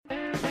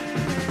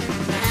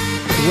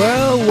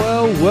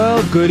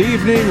Well, good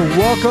evening.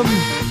 Welcome.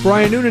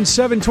 Brian Noonan,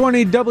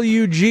 720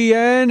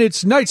 WGN.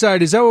 It's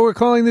Nightside. Is that what we're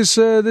calling this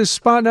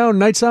spot now?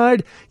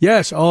 Nightside?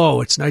 Yes. Oh,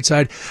 it's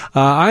Nightside.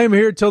 I am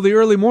here till the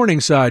early morning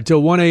side,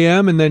 till 1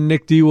 a.m., and then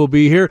Nick D will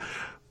be here.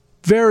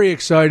 Very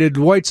excited.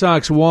 White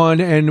Sox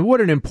won, and what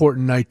an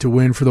important night to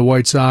win for the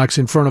White Sox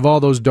in front of all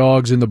those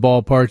dogs in the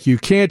ballpark.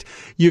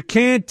 You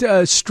can't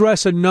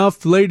stress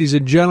enough, ladies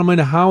and gentlemen,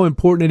 how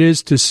important it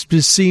is to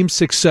seem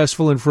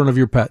successful in front of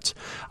your pets.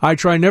 I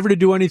try never to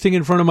do anything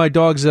in front of my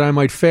dogs that I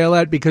might fail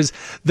at, because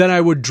then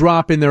I would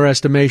drop in their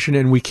estimation,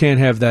 and we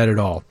can't have that at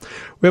all.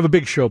 We have a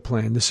big show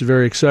planned. This is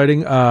very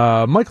exciting.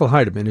 Michael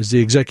Heidemann is the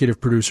executive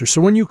producer. So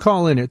when you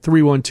call in at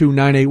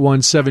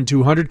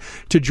 312-981-7200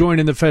 to join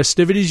in the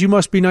festivities, you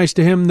must be nice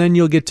to him, then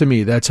you'll get to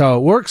me. That's how it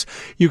works.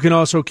 You can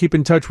also keep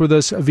in touch with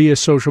us via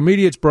social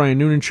media. It's Brian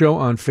Noonan Show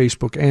on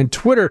Facebook and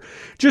Twitter.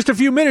 Just a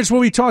few minutes, we'll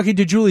be talking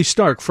to Julie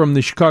Stark from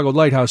the Chicago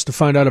Lighthouse to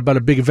find out about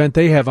a big event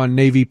they have on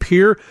Navy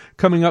Pier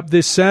coming up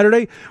this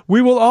Saturday.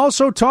 We will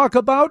also talk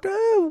about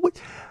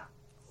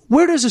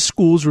where does a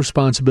school's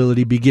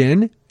responsibility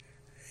begin?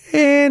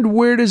 And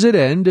where does it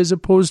end as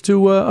opposed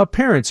to a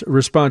parent's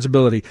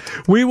responsibility?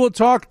 We will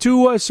talk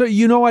to, so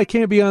you know I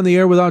can't be on the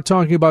air without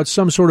talking about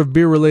some sort of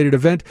beer-related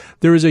event.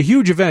 There is a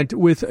huge event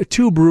with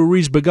two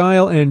breweries,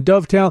 Beguile and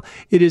Dovetail.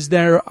 It is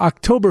their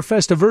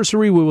Oktoberfest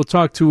anniversary. We will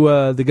talk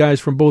to the guys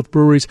from both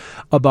breweries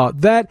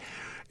about that.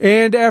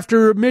 And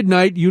after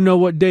midnight, you know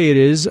what day it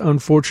is.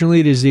 Unfortunately,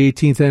 it is the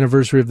 18th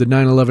anniversary of the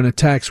 9/11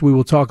 attacks. We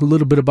will talk a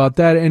little bit about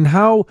that and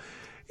how,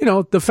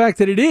 the fact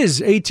that it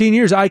is 18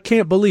 years, I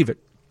can't believe it.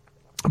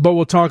 But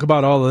we'll talk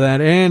about all of that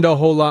and a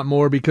whole lot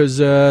more because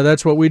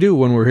that's what we do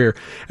when we're here.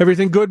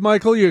 Everything good,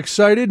 Michael? You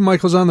excited?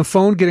 Michael's on the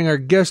phone getting our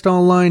guest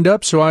all lined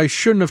up, so I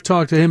shouldn't have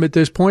talked to him at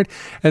this point.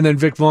 And then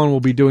Vic Vaughn will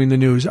be doing the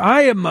news.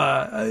 I'm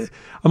a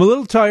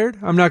little tired.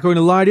 I'm not going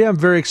to lie to you. I'm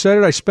very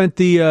excited. I spent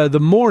the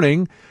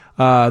morning.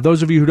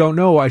 Those of you who don't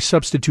know, I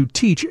substitute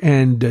teach,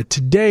 and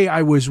today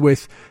I was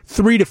with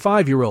 3 to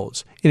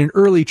 5-year-olds in an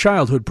early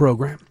childhood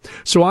program.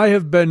 So I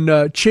have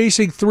been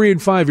chasing 3 and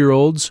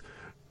 5-year-olds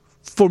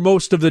for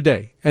most of the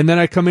day. And then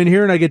I come in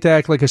here and I get to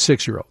act like a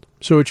 6-year-old.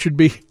 So it should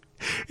be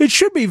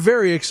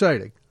very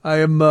exciting. I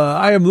am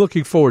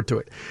looking forward to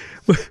it.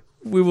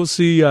 We will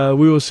see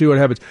what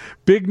happens.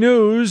 Big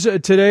news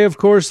today, of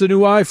course, the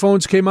new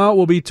iPhones came out.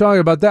 We'll be talking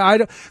about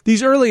that.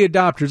 These early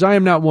adopters, I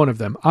am not one of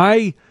them.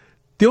 The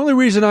only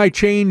reason I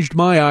changed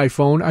my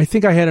iPhone, I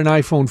think I had an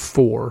iPhone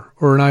 4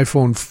 or an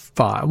iPhone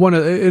 5,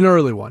 an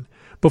early one,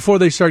 before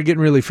they started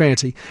getting really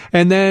fancy.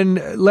 And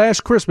then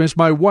last Christmas,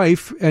 my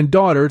wife and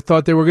daughter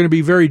thought they were going to be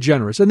very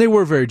generous. And they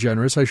were very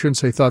generous. I shouldn't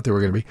say thought they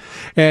were going to be.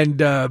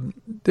 And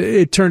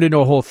it turned into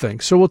a whole thing.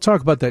 So we'll talk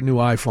about that new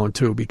iPhone,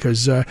 too,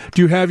 because do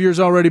you have yours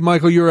already,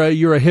 Michael?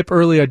 You're a hip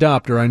early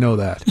adopter. I know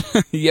that.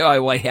 Yeah,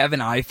 I have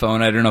an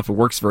iPhone. I don't know if it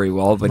works very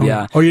well, but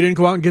yeah. Oh, you didn't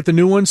go out and get the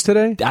new ones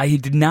today? I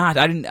did not.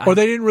 Or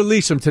they didn't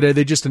release them today.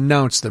 They just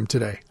announced them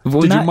today. Well,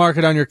 did you mark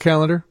it on your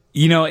calendar?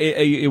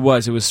 It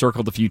was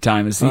circled a few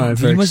times. Right,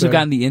 you must have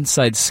gotten the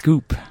inside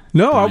scoup.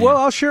 No,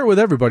 I'll share it with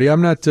everybody.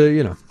 I'm not,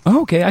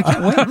 Oh, okay, I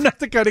can't wait. I'm not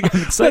the kind of guy.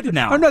 I'm excited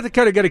now. I'm not the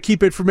kind of guy to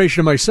keep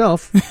information to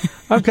myself.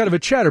 I'm kind of a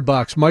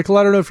chatterbox, Michael.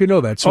 I don't know if you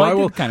know that. So I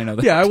will kind of know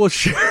that. Yeah, I will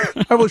share.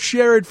 I will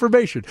share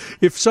information.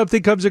 If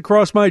something comes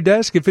across my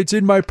desk, if it's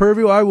in my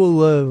purview, I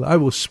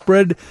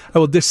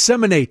will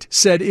disseminate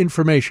said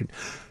information.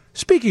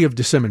 Speaking of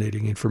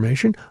disseminating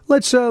information,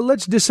 let's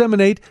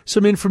disseminate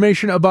some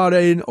information about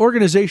an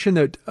organization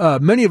that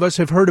many of us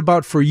have heard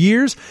about for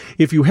years.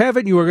 If you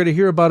haven't, you are going to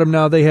hear about them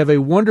now. They have a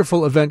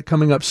wonderful event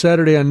coming up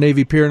Saturday on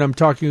Navy Pier, and I'm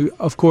talking,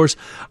 of course,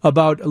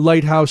 about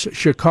Lighthouse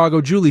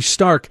Chicago. Julie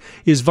Stark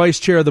is vice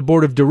chair of the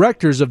board of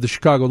directors of the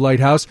Chicago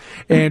Lighthouse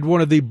and one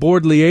of the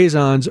board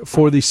liaisons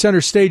for the Center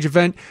Stage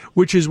event,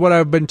 which is what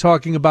I've been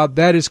talking about.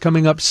 That is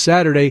coming up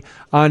Saturday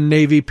on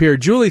Navy Pier.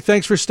 Julie,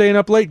 thanks for staying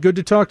up late. Good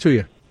to talk to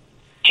you.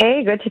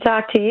 Hey, good to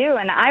talk to you,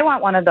 and I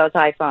want one of those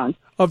iPhones.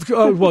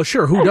 Well,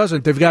 sure, who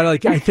doesn't? They've got,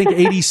 I think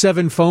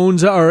 87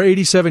 phones or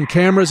 87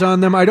 cameras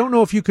on them. I don't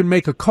know if you can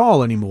make a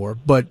call anymore,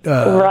 but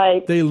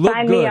right. They look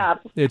Sign good. Me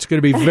up. It's going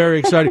to be very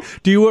exciting.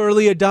 Do you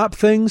early adopt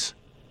things?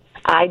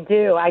 I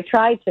do. I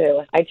try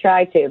to.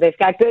 They've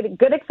got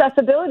good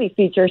accessibility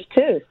features,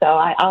 too, so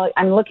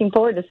I'm looking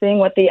forward to seeing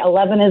what the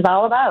 11 is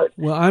all about.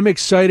 Well, I'm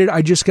excited.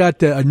 I just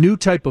got a new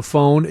type of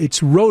phone.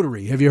 It's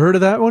rotary. Have you heard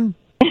of that one?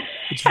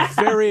 It's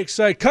very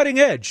exciting. Cutting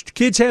edge.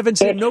 Kids haven't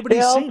seen it.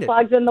 Nobody's seen it.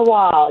 Plugs in the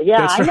wall. Yeah,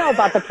 That's right. I know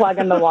about the plug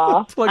in the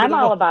wall. I'm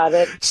all about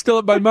it. Still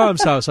at my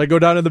mom's house. I go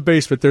down in the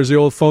basement. There's the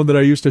old phone that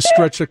I used to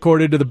stretch the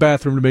cord into the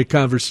bathroom to make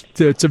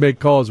to make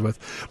calls with.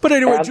 But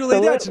anyway,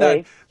 Absolutely.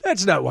 Julie,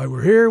 that's not why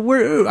we're here.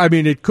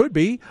 It could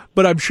be,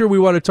 but I'm sure we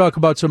want to talk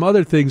about some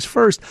other things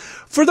first.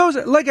 For those,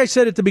 like I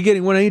said at the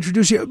beginning when I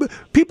introduced you,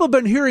 people have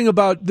been hearing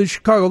about the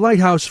Chicago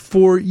Lighthouse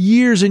for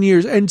years and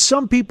years, and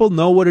some people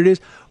know what it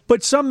is.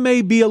 But some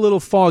may be a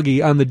little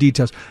foggy on the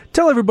details.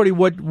 Tell everybody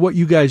what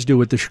you guys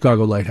do at the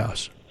Chicago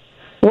Lighthouse.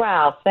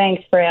 Well,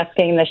 thanks for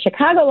asking. The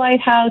Chicago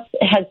Lighthouse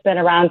has been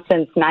around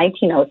since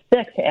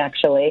 1906,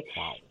 actually,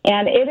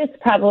 and it is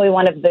probably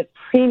one of the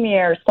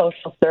premier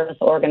social service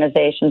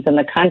organizations in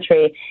the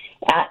country,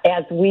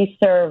 as we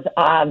serve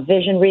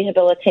vision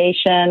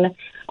rehabilitation,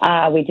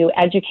 we do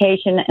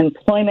education,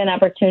 employment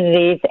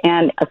opportunities,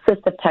 and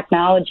assistive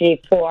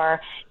technology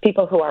for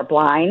people who are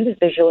blind,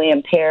 visually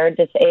impaired,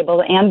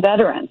 disabled, and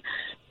veterans.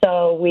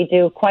 So we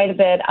do quite a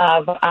bit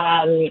of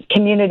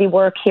community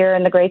work here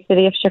in the great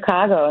city of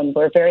Chicago, and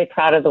we're very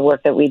proud of the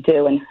work that we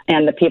do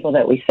and the people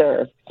that we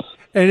serve.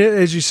 And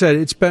as you said,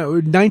 it's been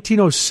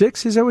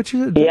 1906. Is that what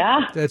you said?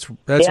 Yeah, that's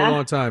a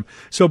long time.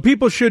 So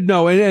people should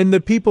know, and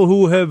the people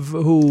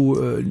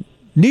who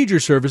need your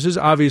services,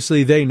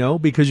 obviously they know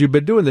because you've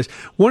been doing this.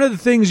 One of the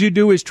things you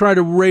do is try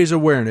to raise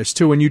awareness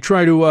too, and you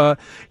try to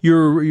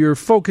you're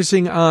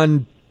focusing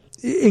on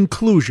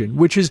inclusion,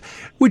 which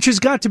has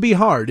got to be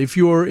hard if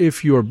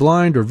you're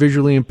blind or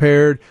visually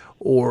impaired,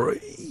 or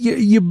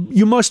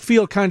you must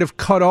feel kind of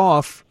cut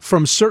off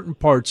from certain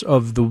parts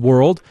of the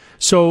world.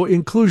 So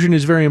inclusion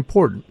is very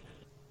important.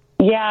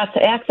 Yes,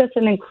 access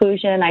and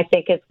inclusion, I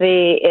think, is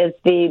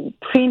the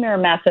premier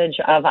message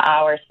of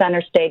our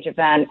center stage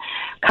event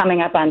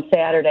coming up on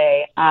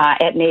Saturday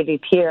at Navy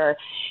Pier.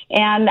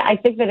 And I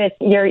think that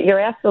you're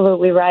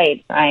absolutely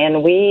right,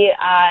 Brian. We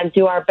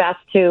do our best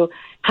to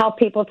help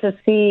people to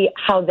see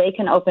how they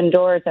can open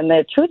doors. And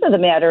the truth of the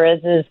matter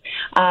is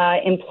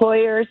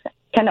employers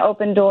can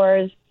open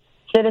doors.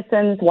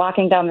 Citizens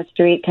walking down the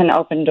street can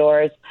open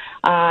doors.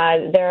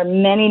 There are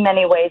many,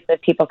 many ways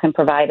that people can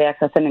provide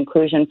access and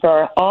inclusion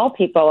for all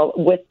people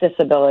with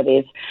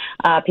disabilities,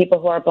 people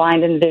who are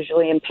blind and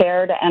visually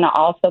impaired, and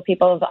also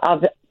people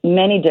of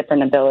many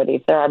different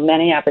abilities. There are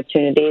many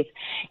opportunities,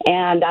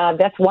 and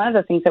that's one of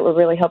the things that we're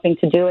really hoping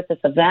to do at this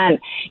event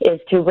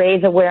is to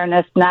raise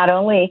awareness not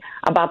only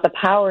about the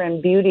power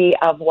and beauty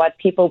of what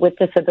people with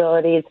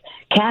disabilities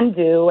can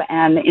do,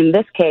 and in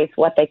this case,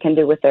 what they can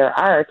do with their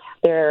art,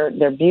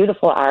 their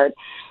beautiful art,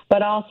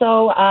 but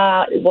also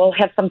we'll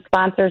have some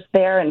sponsors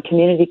there and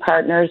community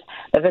partners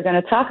that are going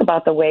to talk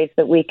about the ways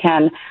that we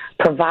can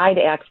provide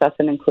access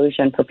and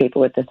inclusion for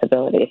people with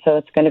disabilities. So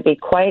it's going to be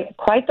quite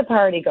the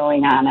party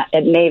going on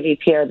at Navy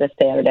Pier this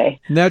Saturday.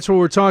 And that's what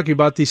we're talking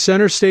about, the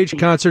Center Stage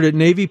concert at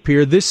Navy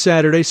Pier this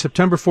Saturday,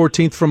 September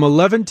 14th from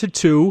 11 to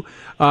 2.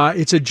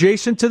 It's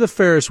adjacent to the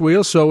Ferris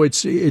wheel, so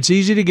it's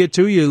easy to get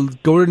to. You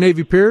go to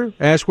Navy Pier,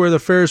 ask where the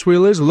Ferris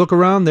wheel is, look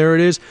around, there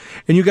it is,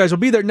 and you guys will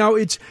be there. Now,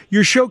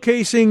 you're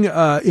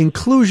showcasing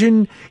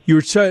inclusion,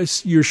 you're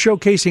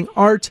showcasing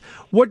art.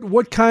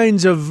 What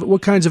kinds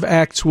of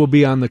acts will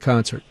be on the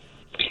concert?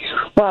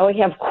 Well, we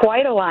have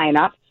quite a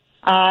lineup.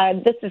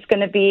 This is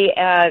going to be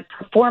a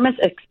performance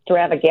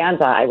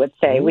extravaganza, I would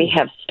say. We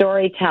have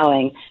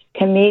storytelling,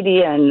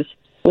 comedians,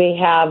 we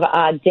have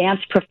dance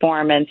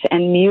performance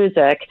and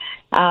music,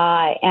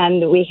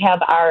 and we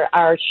have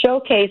our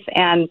showcase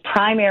and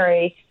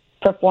primary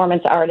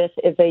performance artist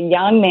is a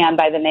young man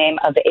by the name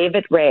of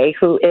Avid Ray,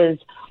 who is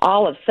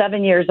all of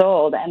 7 years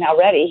old, and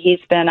already he's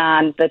been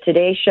on the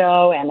Today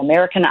Show and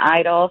American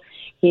Idol.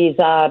 He's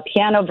a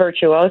piano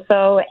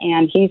virtuoso,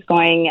 and he's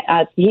coming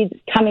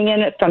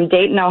in from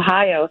Dayton,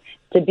 Ohio,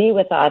 to be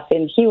with us,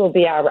 and he will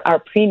be our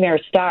premier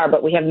star.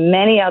 But we have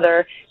many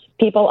other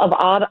people of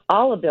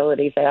all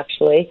abilities,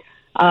 actually,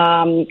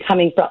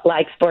 coming from,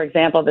 like, for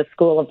example, the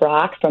School of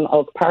Rock from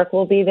Oak Park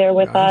will be there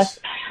with us.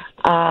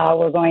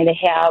 We're going to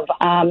have,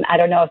 I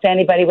don't know if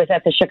anybody was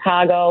at the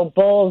Chicago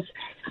Bulls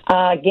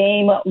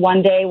game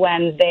one day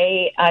when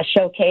they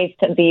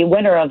showcased the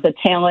winner of the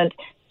Talent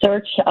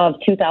Search of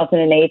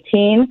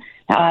 2018,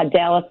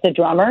 Dallas the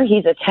drummer.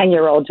 He's a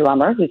 10-year-old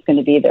drummer who's going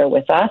to be there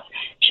with us,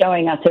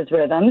 showing us his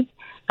rhythms.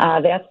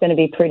 That's going to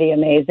be pretty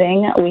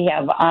amazing. We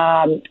have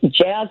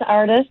jazz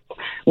artists.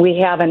 We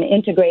have an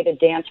integrated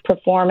dance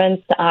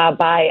performance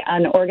by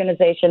an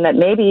organization that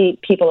maybe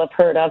people have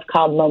heard of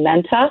called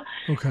Momenta.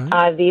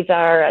 Okay. These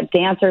are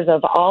dancers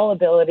of all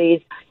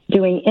abilities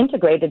doing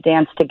integrated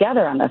dance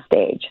together on the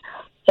stage.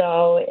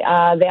 So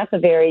that's a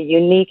very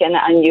unique and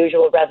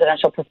unusual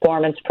residential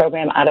performance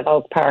program out of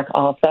Oak Park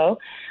also.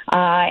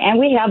 And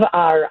we have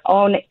our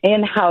own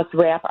in-house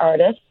rap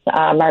artist.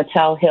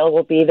 Martell Hill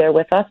will be there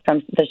with us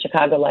from the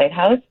Chicago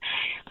Lighthouse,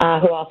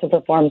 who also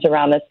performs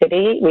around the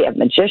city. We have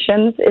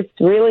magicians. It's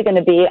really going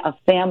to be a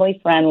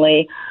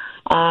family-friendly,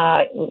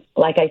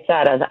 like I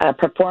said, a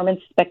performance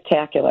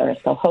spectacular.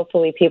 So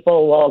hopefully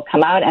people will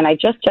come out. And I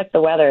just checked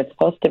the weather. It's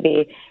supposed to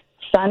be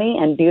sunny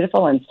and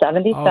beautiful and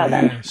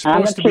 77 It's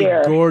supposed to be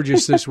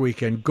gorgeous this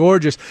weekend.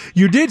 Gorgeous.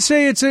 You did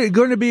say it's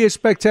going to be a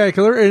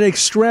spectacular, an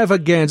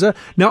extravaganza.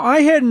 Now,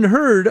 I hadn't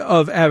heard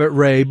of Avid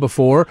Ray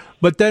before,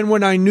 but then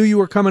when I knew you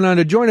were coming on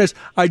to join us,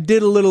 I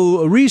did a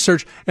little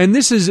research, and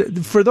this is,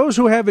 for those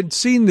who haven't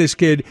seen this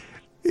kid,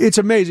 it's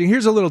amazing.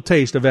 Here's a little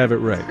taste of Avid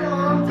Ray.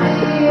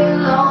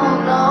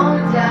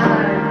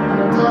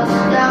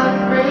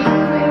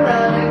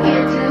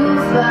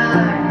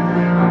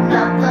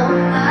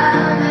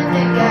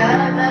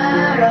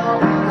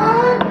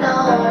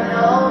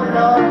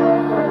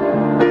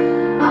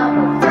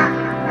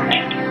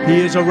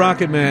 He is a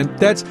rocket man.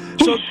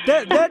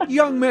 That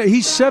young man.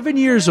 He's 7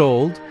 years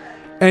old,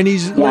 and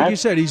he's like you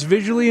said, he's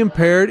visually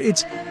impaired.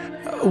 It's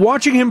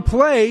watching him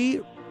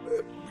play.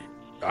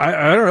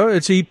 I don't know.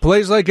 He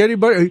plays like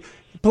anybody.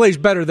 He plays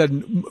better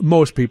than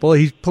most people.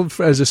 He's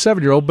as a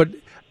 7-year-old, but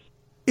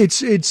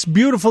it's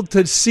beautiful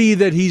to see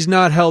that he's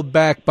not held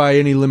back by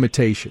any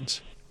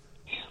limitations.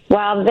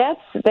 Well,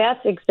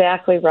 that's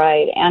exactly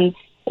right. And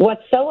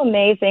what's so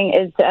amazing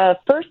is,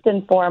 first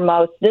and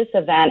foremost, this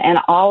event and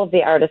all of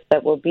the artists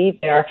that will be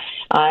there.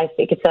 I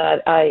think it's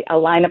a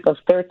lineup of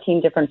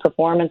 13 different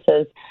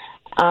performances.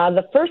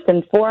 The first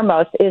and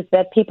foremost is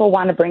that people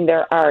want to bring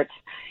their art.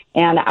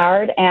 And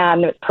art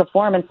and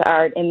performance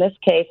art, in this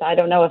case, I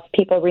don't know if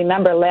people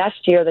remember last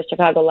year the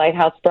Chicago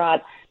Lighthouse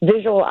brought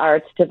visual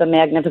arts to the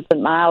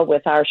Magnificent Mile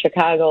with our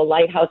Chicago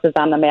Lighthouses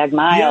on the Mag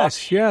Mile.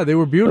 Yes, yeah, they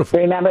were beautiful.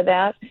 Remember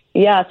that?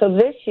 Yeah, so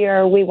this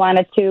year we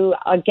wanted to,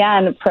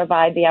 again,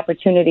 provide the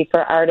opportunity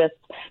for artists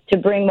to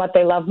bring what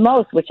they love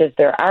most, which is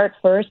their art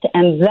first,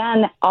 and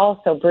then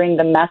also bring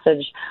the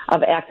message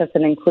of access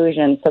and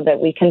inclusion so that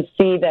we can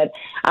see that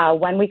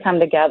when we come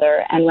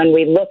together and when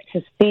we look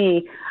to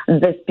see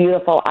this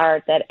beautiful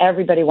art that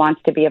everybody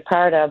wants to be a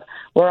part of,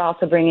 we're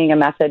also bringing a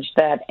message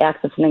that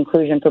access and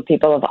inclusion for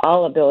people of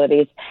all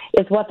abilities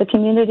is what the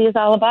community is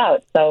all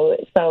about. So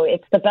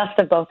it's the best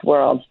of both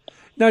worlds.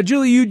 Now,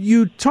 Julie,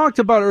 you talked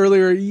about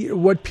earlier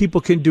what people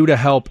can do to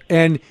help,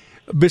 and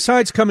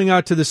besides coming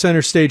out to the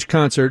Center Stage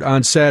concert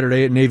on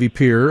Saturday at Navy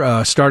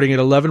Pier, starting at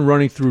 11,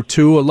 running through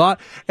 2, a lot,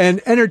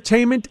 and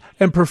entertainment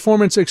and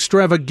performance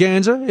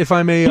extravaganza, if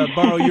I may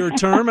borrow your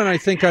term, and I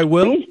think I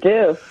will. Please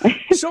do.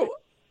 So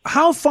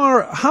how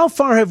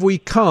far have we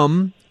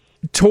come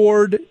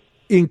toward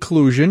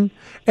inclusion,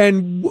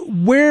 and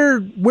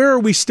where are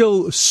we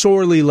still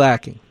sorely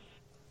lacking?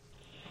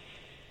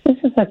 This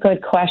is a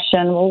good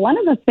question. Well, one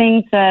of the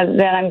things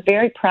that I'm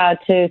very proud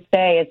to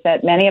say is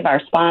that many of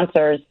our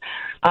sponsors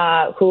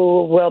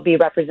who will be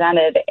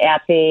represented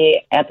at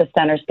the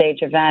Center Stage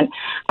event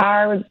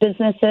are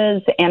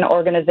businesses and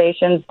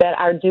organizations that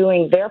are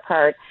doing their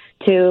part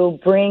to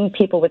bring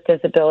people with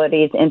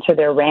disabilities into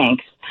their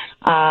ranks.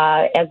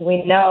 As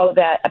we know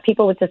that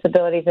people with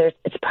disabilities,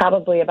 it's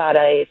probably about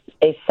a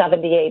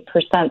 78%,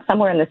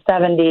 somewhere in the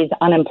 70s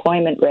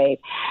unemployment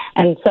rate.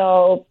 And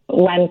so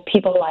when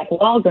people like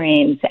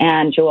Walgreens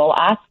and Jewel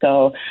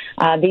Osco,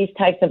 these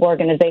types of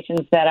organizations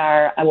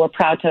that we're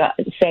proud to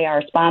say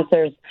are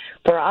sponsors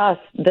for us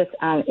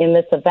in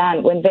this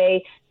event, when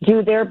they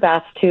do their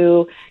best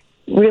to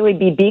really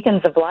be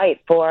beacons of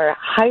light for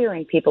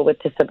hiring people with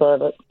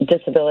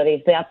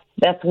disabilities.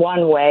 That's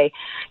one way.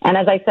 And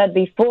as I said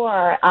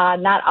before,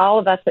 not all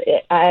of us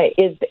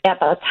is at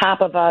the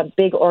top of a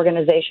big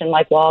organization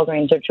like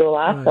Walgreens or Jewel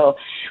Osco, right.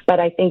 But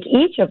I think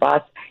each of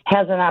us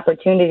has an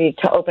opportunity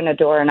to open a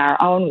door in our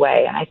own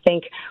way. And I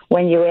think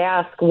when you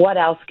ask what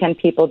else can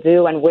people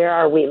do and where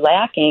are we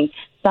lacking,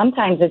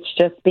 sometimes it's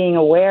just being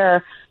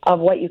aware of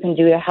what you can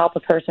do to help a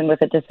person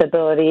with a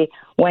disability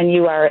when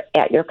you are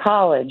at your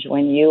college,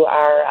 when you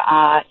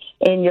are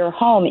in your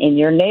home, in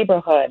your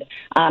neighborhood,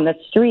 on the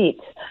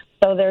streets.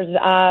 So there's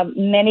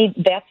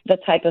that's the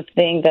type of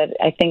thing that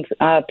I think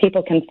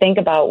people can think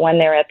about when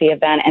they're at the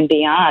event and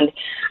beyond.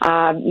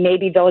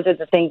 Maybe those are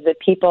the things that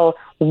people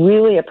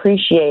really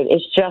appreciate,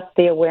 is just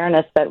the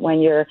awareness that when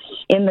you're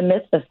in the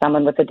midst of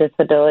someone with a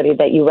disability,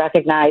 that you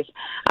recognize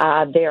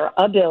their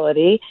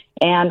ability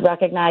and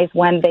recognize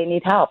when they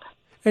need help.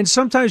 And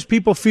sometimes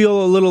people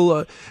feel a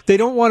little they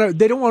don't want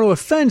to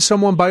offend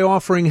someone by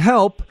offering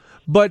help,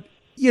 but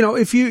you know,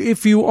 if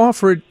you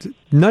offer it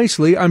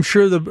nicely, I'm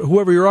sure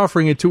whoever you're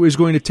offering it to is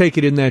going to take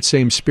it in that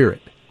same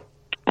spirit.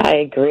 I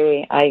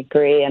agree.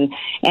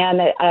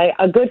 And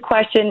a good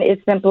question is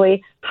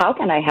simply, how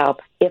can I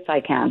help if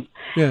I can?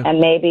 Yeah.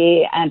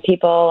 And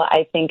people,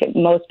 I think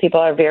most people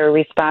are very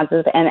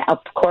responsive, and of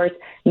course,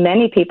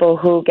 many people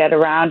who get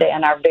around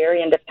and are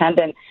very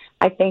independent,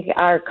 I think,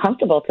 are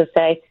comfortable to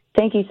say,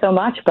 thank you so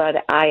much,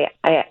 but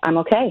I'm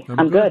okay.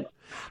 I'm good.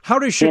 How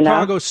does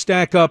Chicago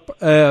stack up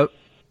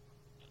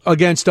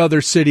against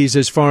other cities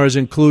as far as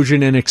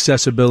inclusion and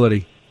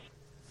accessibility?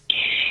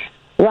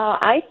 Well,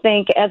 I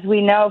think, as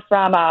we know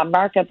from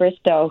Marka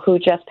Bristow, who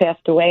just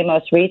passed away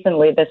most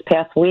recently this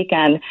past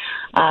weekend,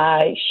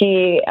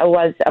 she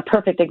was a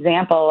perfect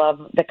example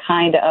of the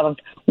kind of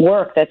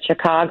work that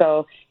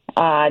Chicago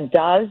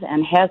does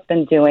and has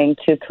been doing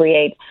to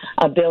create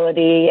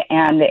ability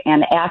and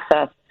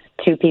access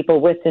to people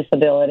with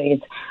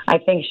disabilities. I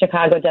think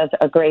Chicago does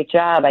a great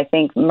job. I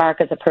think Mark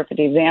is a perfect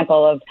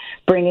example of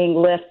bringing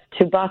lifts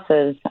to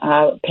buses.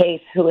 Pace,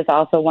 who is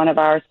also one of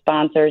our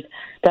sponsors,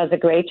 does a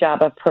great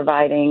job of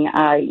providing,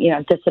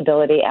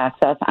 disability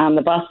access on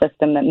the bus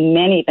system that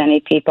many, many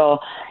people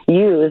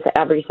use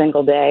every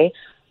single day.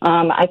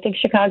 I think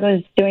Chicago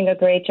is doing a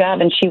great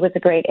job, and she was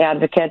a great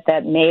advocate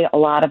that made a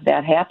lot of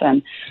that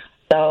happen.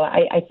 So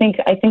I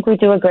think we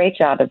do a great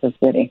job as a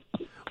city.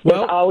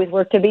 There's always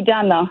work to be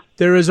done, though.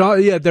 There is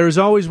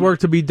always work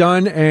to be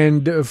done,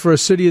 and for a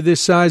city of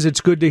this size, it's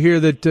good to hear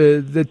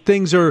that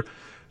things are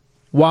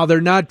while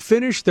they're not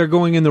finished, they're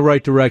going in the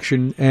right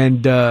direction.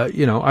 And,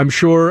 I'm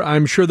sure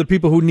the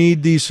people who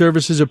need these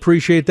services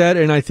appreciate that.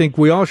 And I think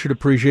we all should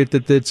appreciate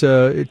that it's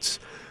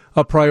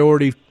a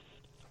priority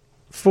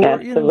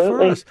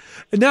for us.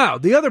 Now,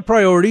 the other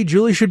priority,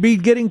 Julie, should be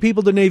getting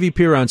people to Navy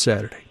Pier on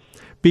Saturday.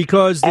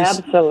 Because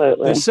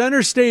the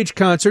center stage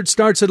concert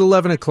starts at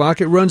 11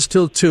 o'clock. It runs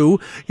till 2.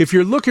 If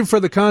you're looking for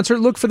the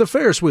concert, look for the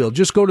Ferris wheel.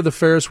 Just go to the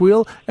Ferris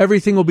wheel.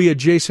 Everything will be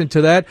adjacent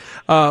to that.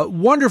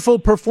 Wonderful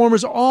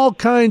performers, all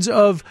kinds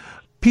of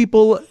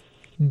people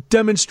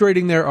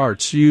demonstrating their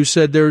arts. You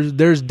said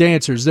there's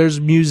dancers, there's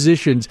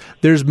musicians,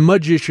 there's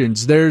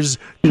magicians, there's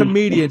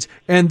comedians,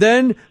 and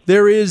then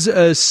there is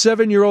a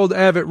 7-year-old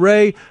Avett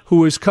Ray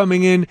who is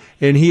coming in,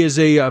 and he is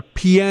a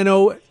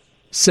piano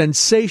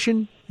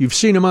sensation. You've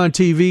seen him on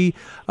TV.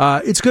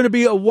 It's going to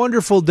be a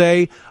wonderful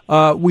day.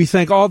 We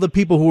thank all the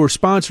people who are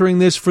sponsoring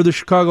this for the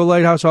Chicago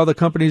Lighthouse, all the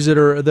companies that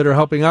are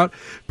helping out.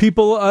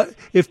 People,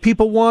 if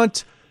people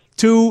want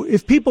to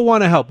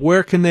help,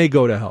 where can they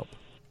go to help?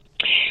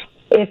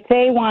 If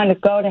they want to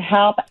go to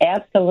help,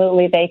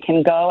 absolutely they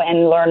can go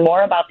and learn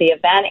more about the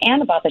event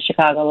and about the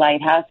Chicago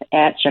Lighthouse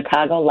at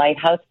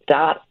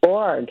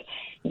chicagolighthouse.org.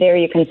 There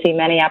you can see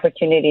many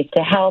opportunities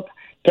to help,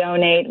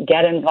 donate,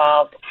 get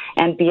involved,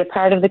 and be a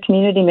part of the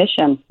community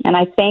mission. And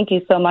I thank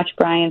you so much,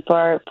 Brian,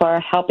 for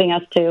helping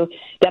us to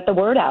get the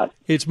word out.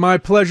 It's my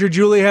pleasure,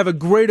 Julie. Have a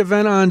great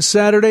event on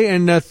Saturday,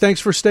 and thanks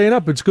for staying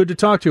up. It's good to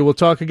talk to you. We'll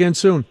talk again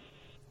soon.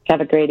 Have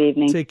a great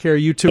evening. Take care,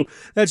 you too.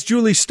 That's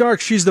Julie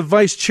Stark. She's the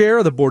vice chair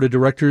of the board of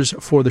directors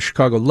for the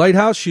Chicago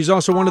Lighthouse. She's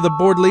also one of the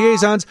board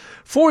liaisons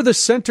for the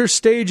Center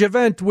Stage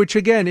event, which,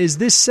 again, is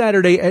this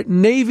Saturday at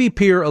Navy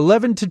Pier,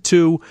 11 to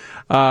 2.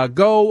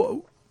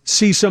 Go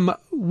see some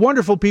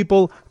wonderful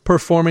people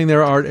performing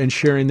their art and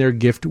sharing their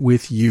gift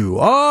with you.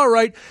 All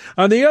right.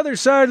 On the other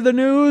side of the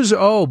news,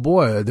 oh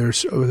boy,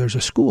 there's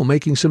a school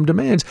making some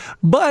demands.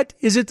 But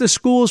is it the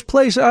school's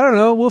place? I don't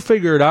know. We'll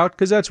figure it out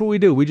because that's what we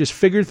do. We just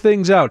figure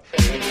things out.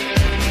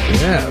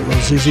 Yeah,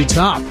 little ZZ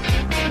Top.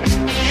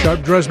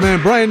 Sharp dressed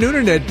man Brian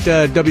Noonan at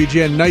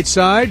WGN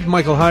Nightside.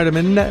 Michael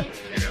Heidemann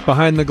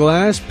behind the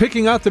glass,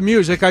 picking out the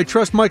music. I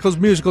trust Michael's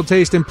musical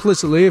taste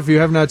implicitly. If you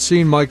have not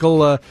seen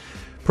Michael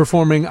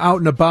performing out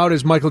and about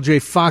as Michael J.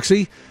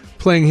 Foxy,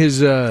 playing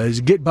his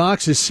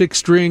Gitbox, his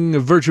 6-string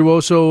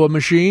virtuoso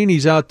machine.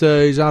 He's out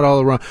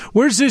all around.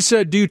 Where's this?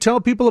 Do you tell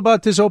people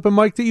about this open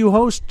mic that you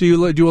host? Do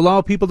you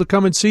allow people to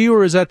come and see you,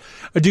 or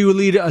do you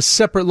lead a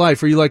separate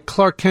life? Are you like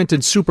Clark Kent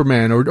and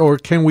Superman, or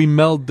can we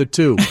meld the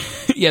two?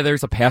 Yeah,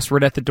 there's a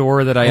password at the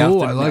door that I I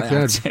like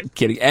that. I'm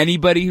kidding.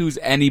 Anybody who's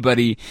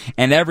anybody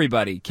and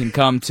everybody can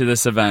come to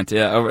this event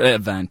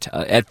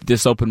at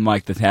this open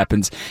mic that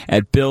happens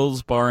at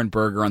Bill's Bar and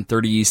Burger on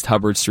 30 East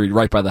Hubbard Street,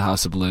 right by the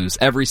House of Blues,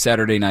 every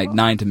Saturday night,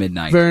 9 to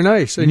midnight. Very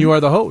nice. And you are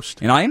the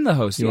host. And I am the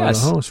host, You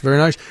yes. are the host. Very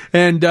nice.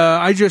 And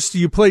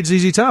you played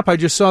ZZ Top. I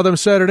just saw them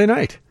Saturday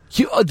night.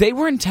 They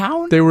were in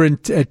town? They were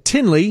at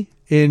Tinley.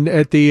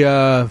 At the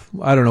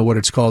I don't know what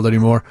it's called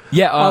anymore.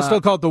 Yeah, I'll still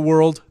call it the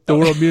World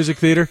Music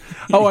Theater.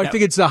 Oh, I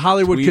think it's the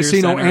Hollywood Tweeter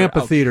Casino Center.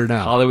 Amphitheater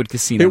now. Hollywood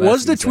Casino. It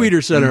was the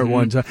Tweeter Center at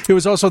one time. It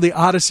was also the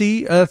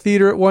Odyssey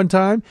Theater at one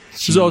time.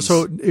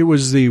 It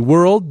was the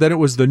World. Then it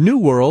was the New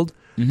World.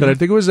 Then I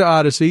think it was the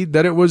Odyssey.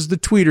 Then it was the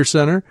Tweeter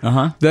Center.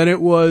 Then it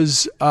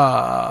was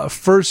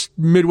First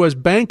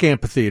Midwest Bank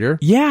Amphitheater.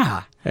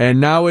 Yeah.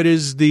 And now it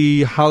is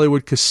the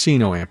Hollywood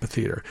Casino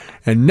Amphitheater.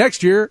 And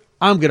next year,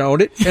 I'm going to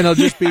own it, and it'll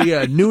just be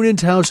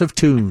Noonan's House of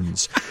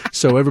Tunes.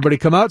 So everybody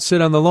come out,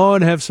 sit on the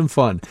lawn, have some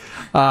fun.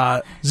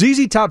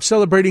 ZZ Top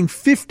celebrating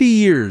 50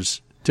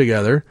 years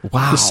together.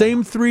 Wow. The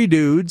same 3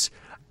 dudes.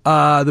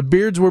 The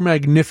beards were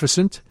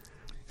magnificent,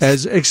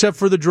 except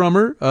for the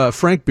drummer,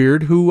 Frank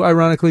Beard, who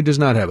ironically does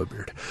not have a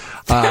beard.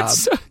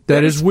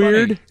 That is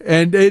weird, funny.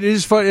 and it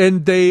is fun.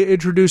 And they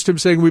introduced him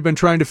saying, we've been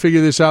trying to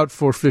figure this out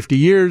for 50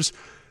 years.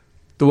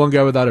 The one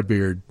guy without a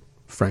beard,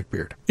 Frank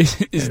Beard.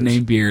 His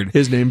name Beard.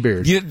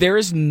 There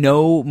is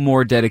no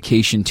more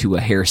dedication to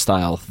a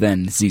hairstyle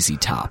than ZZ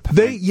Top. From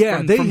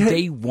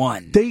day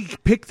one. They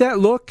picked that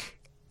look,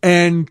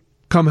 and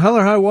come hell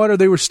or high water,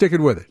 they were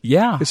sticking with it.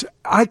 Yeah.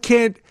 I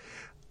can't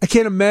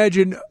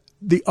imagine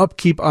the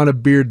upkeep on a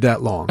beard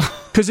that long.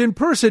 Because in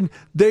person,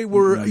 they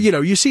were,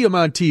 you see them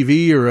on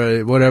TV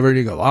or whatever, and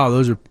you go, wow,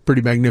 those are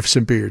pretty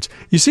magnificent beards.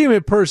 You see them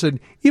in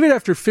person, even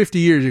after 50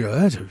 years, you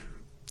go,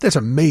 that's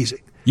amazing.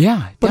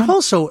 Yeah. But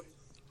also,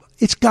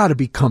 it's got to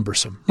be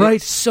cumbersome, right?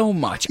 It's so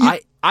much.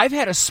 I've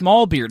had a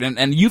small beard,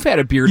 and you've had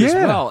a beard as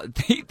well.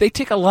 They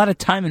take a lot of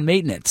time and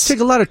maintenance. Take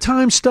a lot of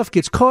time. Stuff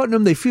gets caught in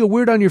them. They feel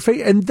weird on your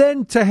face. And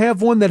then to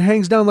have one that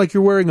hangs down like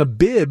you're wearing a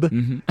bib,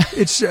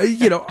 it's,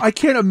 I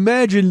can't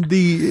imagine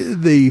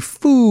the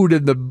food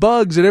and the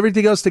bugs and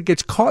everything else that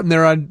gets caught in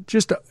there on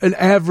just an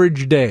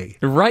average day.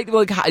 Right?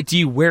 Like, do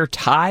you wear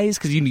ties?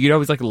 Because you'd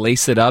always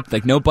lace it up.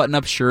 Like, no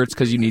button-up shirts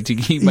because you need to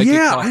get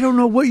caught. I don't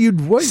know what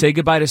you'd... Say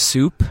goodbye to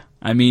soup?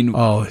 I mean,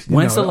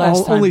 when's the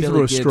last time only Billy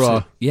through a Gibbs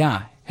straw.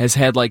 Has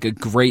had a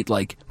great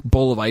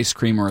bowl of ice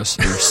cream or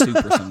soup or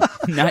something.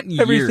 Not in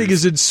Everything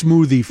years. is in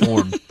smoothie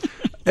form.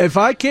 If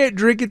I can't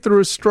drink it through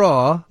a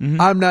straw,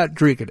 I'm not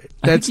drinking it.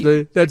 That's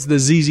the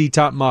ZZ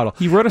Top model.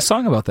 He wrote a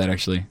song about that,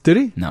 actually. Did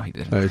he? No, he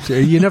didn't.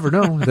 You never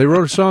know. They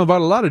wrote a song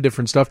about a lot of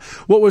different stuff.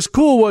 What was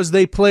cool was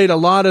they played a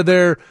lot of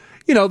their,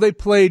 they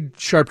played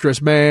Sharp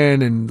Dressed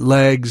Man and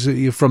Legs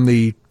from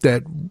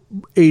that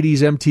 80s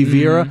MTV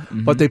era,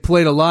 but they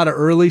played a lot of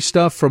early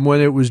stuff from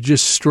when it was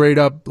just straight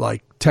up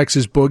like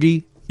Texas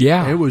Boogie.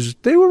 Yeah,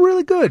 they were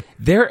really good.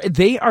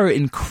 They are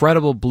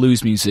incredible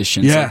blues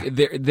musicians. Yeah,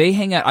 they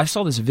hang out. I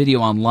saw this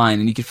video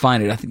online, and you can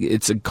find it. I think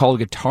it's called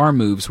Guitar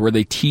Moves, where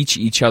they teach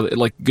each other,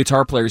 like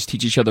guitar players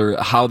teach each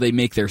other how they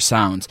make their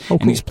sounds. Oh, cool.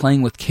 And he's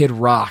playing with Kid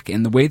Rock,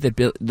 and the way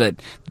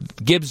that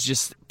Gibbs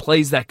just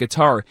plays that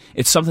guitar,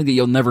 it's something that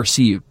you'll never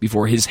see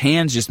before. His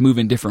hands just move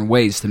in different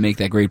ways to make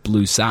that great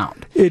blues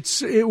sound.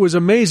 It was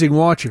amazing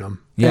watching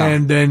them. Yeah.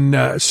 And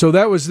then so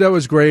that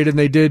was great, and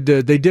they did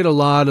a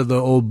lot of the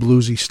old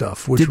bluesy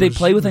stuff. Did they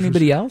play with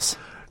anybody else?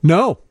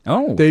 No.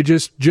 Oh, they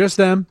just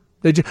them.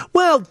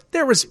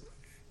 There was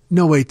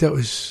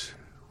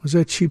was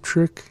that Cheap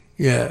Trick?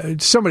 Yeah,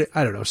 somebody,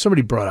 I don't know.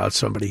 Somebody brought out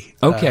somebody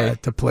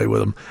to play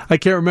with them. I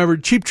can't remember.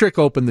 Cheap Trick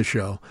opened the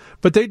show,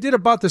 but they did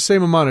about the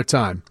same amount of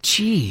time.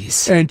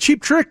 Jeez. And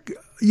Cheap Trick,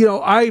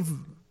 I've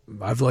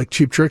liked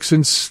Cheap Trick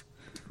since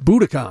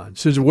Budokan,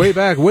 since way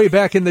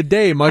back in the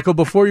day, Michael,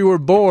 before you were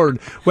born,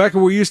 back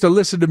when we used to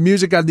listen to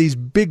music on these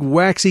big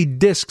waxy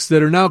discs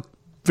that are now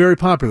very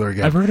popular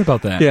again. I've heard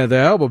about that. Yeah, the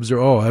albums are,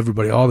 all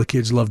the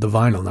kids love the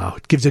vinyl now.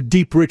 It gives a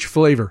deep, rich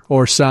flavor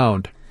or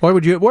sound. Why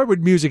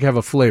would music have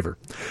a flavor?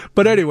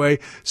 But anyway,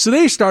 so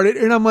they started,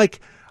 and I'm like,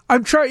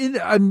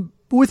 I'm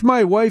with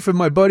my wife and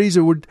my buddies,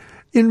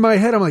 in my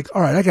head, I'm like,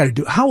 all right, I got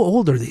to how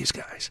old are these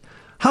guys?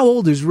 How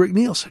old is Rick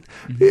Nielsen?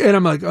 Mm-hmm. And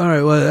I'm like, all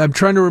right, well, I'm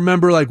trying to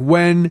remember like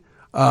when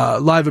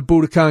Live at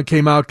Budokan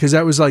came out, because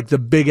that was like the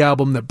big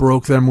album that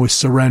broke them with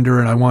Surrender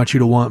and I Want You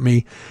to Want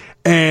Me.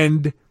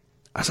 And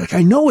I was like,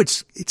 I know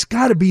it's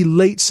got to be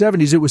late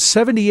 70s. It was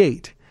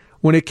 78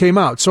 when it came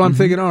out. So I'm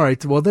thinking, all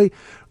right, well,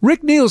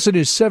 Rick Nielsen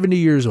is 70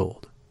 years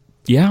old.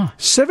 Yeah.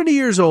 70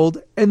 years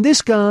old, and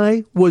this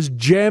guy was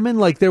jamming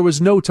like there was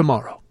no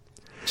tomorrow.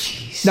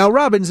 Jeez. Now,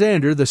 Robin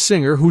Zander, the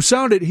singer,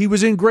 he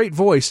was in great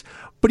voice,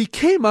 but he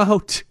came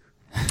out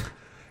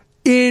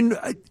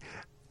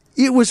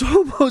it was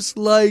almost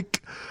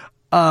like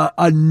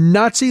a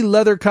Nazi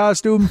leather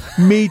costume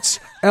meets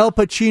Al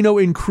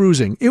Pacino in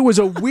Cruising. It was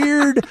a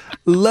weird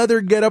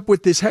leather getup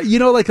with this hat,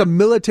 like a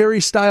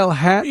military-style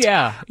hat.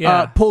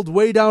 Yeah. Pulled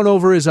way down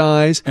over his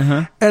eyes.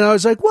 Uh-huh. And I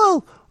was like,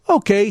 well,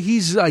 okay,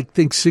 he's, I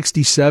think,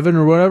 67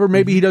 or whatever.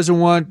 Maybe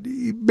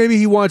maybe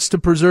he wants to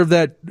preserve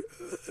that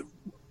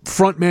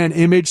frontman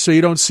image so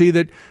you don't see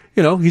that,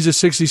 he's a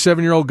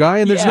 67-year-old guy,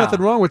 and there's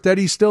nothing wrong with that.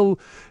 He's still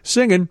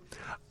singing.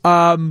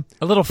 A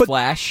little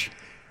flash.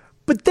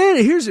 But then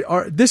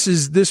this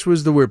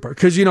was the weird part,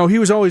 because he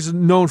was always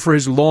known for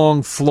his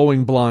long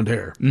flowing blonde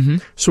hair. Mm-hmm.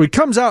 So he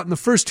comes out in the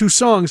first two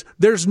songs.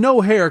 There's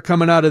no hair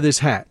coming out of this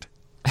hat,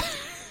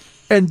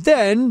 and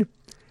then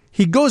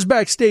he goes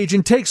backstage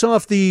and takes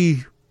off the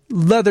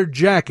leather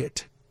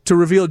jacket to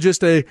reveal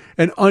just an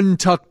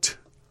untucked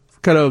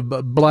kind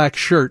of black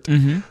shirt.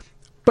 Mm-hmm.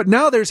 But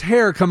now there's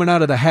hair coming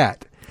out of the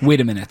hat. Wait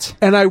a minute.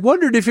 And I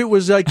wondered if it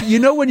was like,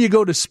 when you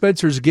go to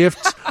Spencer's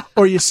Gifts,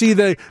 or you see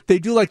they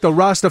do like the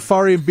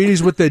Rastafarian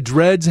beanies with the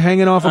dreads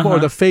hanging off them, or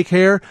the fake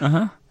hair.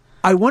 Uh-huh.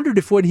 I wondered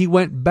if when he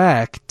went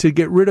back to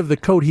get rid of the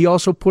coat, he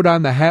also put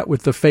on the hat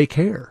with the fake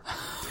hair.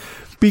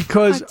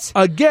 Because,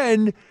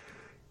 again,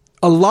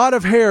 a lot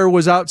of hair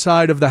was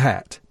outside of the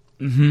hat.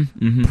 Mm-hmm,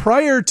 mm-hmm.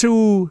 Prior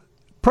to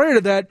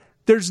that,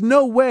 there's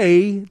no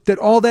way that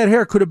all that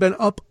hair could have been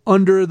up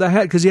under the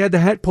hat, because he had the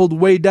hat pulled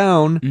way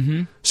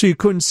down, so you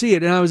couldn't see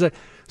it. And I was like,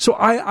 so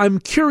I'm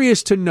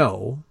curious to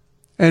know,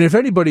 and if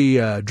anybody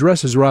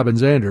dresses Robin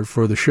Zander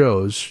for the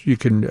shows, you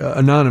can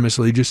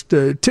anonymously just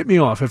tip me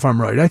off if I'm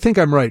right. I think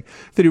I'm right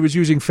that he was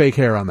using fake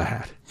hair on the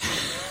hat.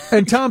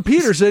 And Tom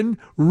Peterson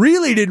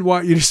really didn't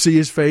want you to see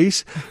his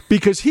face,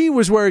 because he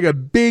was wearing a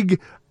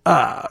big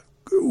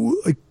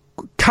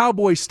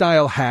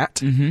cowboy-style hat.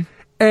 Mm-hmm.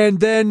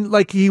 And then,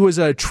 like he was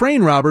a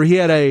train robber, he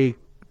had a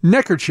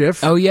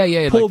neckerchief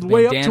pulled like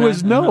way up to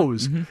his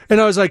nose. Mm-hmm.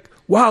 And I was like,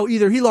 wow,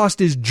 either he lost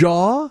his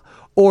jaw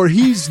or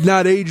he's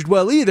not aged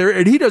well either,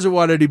 and he doesn't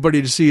want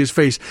anybody to see his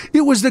face.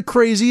 It was the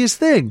craziest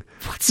thing.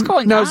 What's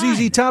going now, on? Now,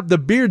 ZZ Top, the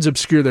beards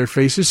obscure their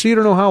faces, so you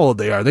don't know how old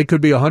they are. They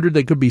could be 100,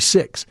 they could be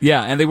 6.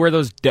 Yeah, and they wear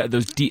those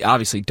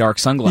obviously dark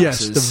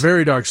sunglasses. Yes, the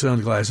very dark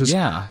sunglasses.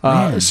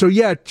 Yeah. So,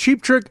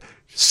 Cheap Trick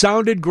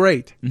sounded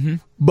great,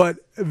 but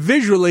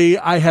visually,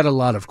 I had a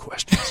lot of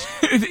questions.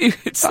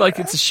 It's like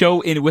it's a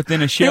show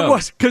within a show. It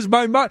was, because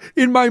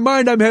in my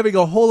mind, I'm having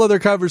a whole other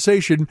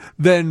conversation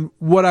than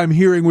what I'm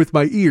hearing with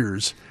my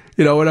ears.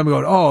 And I'm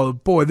going, oh,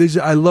 boy,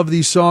 I love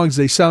these songs.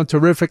 They sound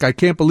terrific. I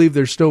can't believe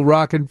they're still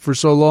rocking for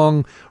so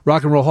long.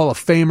 Rock and Roll Hall of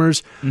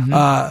Famers. Mm-hmm.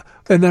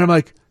 And then I'm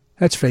like,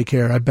 that's fake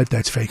hair. I bet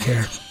that's fake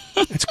hair.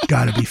 It's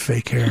got to be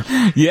fake hair.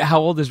 Yeah, how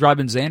old is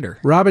Robin Zander?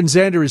 Robin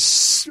Zander is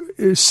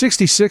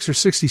 66 or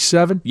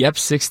 67. Yep,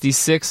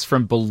 66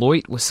 from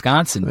Beloit,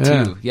 Wisconsin,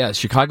 Yeah. too. Yeah,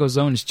 Chicago's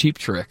own Cheap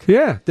Trick.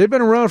 Yeah, they've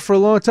been around for a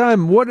long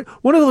time. One of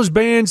those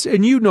bands,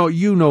 and you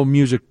know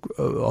music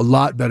a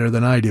lot better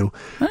than I do,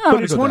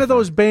 but it's one of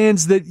those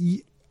bands that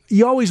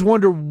you always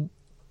wonder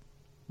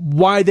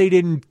why they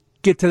didn't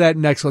get to that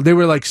next level. They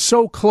were like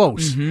so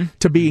close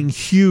to being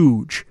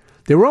huge.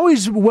 They were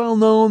always well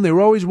known. They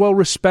were always well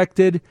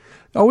respected.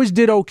 Always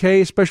did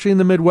okay, especially in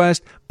the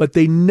Midwest, but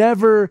they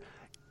never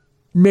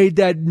made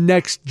that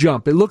next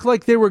jump. It looked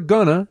like they were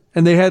gonna,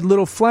 and they had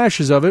little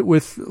flashes of it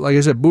with, like I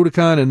said,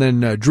 Budokan and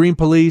then Dream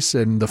Police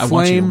and The I Flame.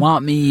 Want You to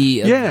Want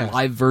Me, Yeah.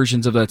 live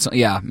versions of that song.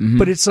 Yeah. Mhm.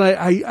 But it's like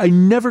I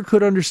never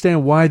could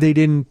understand why they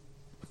didn't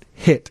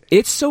hit.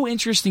 It's so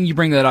interesting you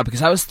bring that up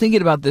because I was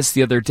thinking about this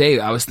the other day.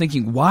 I was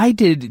thinking, why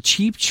did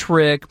Cheap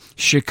Trick,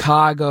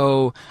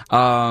 Chicago,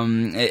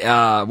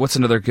 what's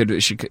another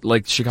good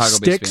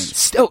Chicago-based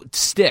band?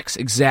 Styx,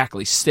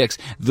 exactly, Styx.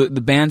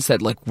 The bands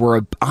that like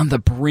were on the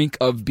brink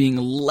of being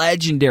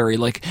legendary,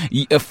 like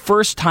a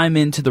first time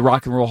into the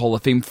Rock and Roll Hall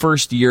of Fame,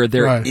 first year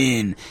they're Right.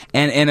 in,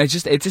 and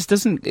it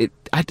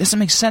doesn't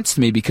make sense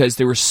to me because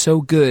they were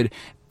so good.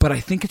 But I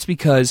think it's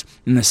because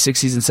in the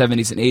 60s and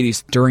 70s and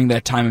 80s, during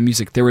that time of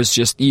music, there was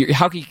just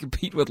how can you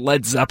compete with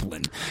Led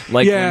Zeppelin?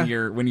 Like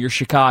when you're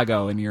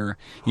Chicago and you're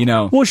Well,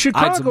 Ides of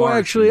Chicago March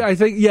actually, I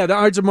think, the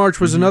Ides of March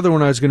was another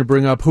one I was going to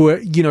bring up. Who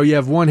you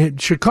have one hit.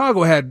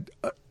 Chicago had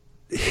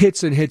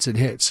hits and hits and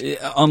hits,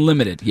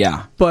 unlimited,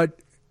 yeah. but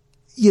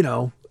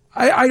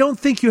I don't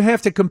think you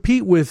have to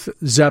compete with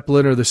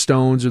Zeppelin or the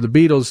Stones or the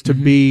Beatles to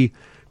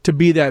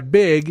be that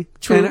big.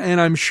 True.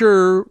 And I'm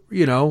sure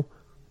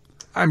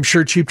I'm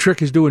sure Cheap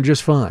Trick is doing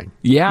just fine.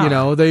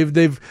 Yeah.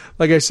 They've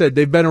like I said,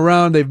 they've been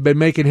around, they've been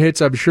making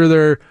hits. I'm sure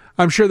they're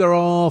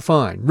all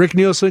fine. Rick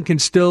Nielsen can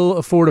still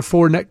afford a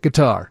 4-neck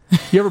guitar.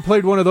 You ever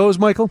played one of those,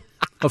 Michael?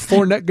 A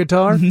 4-neck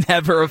guitar?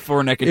 Never a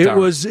 4-neck guitar. It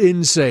was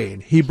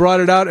insane. He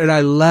brought it out, and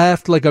I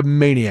laughed like a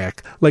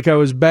maniac, like I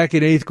was back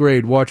in 8th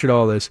grade watching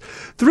all this.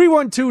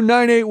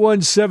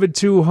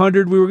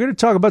 312-981-7200. We were going to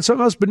talk about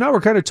something else, but now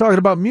we're kind of talking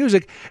about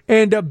music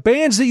and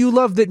bands that you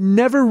love that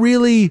never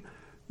really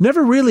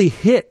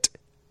hit.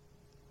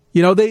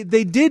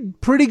 They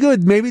did pretty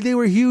good. Maybe they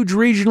were huge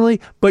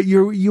regionally, but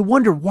you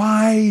wonder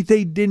why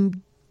they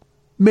didn't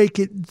make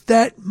it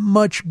that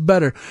much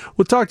better.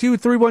 We'll talk to you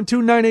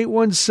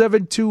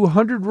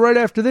 312-981-7200 right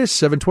after this.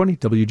 720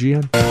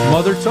 WGN.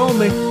 Mother told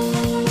me.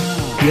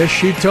 Yes,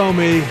 she told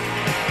me.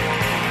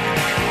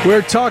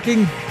 We're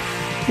talking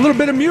a little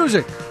bit of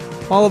music.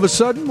 All of a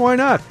sudden, why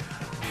not?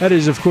 That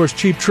is, of course,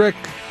 Cheap Trick.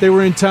 They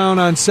were in town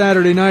on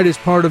Saturday night as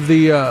part of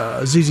the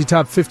ZZ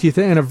Top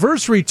 50th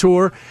anniversary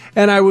tour,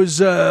 and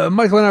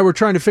Michael and I were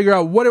trying to figure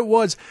out what it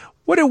was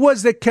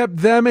that kept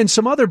them and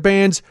some other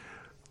bands.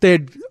 They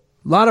had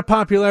a lot of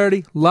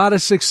popularity, a lot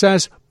of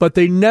success, but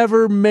they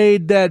never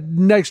made that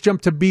next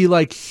jump to be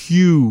like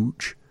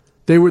huge.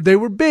 They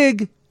were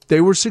big. They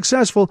were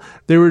successful.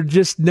 They were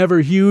just never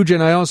huge.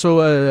 And I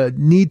also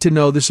need to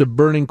know, this is a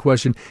burning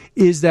question,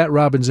 is that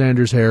Robin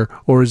Zander's hair,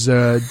 or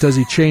does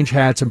he change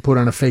hats and put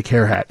on a fake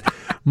hair hat?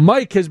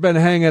 Mike has been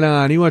hanging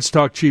on. He wants to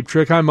talk Cheap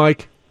Trick. Hi,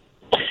 Mike.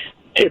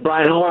 Hey,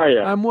 Brian, how are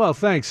you? I'm well,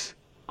 thanks.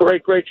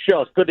 Great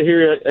show. It's good to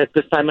hear you at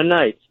this time of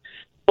night.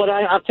 But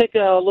I'll take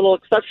a little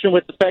exception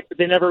with the fact that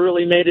they never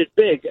really made it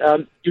big.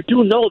 You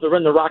do know they're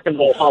in the Rock and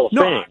Roll Hall of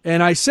Fame.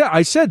 And I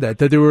said that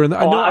they were in the...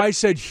 I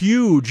said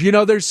huge.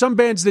 There's some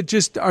bands that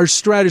just are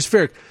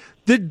stratospheric.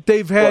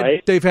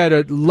 They've had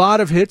a lot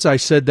of hits. I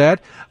said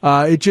that.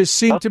 It just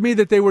seemed to me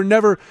that they were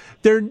never...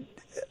 you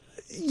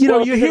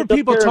hear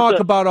people talk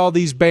about all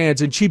these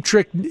bands, and Cheap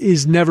Trick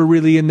is never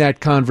really in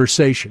that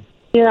conversation.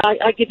 Yeah,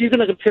 if you're going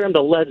to compare them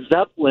to Led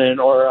Zeppelin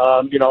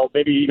or,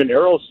 maybe even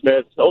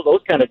Aerosmith,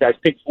 those kind of guys,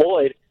 Pink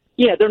Floyd,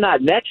 yeah, they're not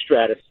in that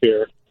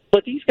stratosphere.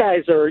 But these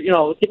guys are,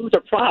 give them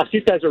their props.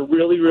 These guys are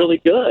really, really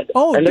good.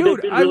 Oh, and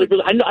dude. I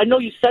know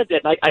you said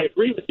that, and I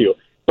agree with you.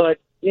 But,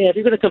 yeah, if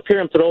you're going to compare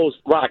them to those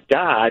rock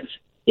gods,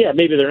 yeah,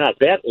 maybe they're not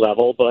that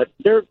level, but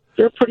they're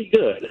pretty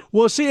good.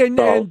 Well, see, and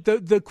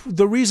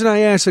the reason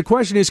I asked the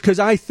question is because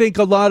I think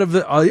a lot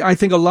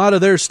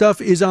of their stuff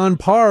is on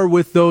par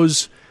with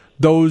those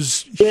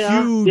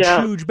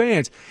huge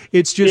bands.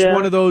 It's just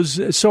one of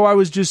those. So I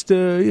was just,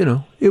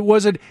 it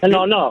wasn't.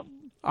 No.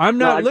 I'm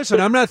not.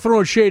 Listen, I'm not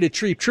throwing shade at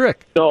Cheap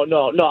Trick. No.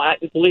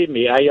 Believe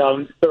me,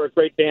 they're a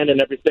great band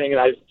and everything,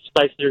 and it's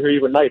nice to hear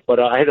you at night. But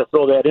I had to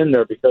throw that in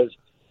there because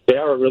they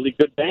are a really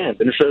good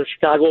band, and they're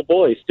Chicago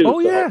boys too. Oh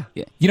yeah.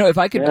 If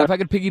I could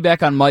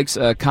piggyback on Mike's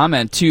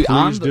comment too,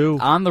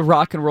 on the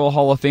Rock and Roll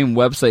Hall of Fame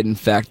website. In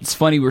fact, it's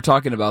funny we're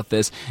talking about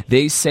this.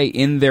 They say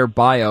in their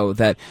bio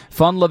that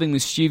fun-loving,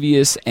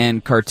 mischievous,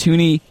 and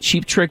cartoony,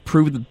 Cheap Trick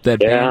proved that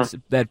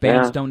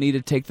bands don't need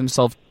to take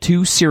themselves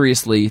too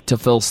seriously to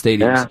fill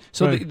stadiums. Yeah.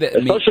 So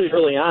especially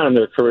early on in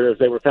their careers,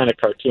 they were kind of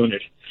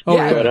cartoonish. Oh,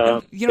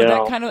 yeah, yeah. But,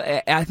 that kind of,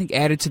 I think,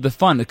 added to the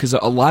fun, because a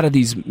lot of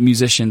these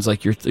musicians,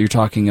 like you're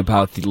talking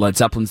about, the Led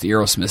Zeppelins, the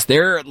Aerosmiths,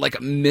 they're like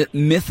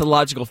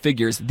mythological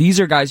figures. These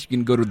are guys you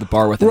can go to the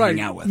bar with and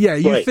hang out with. Yeah,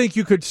 you think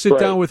you could sit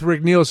down with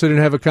Rick Nielsen and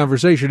have a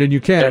conversation, and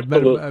you can.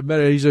 I met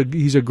him.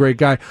 He's a great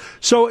guy.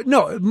 So,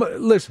 no,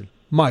 listen,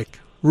 Mike,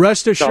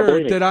 rest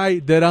assured that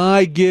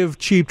I give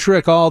Cheap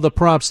Trick all the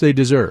props they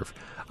deserve.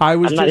 I'm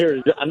not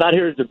here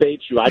to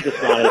debate you. I just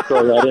wanted to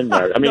throw that in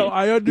there. I mean, no,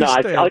 I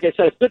understand. Like I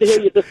said, it's good to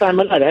hear you this time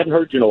of night. I haven't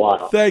heard you in a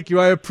while. Thank you.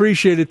 I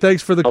appreciate it.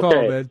 Thanks for the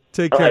call, man.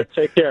 Take care. Right,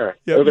 take care.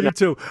 Yeah, you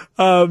too.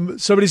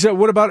 Somebody said,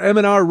 what about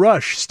M&R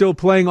Rush? Still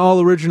playing all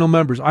original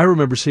members. I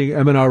remember seeing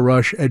M&R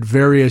Rush at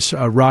various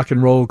rock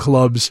and roll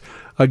clubs,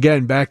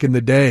 again, back in the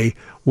day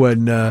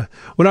when I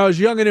was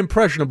young and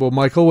impressionable,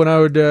 Michael, when I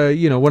would,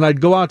 when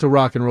I'd go out to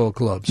rock and roll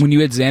clubs. When you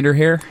had Xander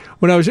hair?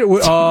 When I was,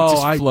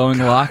 just flowing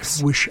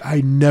locks? I wish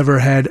I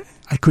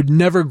could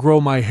never grow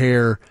my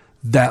hair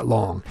that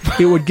long.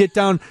 It would get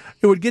down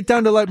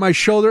to like my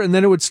shoulder, and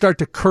then it would start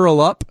to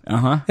curl up.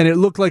 And it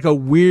looked like a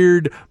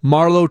weird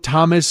Marlo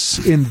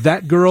Thomas in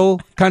That Girl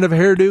kind of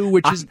hairdo,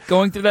 which is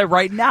going through that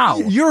right now.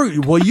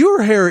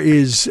 Your hair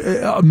is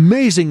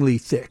amazingly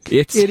thick.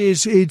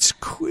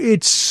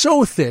 It's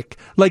so thick,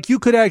 like you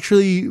could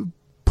actually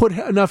put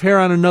enough hair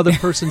on another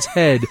person's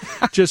head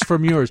just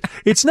from yours.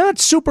 It's not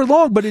super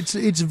long, but it's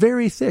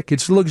very thick.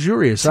 It's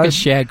luxurious. It's like a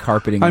shag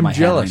carpeting. I'm in my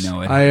jealous. Head, I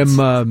know it. I am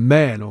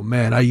man. Oh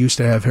man, I used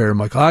to have hair,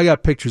 Michael. I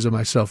got pictures of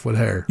myself with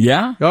hair.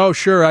 Yeah. Oh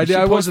sure, I did.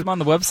 I post them on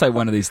the website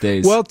one of these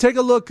days. Well, take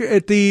a look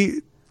at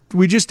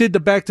we just did the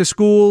back to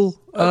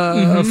school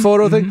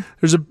photo thing.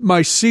 There's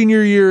my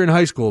senior year in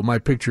high school. My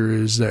picture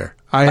is there.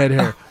 I had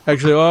hair.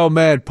 Actually, oh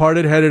man,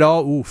 parted, had it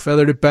all. Ooh,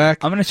 feathered it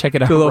back. I'm going to check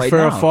it out right now. The little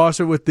little Farrah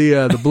Fawcett with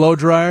the blow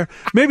dryer.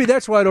 Maybe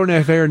that's why I don't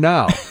have hair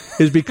now,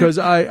 is because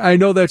I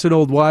know that's an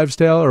old wives'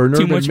 tale or an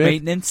urban myth. Too much myth.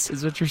 maintenance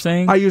is what you're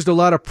saying? I used a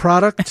lot of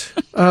product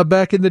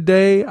back in the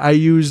day. I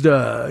used,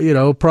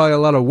 probably a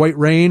lot of White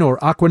Rain or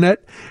Aquanet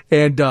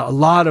and a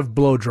lot of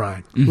blow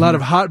drying. A lot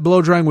of hot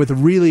blow drying with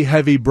really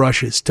heavy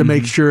brushes to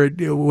make sure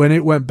when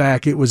it went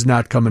back, it was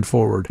not coming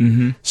forward.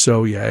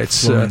 So, yeah,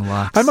 it's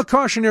I'm a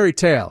cautionary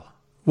tale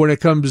when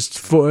it comes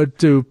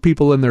to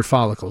people and their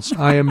follicles.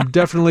 I am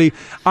definitely,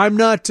 I'm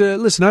not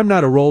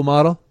a role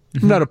model.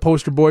 I'm not a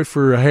poster boy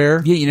for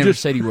hair. Yeah, you never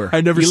said you were.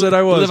 I never said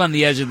I was. You live on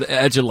the edge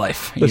of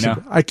life.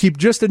 Listen, I keep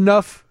just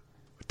enough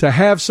to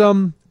have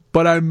some,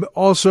 but I'm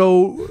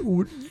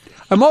also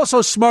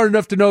smart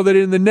enough to know that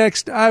in the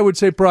next, I would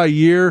say probably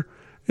year,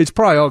 it's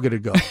probably all going to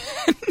go.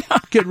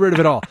 Get rid of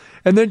it all.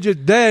 And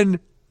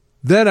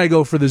then I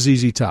go for the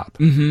ZZ Top.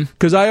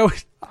 Because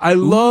I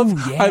love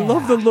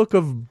the look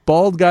of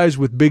bald guys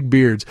with big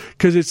beards,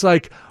 because it's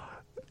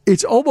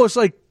almost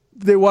like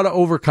they want to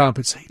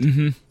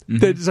overcompensate.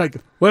 It's like,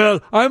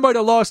 well, I might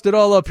have lost it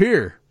all up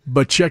here,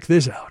 but check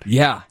this out.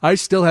 Yeah. I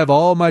still have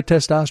all my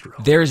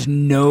testosterone. There's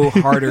no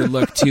harder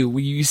look, too.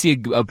 When you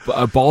see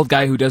a bald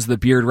guy who does the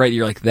beard right,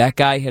 you're like, that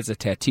guy has a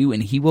tattoo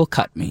and he will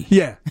cut me.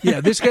 Yeah.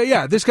 This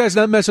guy's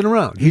not messing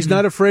around. He's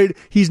not afraid.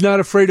 He's not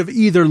afraid of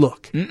either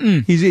look.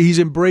 He's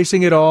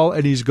embracing it all,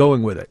 and he's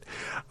going with it.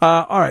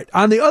 All right.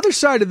 On the other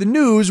side of the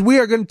news, we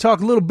are going to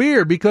talk a little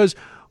beer, because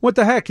what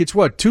the heck? It's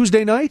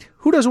Tuesday night?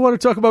 Who doesn't want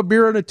to talk about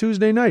beer on a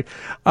Tuesday night?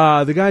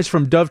 The guys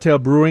from Dovetail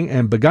Brewing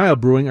and Beguile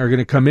Brewing are going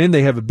to come in.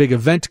 They have a big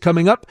event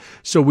coming up,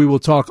 so we will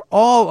talk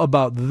all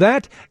about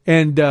that,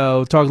 and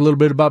we'll talk a little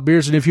bit about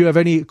beers. And if you have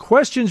any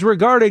questions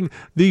regarding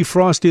the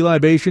Frosty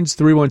Libations,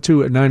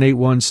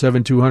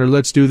 312-981-7200.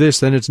 Let's do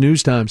this. Then it's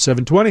news time,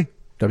 7:20.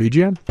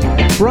 WGN.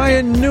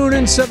 Brian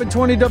Noonan,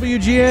 720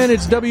 WGN.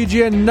 It's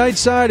WGN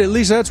Nightside. At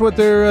least that's what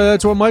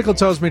that's what Michael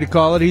tells me to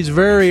call it. He's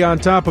very on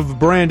top of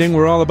branding.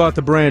 We're all about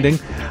the branding.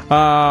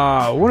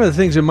 One of the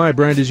things in my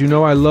brand is,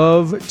 I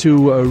love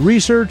to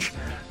research,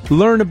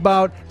 learn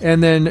about,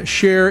 and then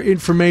share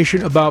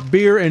information about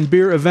beer and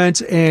beer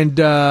events. And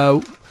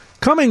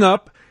coming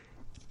up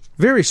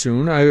very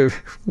soon,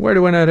 why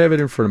do I not have it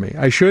in front of me?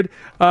 I should.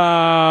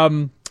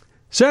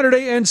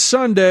 Saturday and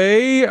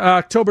Sunday,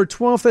 October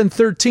 12th and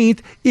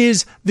 13th,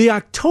 is the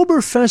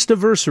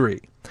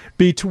Oktoberfestiversary,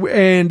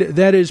 and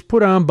that is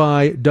put on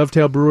by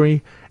Dovetail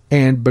Brewery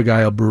and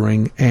Beguile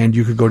Brewing, and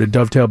you could go to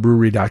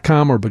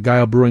dovetailbrewery.com or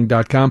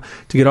beguilebrewing.com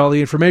to get all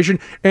the information.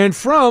 And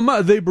from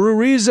the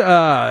breweries,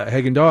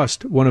 Hagen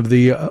Dost, one of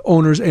the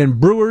owners and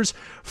brewers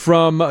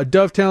from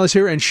Dovetail, is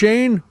here. And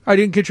Shane, I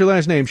didn't get your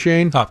last name,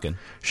 Shane Hopkin.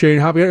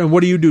 Shane Hopkin. And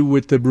what do you do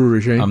with the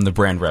brewery, Shane? I'm the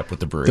brand rep with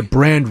the brewery. The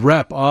brand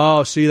rep.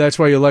 Oh, see, that's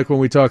why you like when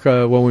we talk,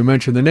 when we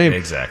mention the name.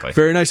 Exactly.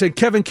 Very nice. And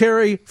Kevin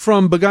Carey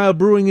from Beguile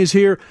Brewing is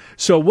here.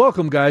 So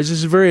welcome, guys. This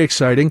is very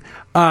exciting.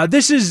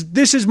 This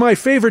is my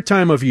favorite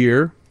time of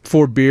year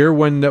for beer,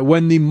 when the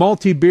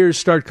malty beers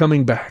start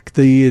coming back,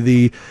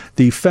 the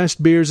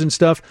fest beers and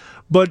stuff.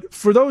 But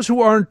for those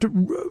who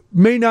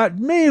may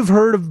have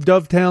heard of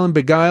Dovetail and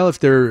Beguile, if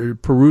they're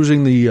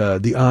perusing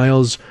the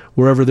aisles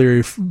wherever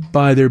they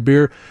buy their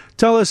beer,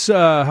 tell us,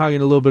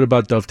 Hagen, a little bit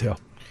about Dovetail.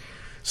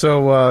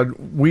 So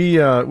we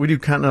do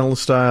continental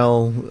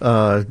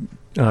style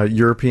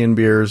European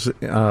beers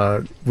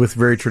with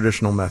very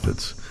traditional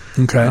methods.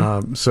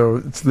 Okay. So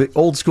it's the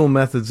old school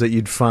methods that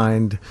you'd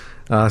find,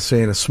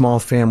 say, in a small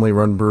family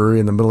run brewery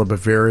in the middle of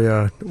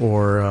Bavaria,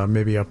 or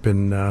maybe up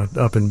in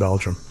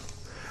Belgium.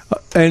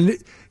 And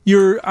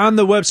you're on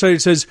the website.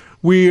 It says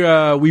we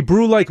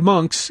brew like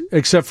monks,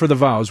 except for the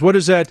vows. What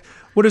does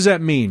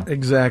that mean?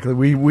 Exactly.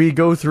 We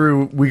go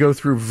through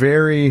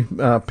very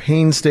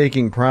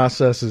painstaking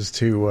processes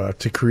to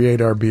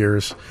create our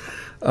beers,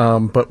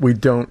 but we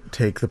don't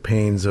take the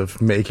pains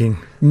of making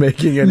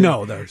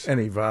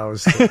any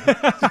vows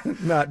to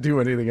not do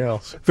anything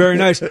else. Very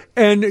nice.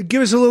 And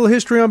give us a little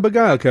history on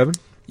Beguile, Kevin.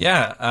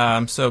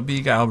 Yeah, so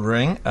Beguile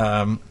Brewing,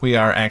 we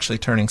are actually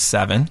turning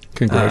 7.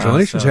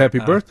 Congratulations. Happy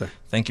birthday.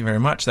 Thank you very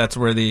much. That's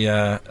where the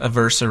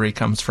anniversary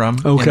comes from.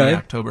 Okay. In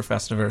the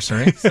Oktoberfest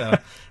anniversary. So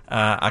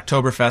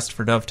Oktoberfest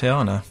for Dovetail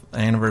and an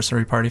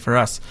anniversary party for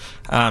us.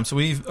 So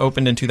we've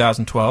opened in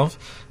 2012.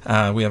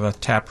 We have a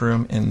tap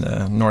room in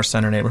the North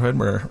Center neighborhood.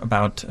 We're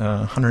about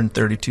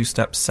 132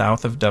 steps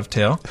south of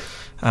Dovetail.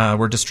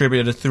 We're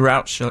distributed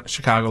throughout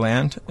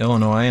Chicagoland,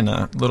 Illinois, and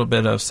a little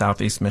bit of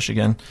southeast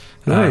Michigan.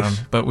 Nice.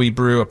 But we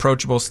brew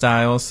approachable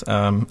styles.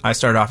 I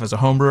started off as a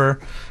home brewer,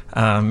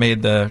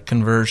 made the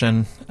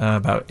conversion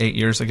about 8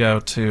 years ago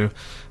to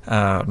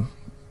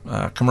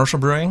commercial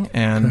brewing,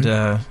 and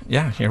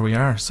here we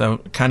are. So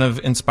kind of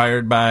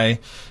inspired by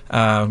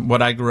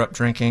what I grew up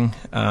drinking.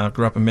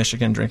 Grew up in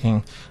Michigan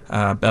drinking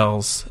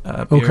Bell's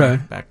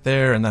beer back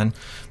there, and then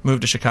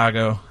moved to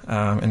Chicago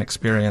and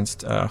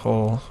experienced a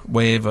whole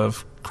wave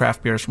of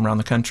craft beers from around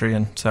the country.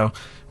 And so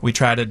we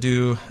try to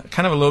do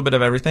kind of a little bit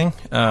of everything.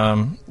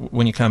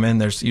 When you come in,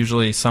 there's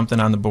usually something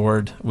on the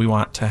board we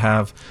want to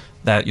have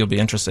that you'll be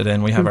interested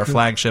in. We have our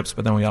flagships,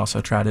 but then we also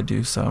try to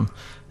do some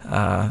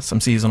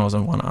seasonals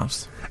and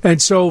one-offs.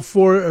 And so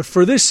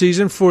for this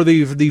season, for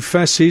the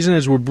fest season,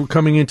 as we're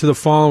coming into the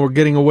fall and we're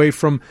getting away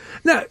from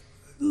now,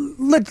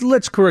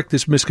 let's correct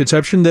this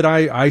misconception that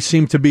I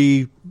seem to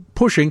be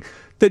pushing,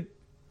 that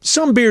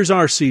some beers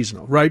are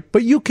seasonal, right?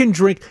 But you can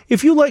drink,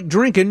 if you like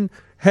drinking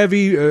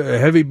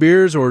heavy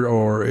beers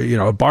or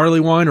a barley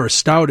wine or a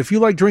stout, if you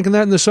like drinking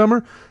that in the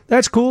summer,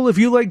 that's cool. If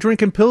you like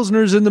drinking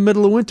pilsners in the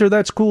middle of winter,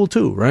 that's cool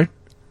too, right?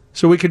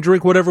 So we can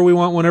drink whatever we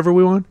want whenever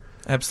we want.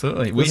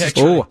 Absolutely.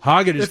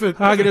 Hagen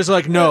is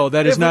like, no,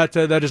 that is not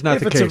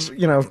the case.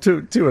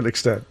 To an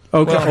extent.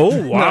 Okay.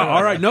 Well, wow.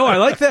 All right. No, I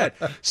like that.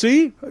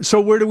 See?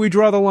 So where do we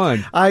draw the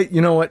line? I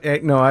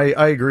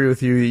agree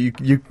with you.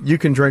 You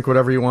can drink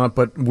whatever you want,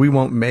 but we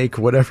won't make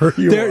whatever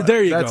you want.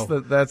 There you go.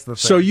 That's the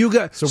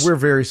thing. So we're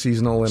very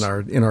seasonal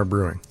in our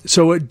brewing.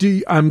 So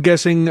I'm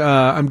guessing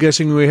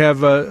we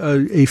have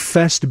a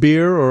fest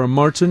beer or a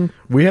Märzen.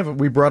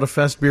 We brought a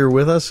fest beer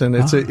with us, and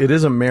it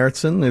is a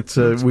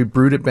Märzen. We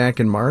brewed it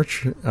back in March.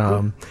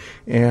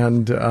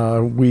 And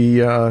we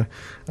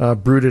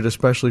brewed it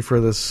especially for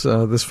this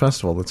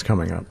festival that's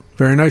coming up.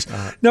 Very nice.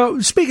 Now,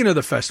 speaking of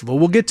the festival,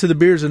 we'll get to the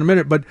beers in a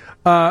minute, but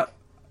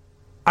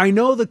I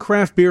know the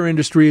craft beer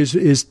industry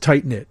is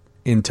tight-knit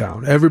in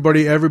town.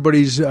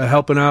 Everybody's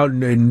helping out,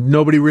 and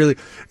nobody really,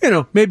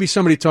 maybe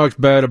somebody talks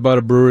bad about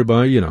a brewery,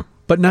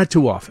 but not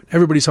too often.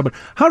 Everybody's helping.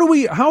 How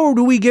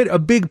do we get a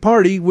big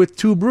party with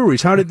 2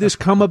 breweries? How did this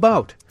come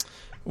about?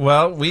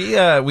 Well,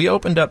 we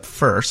opened up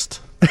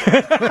first.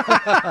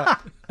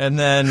 And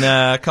then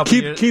a couple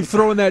years... Keep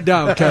throwing that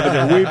down,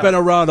 Kevin. We've been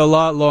around a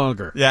lot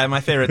longer. Yeah,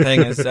 my favorite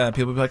thing is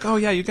people be like, oh,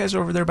 yeah, you guys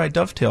are over there by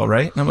Dovetail,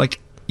 right? And I'm like,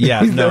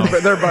 yeah, no.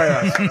 they're by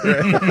us.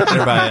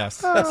 They're by us.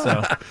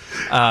 So,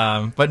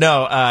 but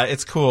no,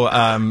 it's cool.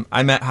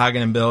 I met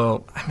Hagen and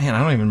Bill. Man,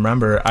 I don't even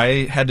remember.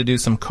 I had to do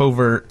some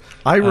covert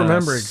I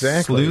remember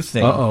exactly.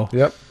 sleuthing. Uh-oh.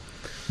 Yep.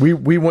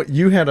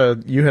 You had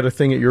a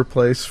thing at your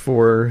place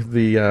for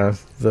the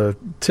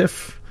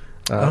TIFF.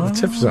 The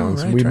TIFF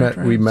zones. Right,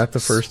 We met the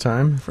first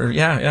time.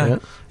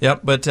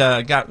 Yep. But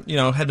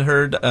had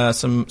heard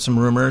some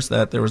rumors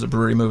that there was a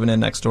brewery moving in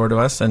next door to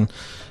us, and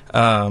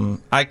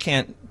I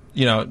can't.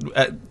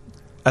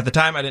 At the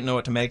time, I didn't know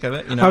what to make of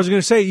it. I was going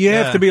to say you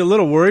have to be a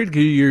little worried.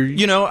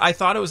 I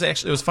thought it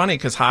was funny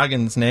because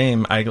Hagen's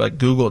name, I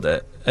Googled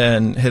it,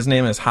 and his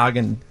name is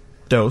Hagen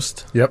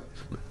Dost. Yep.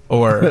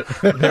 Or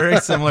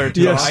very similar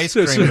to ice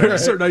cream. A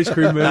certain ice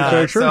cream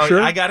manufacturer.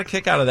 Sure. I got a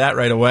kick out of that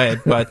right away.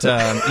 But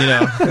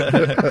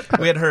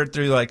we had heard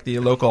through the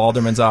local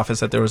alderman's office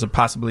that there was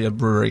possibly a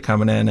brewery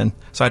coming in, and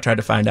so I tried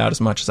to find out as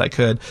much as I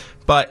could.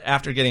 But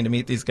after getting to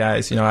meet these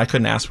guys, I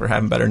couldn't ask for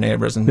having better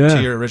neighbors. And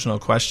to your original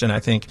question, I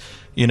think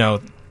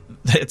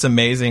it's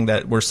amazing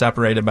that we're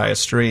separated by a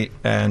street,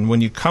 and when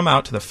you come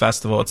out to the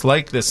festival, it's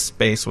like this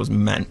space was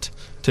meant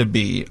to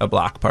be a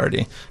block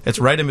party. It's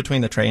right in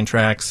between the train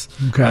tracks.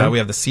 Okay. We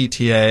have the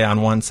CTA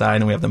on one side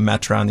and we have the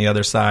Metro on the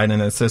other side,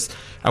 and it's this.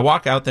 I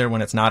walk out there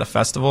when it's not a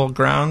festival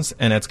grounds,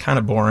 and it's kind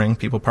of boring.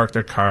 People park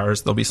their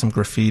cars. There'll be some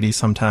graffiti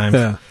sometimes.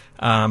 Yeah.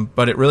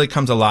 But it really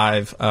comes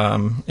alive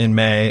in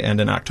May and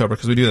in October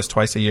because we do this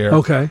twice a year.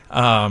 Okay.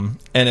 And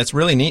it's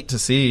really neat to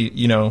see,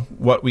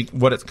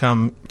 what it's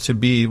come to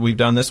be. We've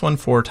done this one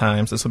 4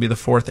 times. This will be the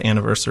 4th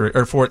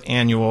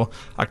annual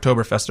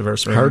Oktoberfest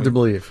anniversary. Hard to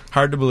believe.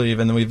 Hard to believe.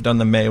 And then we've done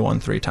the May one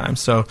 3 times.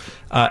 So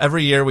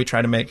every year we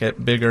try to make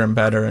it bigger and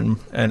better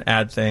and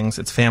add things.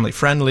 It's family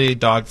friendly,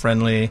 dog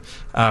friendly.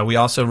 We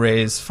also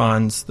raise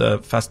funds. The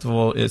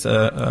festival is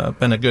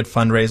been a good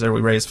fundraiser.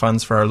 We raise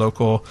funds for our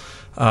local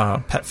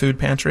pet food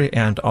pantry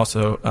and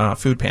also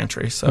food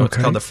pantry. So It's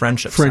called the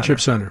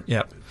Friendship Center.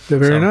 Yep. They're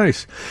very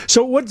nice.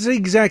 So what's the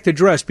exact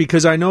address?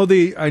 Because I know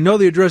the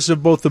addresses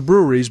of both the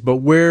breweries, but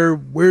where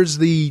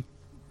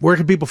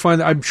can people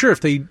find that? I'm sure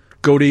if they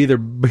go to either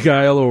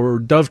Beguile or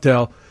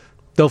Dovetail,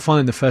 they'll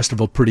find the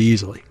festival pretty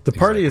easily. The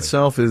party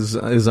itself is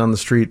on the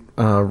street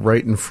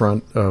right in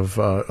front of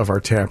our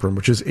tap room,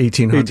 which is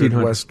 1800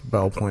 West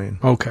Belle Plaine.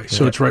 Okay,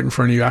 so it's right in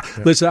front of you. Yeah.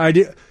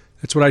 Listen,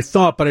 that's what I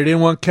thought, but I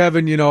didn't want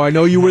Kevin. I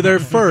know you were there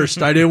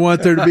first. I didn't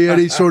want there to be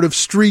any sort of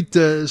street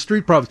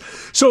problems.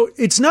 So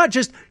it's not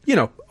just,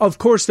 of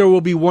course there will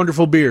be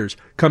wonderful beers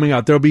coming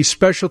out. There'll be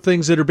special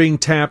things that are being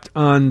tapped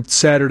on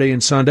Saturday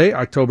and Sunday,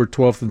 October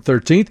 12th and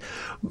 13th.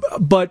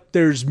 But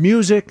there's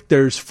music,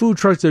 there's food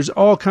trucks, there's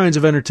all kinds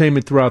of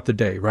entertainment throughout the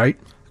day, right?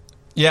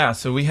 Yeah,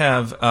 so we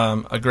have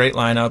a great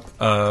lineup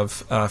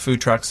of food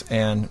trucks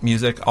and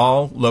music,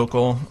 all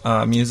local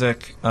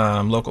music,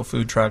 local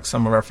food trucks,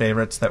 some of our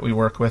favorites that we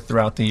work with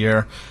throughout the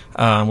year.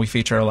 We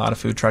feature a lot of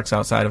food trucks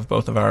outside of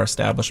both of our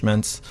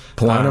establishments.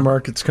 Paulina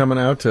Market's coming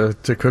out to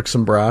cook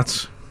some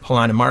brats.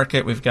 Paulina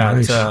Market, we've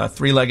got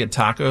Three-Legged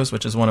Tacos,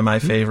 which is one of my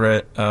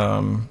favorite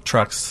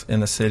trucks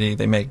in the city.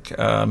 They make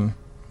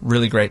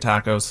really great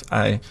tacos.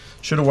 I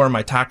should have worn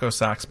my taco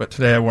socks, but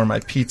today I wore my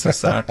pizza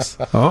socks.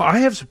 Oh, I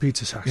have some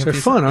pizza socks. They're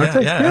fun, aren't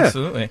they? Yeah,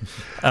 absolutely.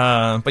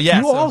 But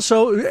yeah, you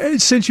also,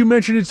 since you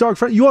mentioned it's dog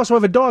friendly, you also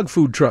have a dog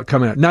food truck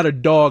coming out. Not a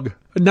dog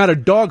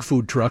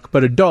food truck,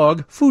 but a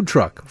dog food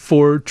truck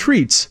for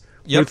treats.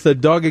 Yep. With the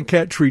dog and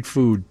cat treat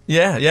food.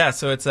 Yeah.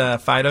 So it's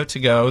Fido To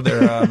Go.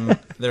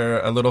 They're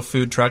a little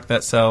food truck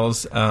that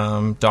sells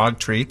dog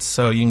treats.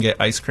 So you can get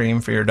ice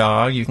cream for your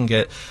dog. You can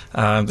get.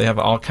 They have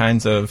all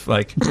kinds of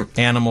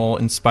animal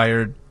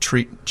inspired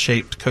treat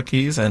shaped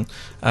cookies, and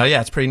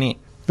it's pretty neat.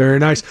 Very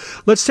nice.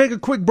 Let's take a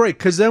quick break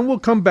because then we'll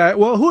come back.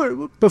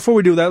 Well, before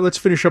we do that, let's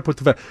finish up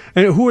with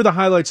and who are the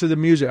highlights of the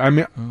music? I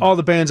mean, all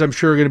the bands I'm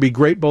sure are going to be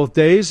great both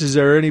days. Is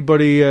there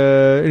anybody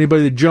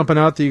jumping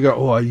out that you go,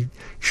 oh, you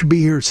should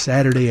be here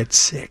Saturday at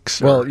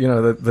 6? Well,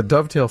 the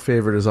Dovetail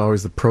favorite is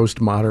always the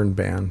Prost Modern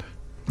Band.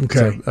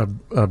 Okay, it's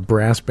a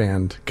brass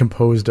band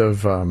composed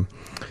of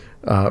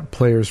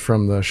players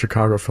from the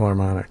Chicago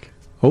Philharmonic.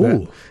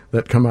 Oh,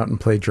 that come out and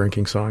play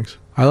drinking songs.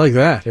 I like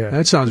that. Yeah.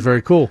 That sounds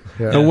very cool.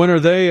 Yeah. And when are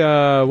they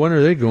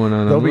going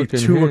on? They'll be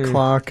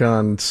 2:00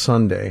 on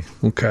Sunday.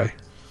 Okay.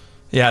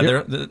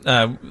 Yeah,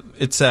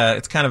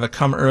 it's kind of a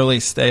come early,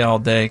 stay all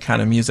day kind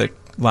of music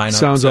lineup.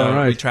 Sounds all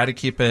right. We try to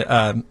keep it.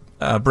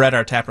 Brett,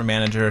 our taproom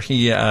manager,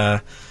 he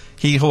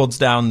holds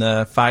down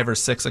the 5 or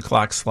 6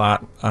 o'clock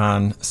slot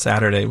on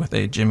Saturday with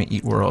a Jimmy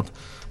Eat World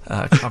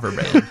cover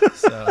band.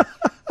 So.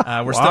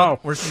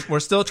 We're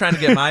still trying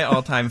to get my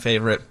all-time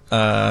favorite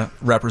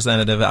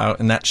representative out,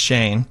 and that's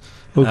Shane.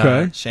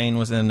 Okay. Shane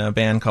was in a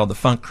band called the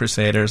Funk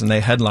Crusaders, and they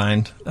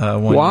headlined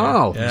one year.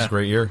 Wow. It was a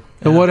great year.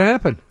 And what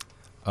happened?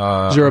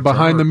 Is there a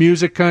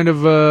behind-the-music kind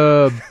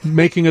of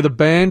making of the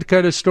band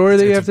kind of story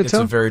that you have to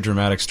tell? It's a very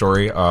dramatic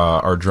story.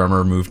 Our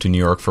drummer moved to New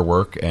York for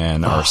work,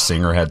 and our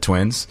singer had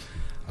twins.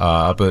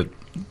 But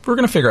we're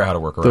going to figure out how to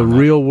work around that.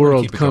 The real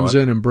world comes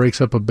going. in and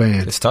breaks up a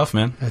band. It's tough,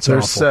 man.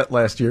 Their set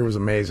last year was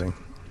amazing.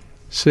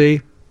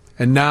 See?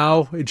 And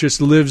now it just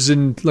lives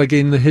in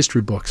the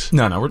history books.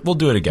 No, we'll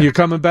do it again. You're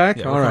coming back?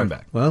 Yeah, all we're right. coming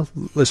back. Well,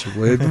 listen,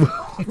 we'll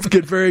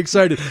get very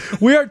excited.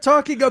 We are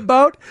talking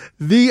about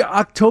the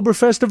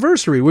Oktoberfest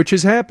anniversary, which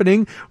is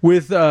happening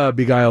with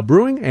Beguile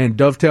Brewing and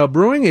Dovetail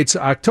Brewing. It's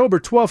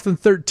October 12th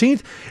and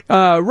 13th,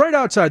 right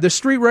outside, the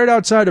street right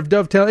outside of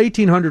Dovetail,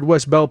 1800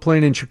 West Belle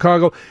Plaine in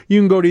Chicago.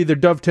 You can go to either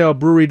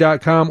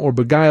dovetailbrewery.com or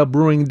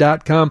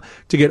beguilebrewing.com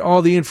to get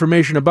all the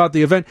information about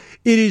the event.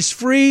 It is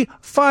free,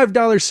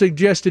 $5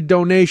 suggested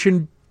donation.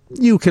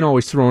 You can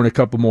always throw in a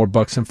couple more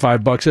bucks than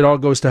 $5. It all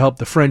goes to help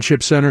the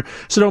Friendship Center.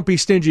 So don't be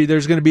stingy.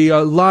 There's going to be a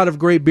lot of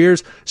great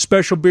beers,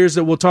 special beers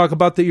that we'll talk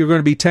about that you're going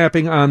to be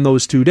tapping on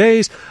those 2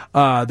 days.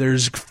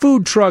 There's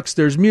food trucks.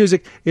 There's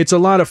music. It's a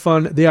lot of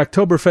fun. The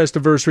Oktoberfest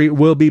anniversary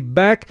will be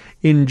back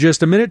in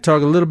just a minute.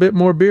 Talk a little bit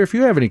more beer. If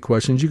you have any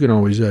questions, you can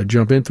always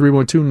jump in.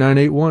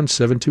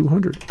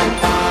 312-981-7200.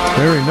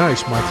 Very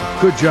nice,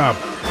 Michael. Good job.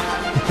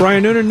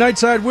 Brian Noonan,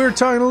 Nightside. We're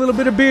talking a little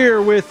bit of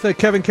beer with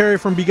Kevin Carey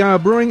from Beguile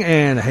Brewing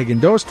and Hagen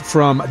Dost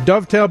from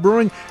Dovetail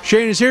Brewing.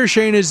 Shane is here.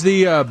 Shane is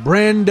the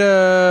brand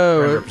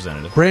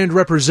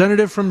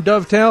representative from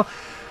Dovetail.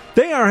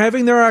 They are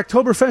having their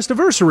Oktoberfest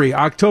anniversary,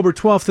 October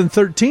 12th and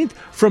 13th,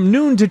 from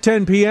noon to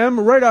 10 p.m.,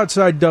 right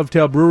outside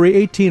Dovetail Brewery,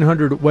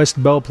 1800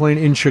 West Belle Plaine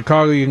in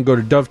Chicago. You can go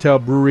to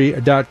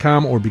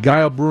dovetailbrewery.com or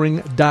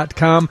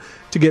beguilebrewing.com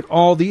to get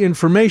all the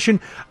information.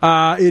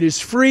 It is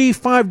free,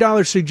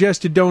 $5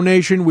 suggested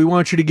donation. We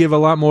want you to give a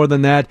lot more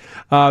than that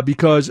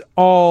because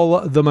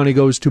all the money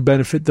goes to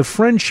benefit the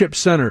Friendship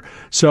Center.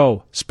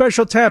 So,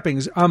 special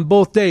tappings on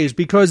both days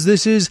because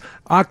this is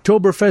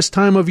Oktoberfest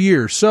time of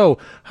year. So,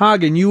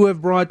 Hagen, you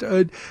have brought...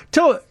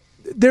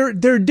 There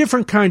are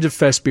different kinds of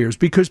fest beers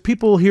because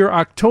people hear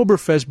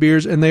Oktoberfest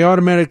beers and they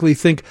automatically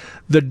think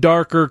the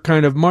darker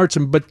kind of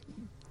Marzen, but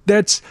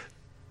that's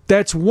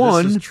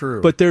one. This is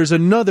true. But there's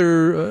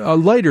another, a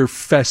lighter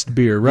fest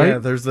beer, right? Yeah,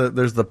 there's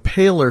the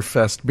paler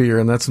fest beer,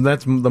 and that's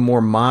the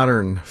more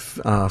modern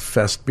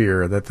fest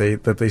beer that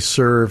they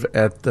serve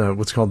at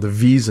what's called the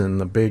Wiesn,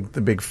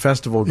 the big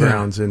festival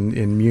grounds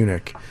in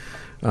Munich.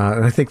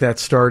 And I think that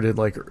started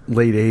like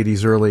late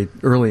 80s, early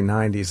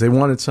 90s. They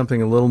wanted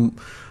something a little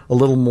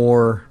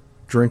more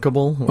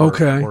drinkable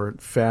or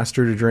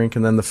faster to drink,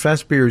 and then the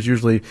fest beer is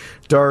usually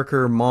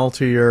darker,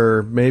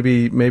 maltier,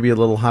 maybe a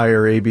little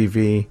higher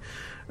ABV,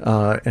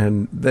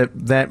 and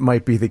that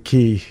might be the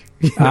key.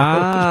 So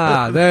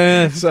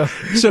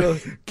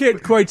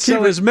can't quite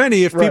sell as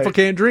many if people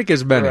can't drink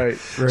as many. Right.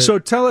 So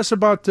tell us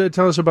about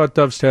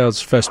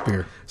Dovetail's fest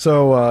beer.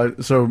 So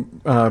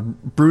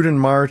brewed in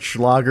March,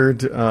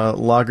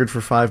 lagered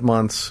for 5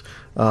 months.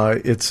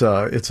 It's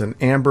an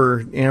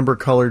amber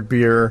colored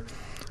beer.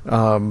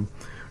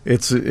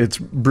 It's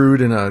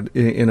brewed in a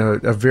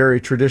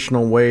very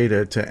traditional way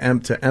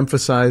to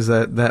emphasize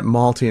that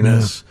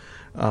maltiness.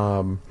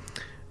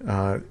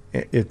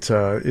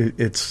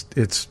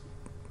 It's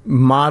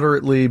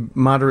moderately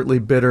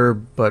bitter,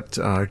 but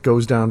it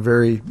goes down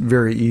very,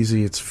 very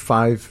easy. It's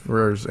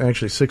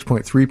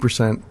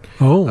 6.3%.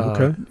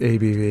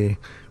 ABV.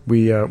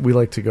 We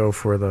like to go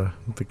for the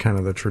kind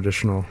of the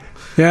traditional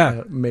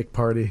make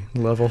party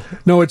level.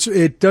 No,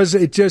 it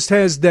just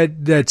has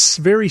that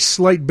very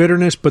slight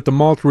bitterness, but the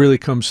malt really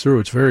comes through.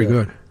 It's very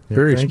good.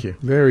 Thank you.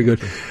 Very good.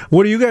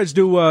 What do you guys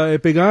do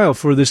at Big Isle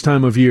for this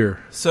time of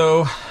year?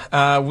 So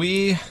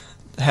we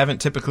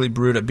haven't typically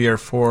brewed a beer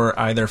for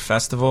either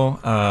festival.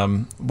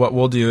 What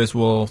we'll do is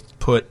we'll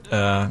put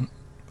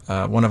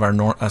one of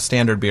our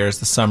standard beers.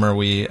 This summer,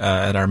 we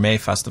at our May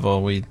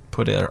festival, we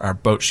put our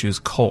Boat Shoes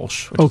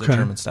Kolsch, which is a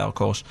German-style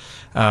Kolsch,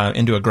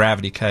 into a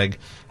gravity keg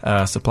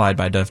supplied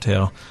by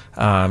Dovetail.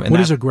 What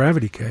is a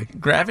gravity keg?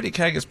 Gravity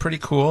keg is pretty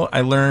cool.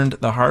 I learned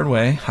the hard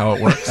way how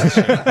it works this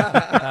year.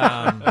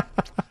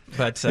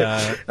 But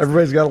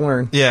everybody's got to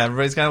learn. Yeah,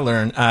 everybody's got to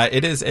learn.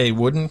 It is a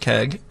wooden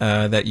keg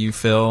that you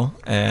fill,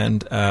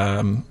 and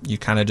you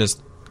kind of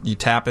just you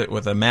tap it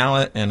with a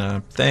mallet and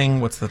a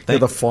thing. What's the thing?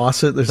 The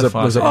faucet. There's a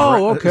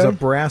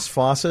brass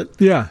faucet.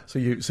 Yeah. So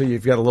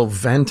you've got a little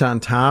vent on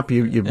top.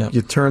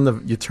 You turn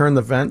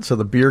the vent so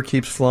the beer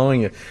keeps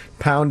flowing. You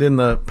pound in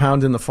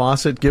the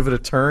faucet, give it a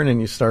turn,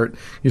 and you start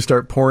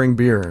pouring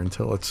beer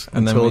until it's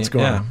gone.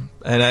 Yeah.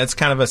 And it's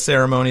kind of a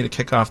ceremony to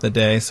kick off the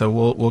day. So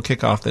we'll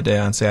kick off the day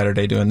on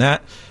Saturday doing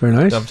that. Very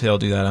nice. Dovetail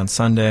do that on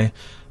Sunday.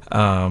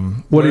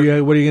 What are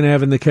you going to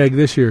have in the keg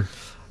this year?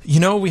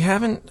 We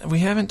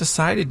haven't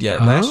decided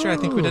yet. Last year I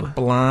think we did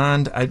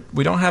blonde.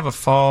 We don't have a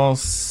fall.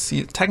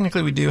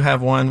 Technically we do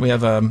have one. We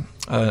have an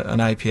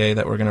IPA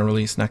that we're going to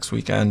release next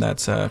weekend.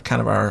 That's kind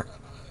of our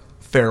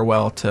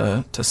farewell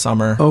to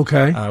summer.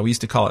 Okay. We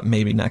used to call it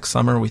maybe next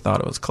summer. We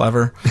thought it was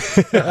clever.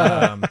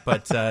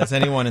 But as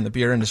anyone in the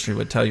beer industry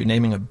would tell you,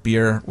 naming a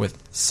beer with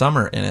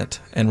summer in it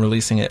and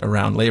releasing it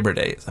around Labor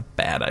Day is a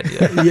bad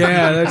idea.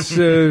 Yeah,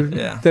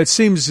 that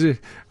seems...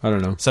 I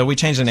don't know. So we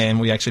changed the name.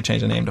 We actually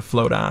changed the name to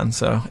Float On.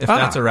 So if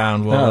that's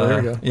around, we'll... there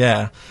we go.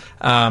 Yeah.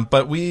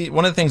 But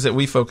one of the things that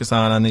we focus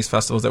on these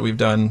festivals that we've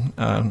done,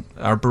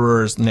 our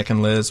brewers, Nick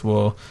and Liz,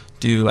 will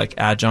do like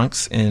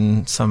adjuncts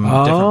in some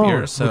different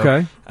beers.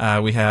 So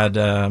we had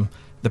the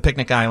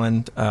Picnic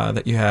Island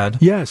that you had.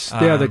 Yes,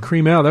 the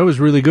cream ale. That was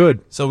really good.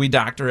 So we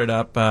doctor it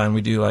up and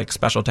we do like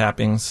special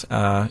tappings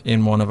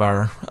in one of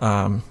our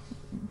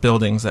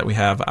buildings that we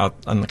have out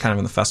on kind of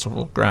in the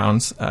festival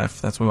grounds,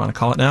 if that's what we want to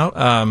call it now.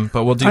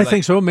 But we'll do. I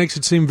think so. It makes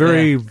it seem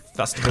very,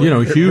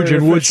 huge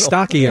and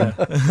Woodstockian.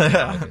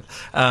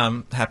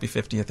 Happy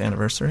 50th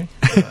anniversary,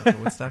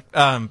 Woodstock.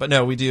 But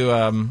no, we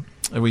do.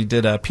 We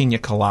did a pina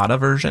colada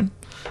version,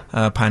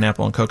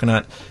 pineapple and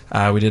coconut.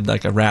 We did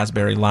like a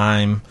raspberry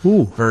lime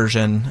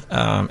version,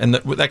 and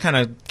that kind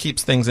of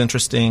keeps things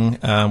interesting.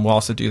 We'll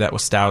also do that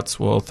with stouts.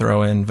 We'll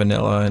throw in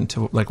vanilla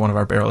into like one of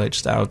our barrel aged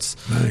stouts,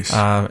 nice.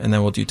 And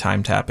then we'll do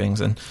time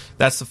tappings, and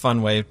that's the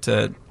fun way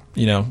to.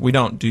 We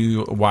don't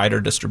do a wider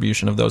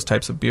distribution of those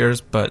types of beers,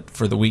 but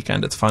for the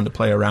weekend, it's fun to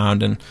play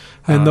around and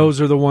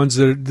those are the ones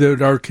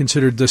that are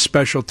considered the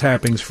special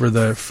tappings for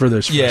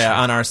this.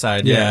 Yeah, on our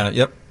side. Yeah.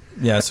 Yep.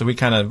 Yeah, so we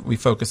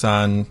focus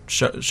on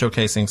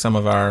showcasing some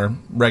of our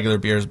regular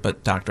beers,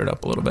 but doctor it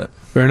up a little bit.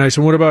 Very nice.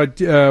 And what about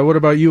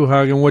you,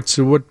 Hagen? What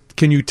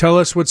can you tell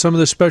us? What some of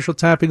the special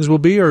tappings will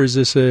be, or is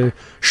this a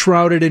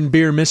shrouded in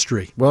beer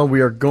mystery? Well,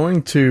 we are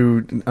going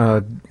to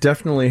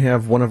definitely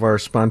have one of our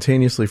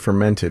spontaneously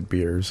fermented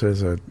beers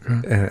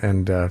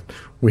and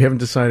we haven't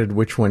decided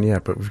which one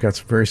yet, but we've got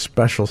some very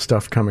special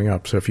stuff coming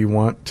up. So if you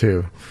want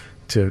to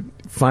to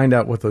find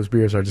out what those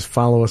beers are, just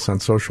follow us on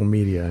social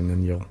media, and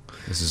then you'll.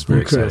 This is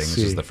very exciting. This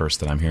is the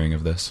first that I'm hearing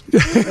of this.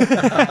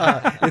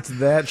 It's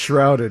that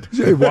shrouded.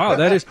 Wow,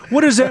 that is.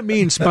 What does that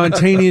mean?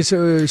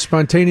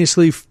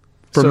 Spontaneously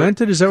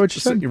fermented? Is that what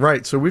you said?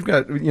 Right. So we've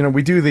got,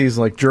 we do these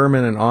like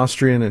German and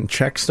Austrian and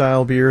Czech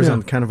style beers on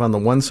the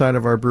one side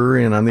of our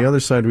brewery, and on the other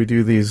side we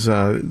do these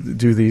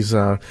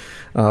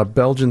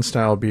Belgian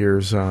style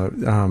beers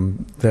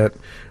that.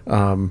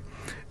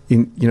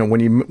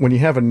 When you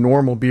have a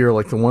normal beer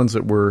like the ones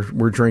that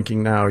we're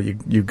drinking now,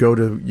 you go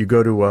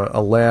to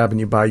a lab and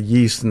you buy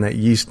yeast, and that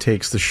yeast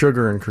takes the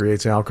sugar and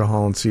creates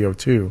alcohol and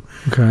CO2.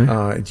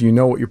 Okay. You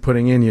know what you're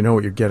putting in, you know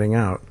what you're getting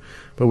out.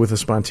 But with a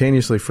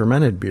spontaneously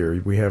fermented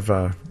beer, we have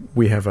a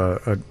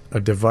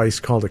device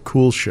called a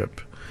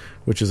coolship,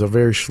 which is a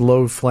very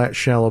slow, flat,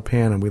 shallow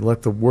pan, and we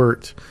let the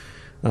wort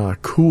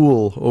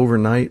cool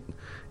overnight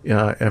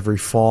every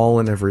fall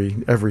and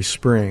every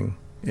spring,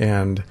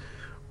 and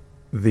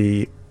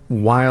the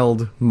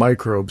wild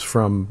microbes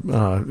from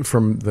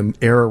the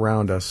air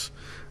around us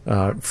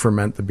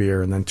ferment the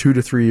beer, and then 2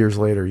 to 3 years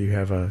later you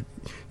have a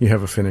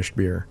finished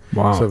beer.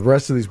 Wow! So the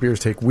rest of these beers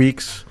take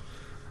weeks;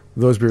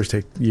 those beers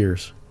take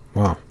years.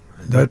 Wow!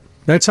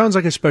 That sounds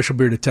like a special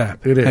beer to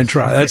tap. It is. And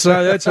try.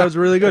 That sounds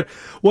really good.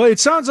 Well, it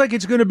sounds like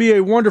it's going to be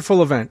a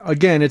wonderful event.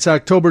 Again, it's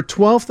October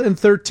 12th and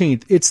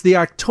 13th. It's the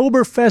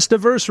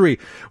Oktoberfestiversary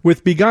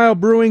with Beguile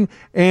Brewing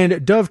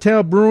and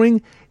Dovetail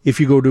Brewing. If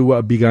you go to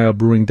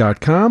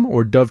beguilebrewing.com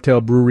or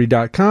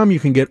dovetailbrewery.com, you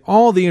can get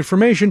all the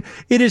information.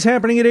 It is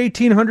happening at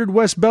 1800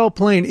 West Belle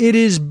Plaine. It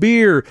is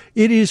beer.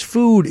 It is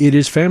food. It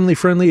is family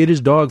friendly. It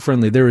is dog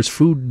friendly. There is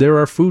food. There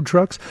are food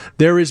trucks.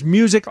 There is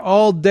music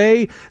all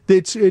day.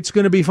 It's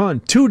going to be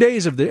fun. 2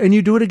 days of it, and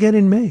you do it again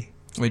in May.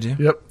 We do.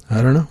 Yep.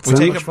 I don't know. We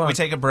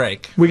take a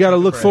break. We got to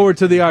look forward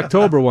to the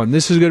October one.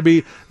 This is going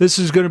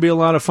to be a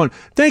lot of fun.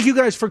 Thank you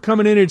guys for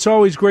coming in. It's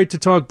always great to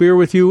talk beer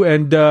with you,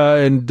 and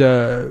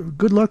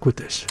good luck with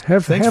this.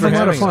 Have a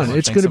lot of fun.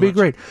 It's going to be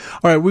great.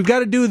 All right, we've got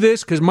to do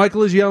this because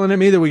Michael is yelling at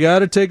me that we got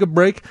to take a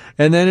break,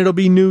 and then it'll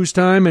be news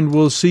time, and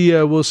we'll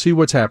see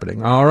what's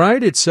happening. All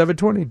right, it's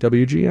 720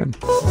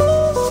 WGN.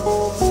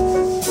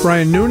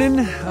 Brian Noonan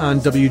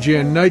on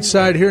WGN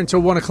Nightside here until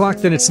 1 o'clock.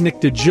 Then it's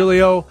Nick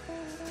DiGilio.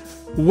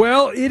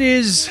 Well, it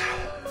is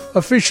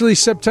officially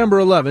September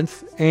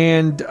 11th,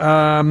 and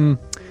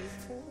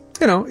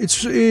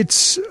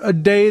it's a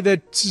day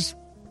that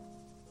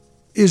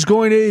is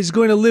going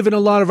to live in a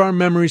lot of our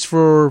memories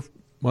for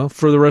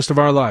the rest of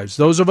our lives.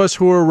 Those of us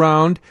who were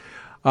around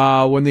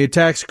when the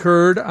attacks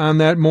occurred on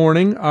that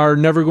morning are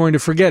never going to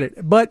forget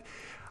it. But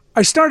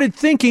I started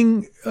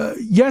thinking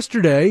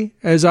yesterday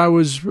as I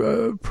was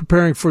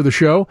preparing for the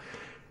show.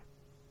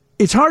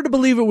 It's hard to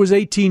believe it was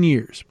 18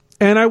 years,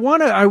 and I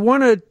want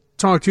to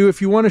talk to you.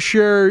 If you want to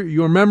share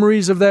your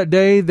memories of that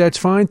day, that's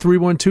fine.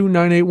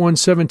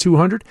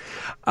 312-981-7200.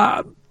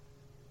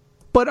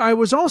 But I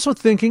was also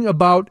thinking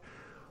about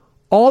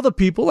all the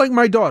people, like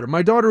my daughter.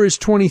 My daughter is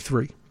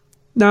 23.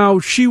 Now,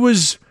 she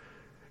was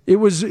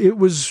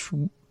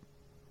going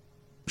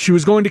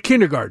to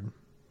kindergarten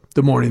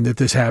the morning that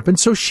this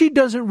happened, so she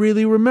doesn't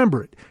really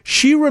remember it.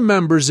 She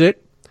remembers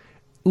it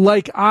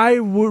like I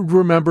would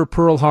remember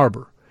Pearl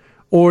Harbor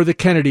or the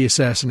Kennedy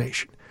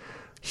assassination.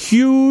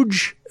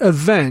 Huge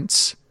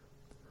events,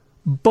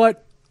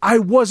 but I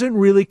wasn't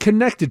really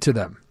connected to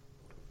them.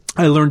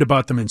 I learned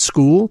about them in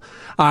school.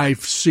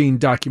 I've seen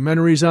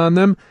documentaries on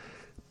them,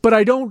 but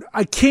I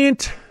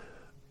can't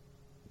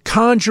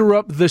conjure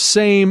up the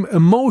same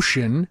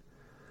emotion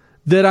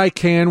that I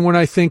can when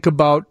I think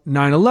about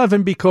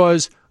 9/11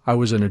 because I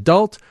was an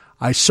adult.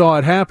 I saw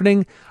it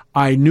happening.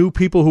 I knew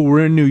people who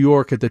were in New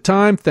York at the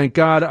time. Thank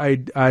God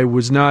I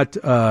was not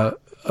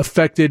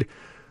affected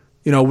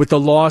with the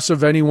loss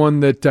of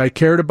anyone that I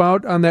cared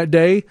about on that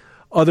day,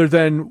 other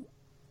than,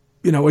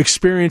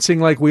 experiencing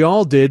like we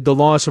all did, the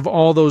loss of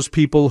all those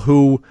people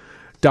who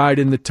died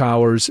in the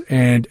towers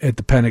and at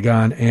the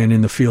Pentagon and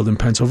in the field in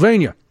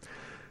Pennsylvania.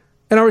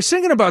 And I was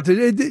thinking about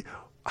this.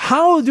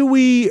 How do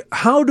we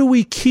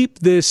keep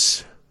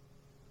this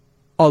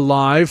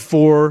alive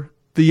for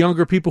the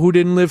younger people who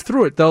didn't live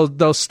through it?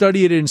 They'll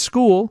study it in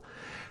school.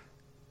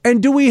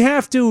 And do we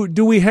have to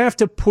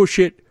push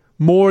it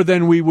more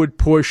than we would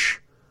push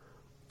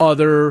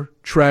other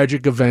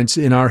tragic events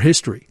in our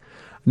history?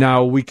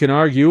 Now, we can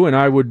argue, and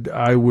I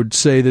would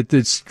say that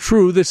it's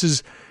true. This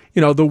is,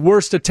 the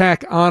worst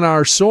attack on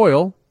our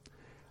soil.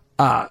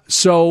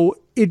 So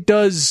it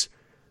does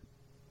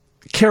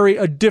carry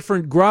a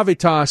different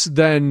gravitas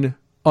than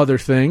other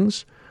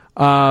things.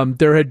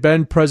 There had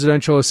been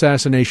presidential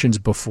assassinations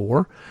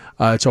before.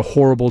 It's a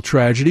horrible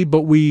tragedy,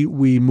 but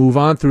we move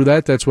on through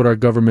that. That's what our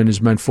government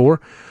is meant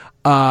for.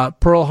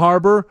 Pearl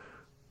Harbor,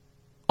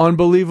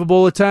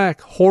 unbelievable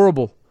attack,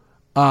 horrible.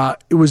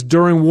 It was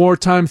during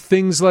wartime.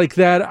 Things like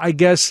that, I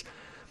guess,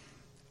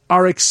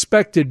 are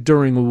expected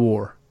during a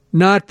war.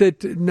 Not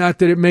that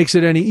it makes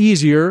it any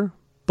easier,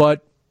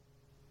 but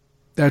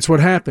that's what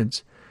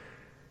happens.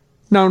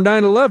 Now,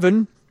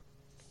 9/11,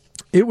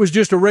 it was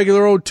just a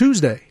regular old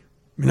Tuesday.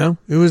 It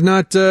was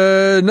not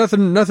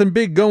nothing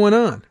big going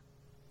on.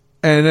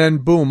 and then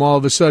boom, all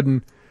of a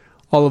sudden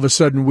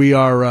we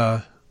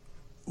are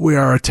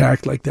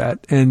attacked like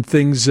that, and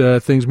things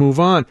move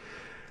on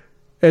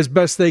as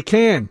best they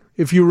can.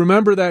 If you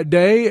remember that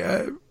day,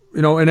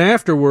 and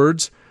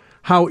afterwards,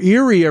 how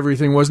eerie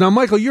everything was. Now,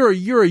 Michael, you're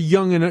a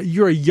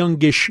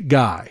youngish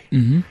guy.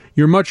 Mm-hmm.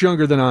 You're much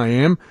younger than I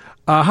am.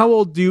 How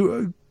old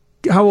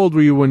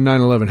were you when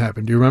 9/11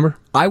 happened? Do you remember?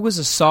 I was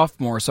a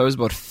sophomore, so I was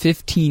about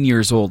 15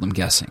 years old, I'm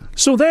guessing.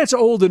 So that's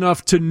old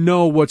enough to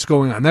know what's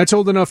going on. That's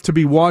old enough to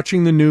be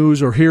watching the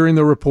news or hearing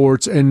the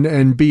reports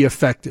and be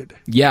affected.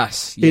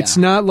 Yes. Yeah. It's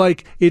not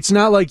like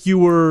you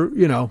were,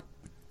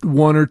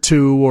 1 or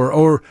 2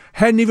 or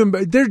hadn't even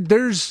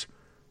there's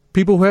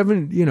people who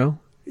haven't,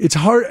 it's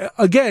hard.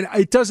 Again,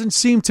 it doesn't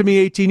seem to me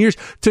 18 years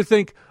to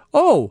think,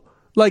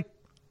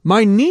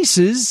 my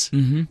nieces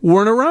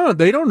weren't around.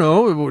 They don't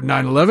know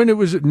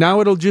 9/11. Now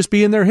it'll just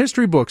be in their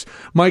history books.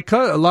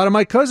 A lot of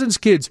my cousins'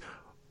 kids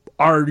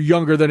are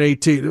younger than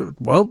 18.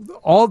 Well,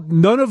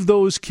 none of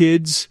those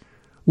kids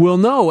will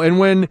know. And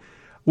when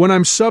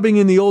I'm subbing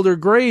in the older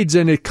grades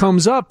and it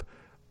comes up,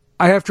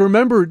 I have to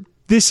remember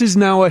this is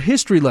now a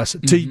history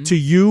lesson to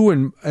you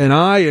and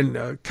I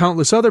and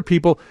countless other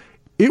people.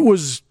 It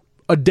was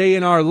a day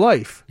in our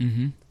life.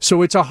 Mm-hmm.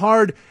 So it's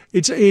hard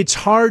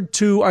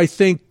to, I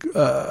think,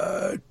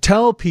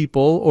 tell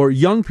people or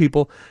young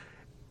people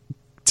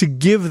to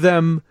give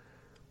them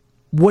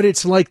what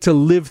it's like to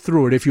live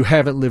through it if you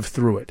haven't lived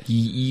through it.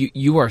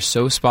 You are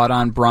so spot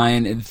on,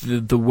 Brian.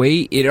 The way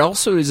it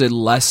also is a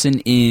lesson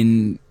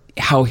in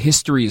how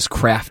history is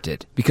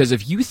crafted. Because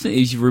if you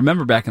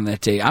remember back in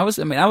that day,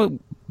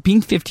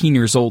 being 15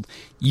 years old,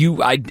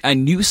 I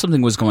knew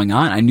something was going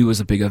on. I knew it was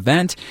a big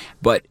event,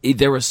 but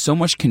there was so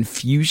much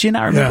confusion,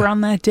 I remember,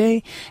 on that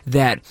day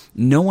that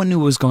no one knew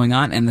what was going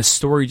on, and the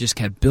story just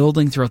kept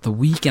building throughout the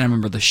week. And I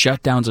remember the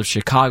shutdowns of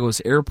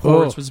Chicago's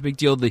airports was a big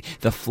deal. The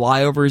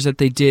flyovers that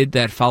they did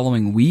that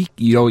following week,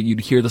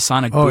 you'd hear the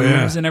sonic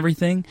booms and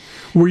everything.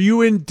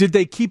 Did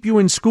they keep you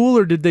in school,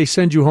 or did they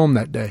send you home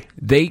that day?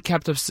 They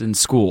kept us in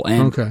school,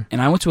 and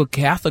I went to a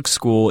Catholic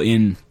school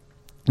in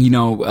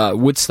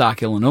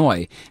Woodstock,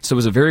 Illinois. So it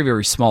was a very,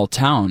 very small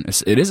town.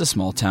 It is a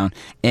small town,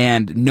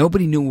 and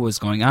nobody knew what was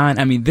going on.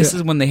 I mean, this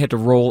is when they had to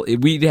roll.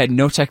 We had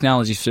no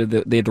technology, so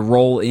they had to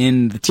roll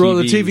in the TV. Roll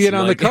the TV in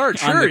on the cart,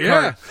 sure,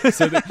 yeah.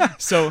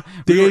 So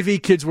the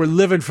AV kids were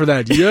living for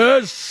that.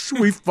 Yes,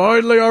 we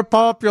finally are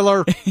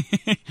popular.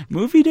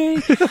 Movie day.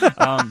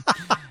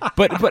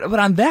 But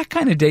on that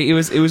kind of day, it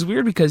was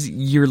weird because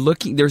you're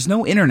looking. There's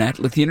no internet.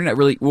 Like the internet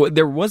really,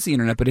 there was the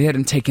internet, but it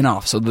hadn't taken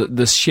off. So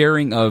the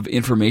sharing of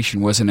information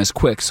wasn't as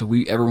quick. So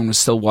everyone was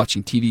still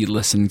watching TV,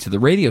 listening to the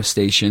radio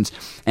stations,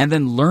 and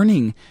then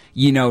learning.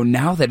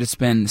 Now that it's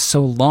been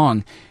so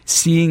long,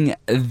 seeing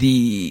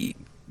the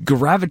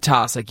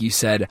gravitas, like you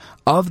said,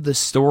 of the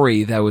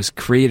story that was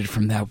created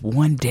from that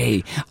one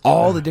day,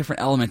 all the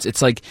different elements.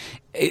 It's like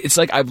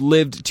I've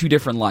lived two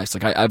different lives.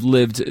 Like I've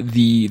lived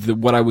the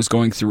what I was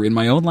going through in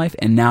my own life,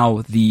 and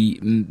now the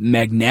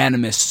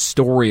magnanimous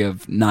story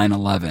of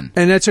 9/11.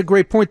 And that's a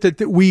great point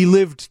that we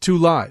lived two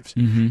lives.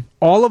 Mm-hmm.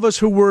 All of us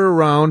who were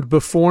around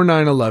before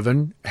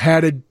 9/11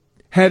 had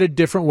a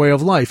different way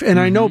of life. And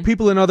I know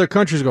people in other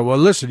countries go, well,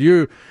 listen,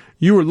 you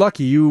were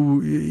lucky.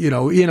 You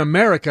in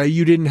America,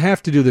 you didn't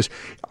have to do this.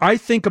 I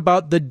think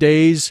about the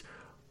days,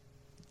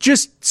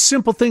 just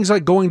simple things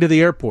like going to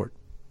the airport.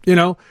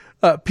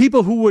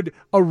 People who would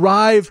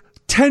arrive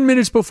 10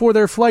 minutes before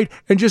their flight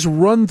and just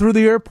run through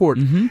the airport.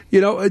 Mm-hmm.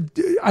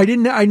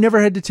 I never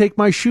had to take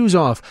my shoes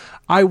off.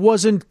 I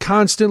wasn't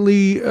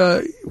constantly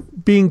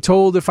being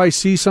told if I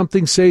see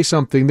something, say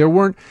something.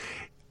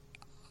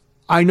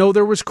 I know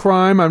there was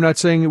crime. I'm not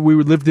saying we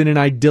lived in an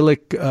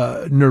idyllic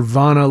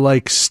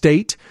nirvana-like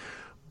state,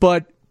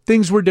 but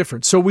things were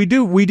different. So we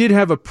did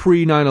have a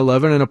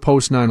pre-9/11 and a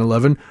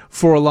post-9/11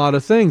 for a lot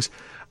of things.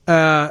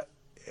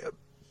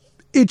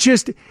 It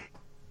just,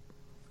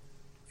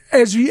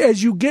 as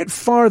you get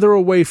farther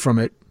away from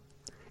it,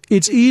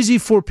 it's easy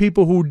for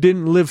people who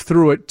didn't live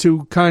through it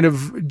to kind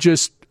of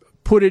just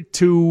put it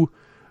to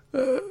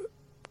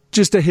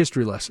just a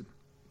history lesson.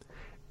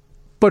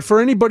 But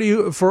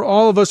for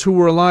all of us who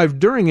were alive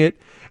during it,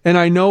 and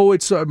I know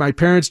it's my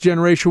parents'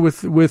 generation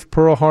with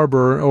Pearl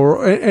Harbor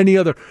or any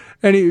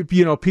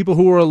people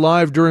who were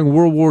alive during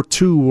World War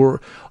II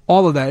or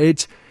all of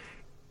that,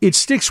 it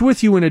sticks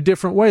with you in a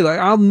different way.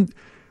 Like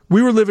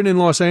we were living in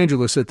Los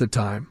Angeles at the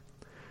time,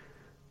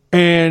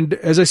 and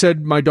as I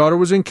said, my daughter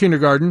was in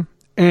kindergarten,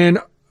 and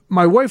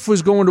my wife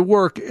was going to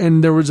work,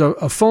 and there was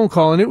a phone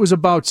call, and it was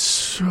about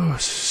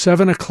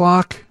 7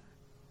 o'clock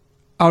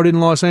out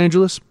in Los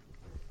Angeles.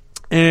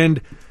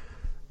 And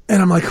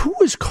I'm like, who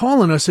is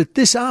calling us at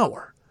this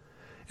hour?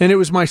 And it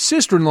was my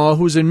sister-in-law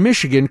who was in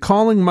Michigan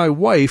calling my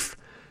wife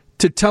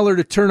to tell her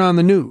to turn on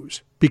the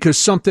news because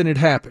something had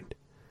happened.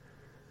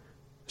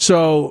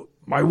 So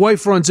my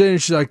wife runs in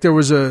and she's like, there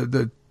was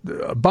a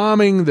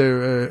bombing,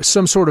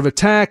 some sort of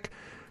attack.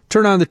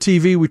 Turn on the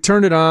TV. We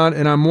turned it on,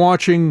 and I'm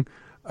watching,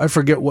 I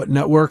forget what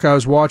network I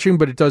was watching,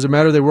 but it doesn't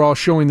matter. They were all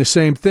showing the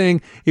same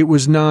thing. It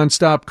was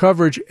nonstop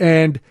coverage.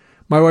 And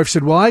my wife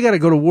said, well, I got to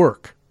go to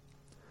work.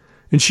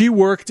 And she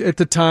worked at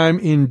the time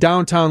in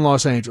downtown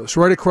Los Angeles,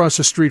 right across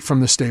the street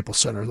from the Staples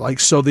Center,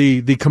 so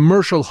the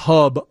commercial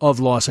hub of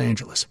Los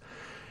Angeles.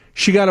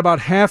 She got about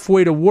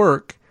halfway to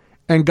work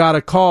and got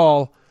a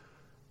call,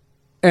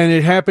 and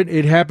it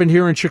happened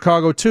here in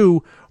Chicago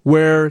too,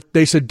 where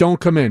they said, "Don't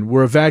come in.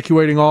 We're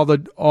evacuating all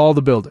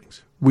the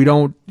buildings. We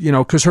don't,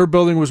 because her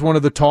building was one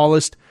of the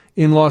tallest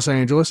in Los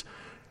Angeles."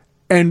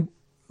 And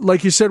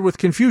like you said, with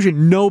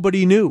confusion,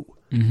 nobody knew.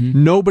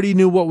 Mm-hmm. Nobody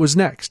knew what was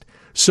next.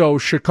 So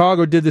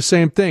Chicago did the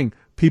same thing.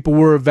 People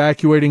were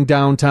evacuating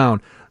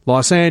downtown.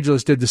 Los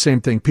Angeles did the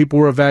same thing. People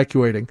were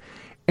evacuating.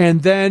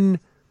 And then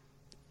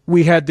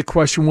we had the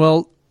question,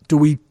 well, do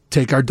we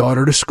take our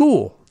daughter to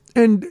school?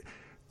 And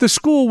the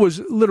school was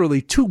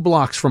literally 2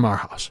 blocks from our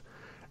house.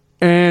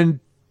 And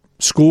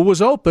school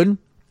was open.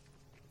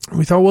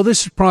 We thought, well,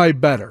 this is probably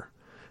better.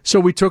 So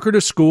we took her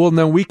to school, and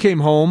then we came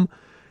home,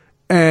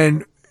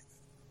 and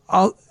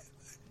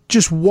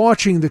just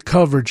watching the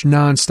coverage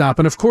nonstop.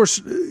 And of course,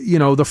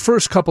 the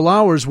first couple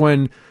hours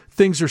when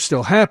things are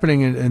still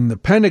happening in the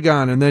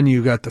Pentagon, and then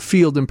you got the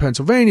field in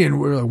Pennsylvania, and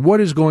we're like,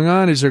 what is going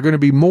on? Is there going to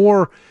be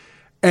more?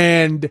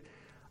 And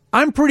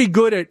I'm pretty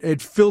good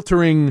at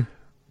filtering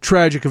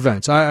tragic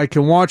events. I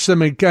can watch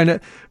them and kind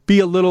of be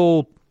a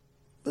little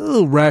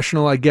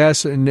rational, I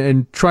guess,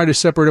 and try to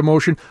separate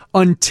emotion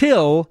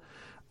until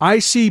I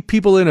see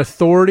people in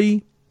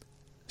authority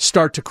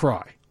start to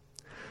cry.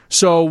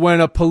 So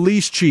when a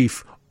police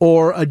chief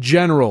or a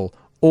general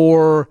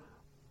or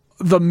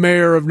the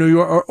mayor of New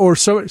York or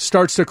so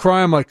starts to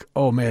cry, I'm like,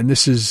 oh man,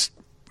 this is,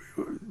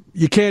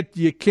 you can't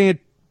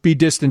be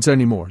distance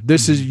anymore.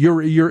 This is,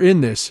 you're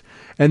in this.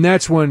 And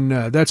that's when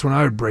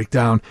I would break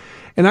down.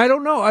 And I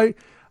don't know,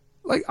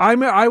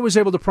 I was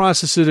able to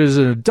process it as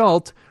an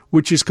adult,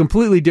 which is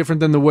completely different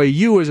than the way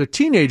you as a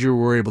teenager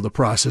were able to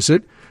process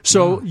it.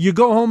 So you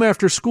go home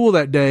after school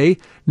that day.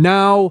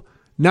 Now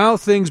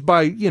things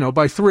by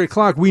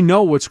 3:00, we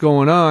know what's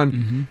going on.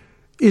 Mm-hmm.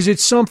 Is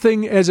it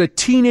something as a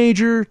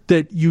teenager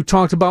that you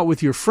talked about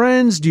with your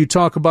friends? Do you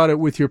talk about it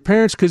with your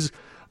parents? Because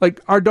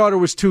our daughter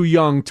was too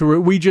young to.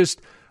 We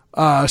just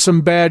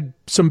some bad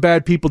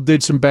people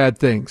did some bad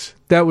things.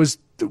 That was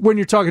when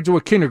you're talking to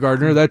a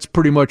kindergartner. That's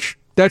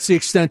the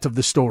extent of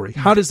the story.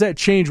 How does that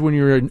change when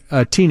you're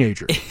a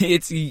teenager?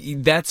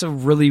 That's a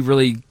really,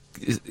 really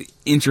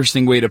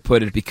interesting way to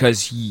put it,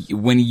 because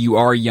when you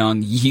are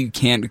young, you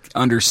can't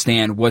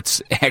understand what's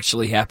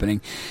actually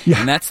happening. Yeah.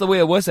 And that's the way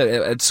it was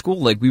at school.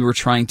 We were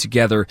trying to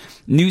gather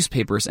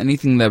newspapers,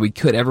 anything that we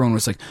could. Everyone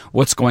was like,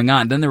 what's going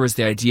on? Then there was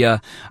the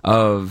idea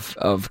of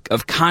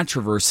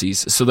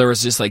controversies. So there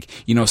was just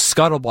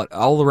scuttlebutt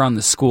all around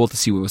the school to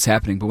see what was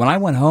happening. But when I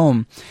went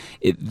home,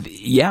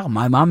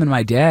 my mom and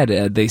my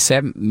dad, they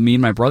sat me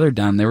and my brother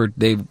down. They were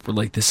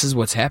like, this is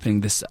what's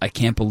happening. I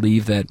can't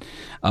believe that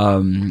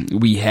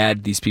we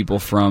had these people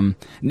from,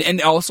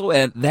 and also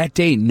at that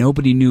day,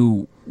 nobody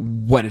knew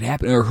what had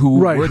happened or who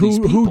were these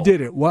people. Who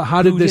did it?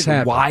 How did this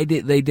happen? Why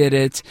did they did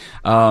it?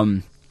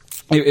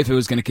 If it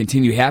was going to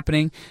continue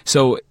happening.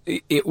 So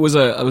it was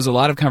a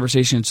lot of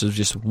conversations of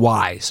just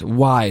whys,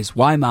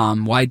 why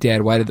mom, why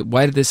dad, why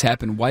did this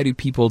happen? Why do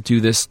people do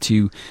this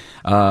to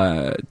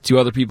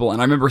other people? And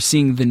I remember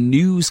seeing the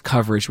news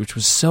coverage, which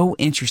was so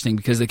interesting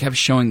because they kept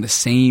showing the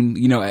same,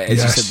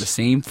 as you said, the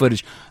same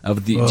footage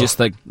of just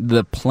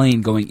the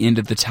plane going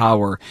into the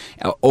tower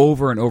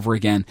over and over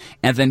again,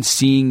 and then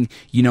seeing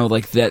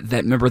that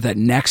remember that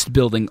next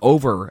building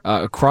over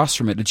across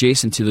from it,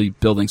 adjacent to the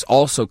buildings,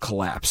 also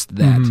collapsed.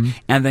 That. Mm-hmm.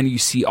 And then you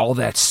see all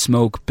that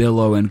smoke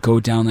billow and go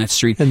down that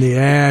street, and the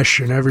ash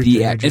and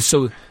everything. And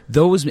so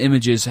those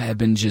images have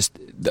been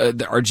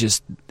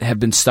have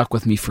been stuck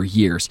with me for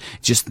years.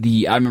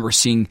 I remember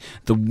seeing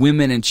the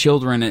women and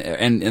children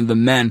and the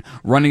men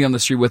running on the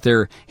street with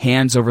their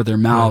hands over their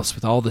mouths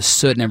with all the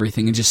soot and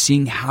everything, and just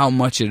seeing how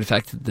much it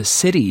affected the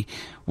city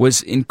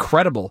was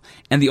incredible.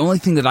 And the only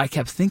thing that I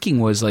kept thinking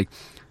was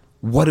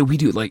what do we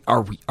do?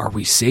 Are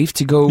we safe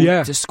to go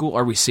to school?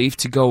 Are we safe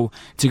to go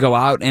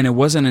out? And it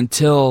wasn't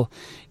until,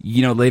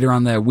 later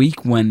on that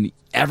week when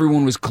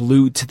everyone was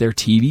glued to their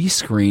TV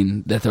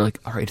screen that they're like,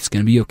 all right, it's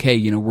going to be okay.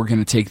 We're going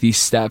to take these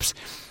steps.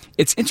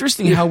 It's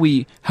interesting how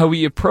we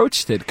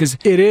approached it, because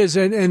it is.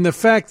 And the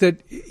fact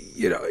that,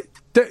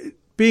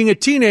 being a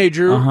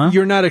teenager,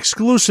 you're not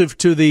exclusive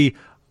to the,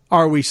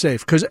 are we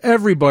safe? Because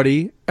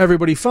everybody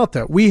felt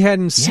that. We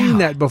hadn't seen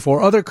that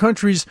before. Other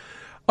countries,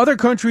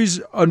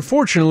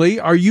 unfortunately,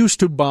 are used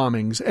to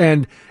bombings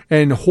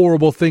and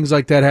horrible things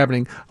like that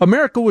happening.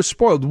 America was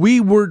spoiled. We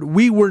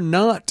were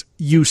not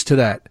used to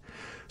that.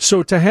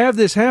 So to have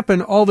this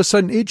happen, all of a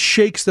sudden, it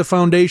shakes the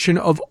foundation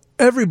of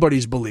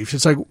everybody's beliefs.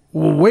 It's like,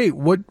 well, wait,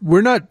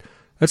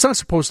 that's not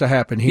supposed to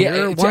happen here.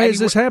 Yeah, why is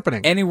this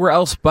happening? Anywhere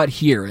else but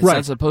here. It's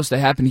not supposed to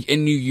happen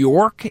in New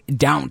York,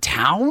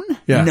 downtown?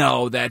 Yeah.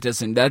 No, that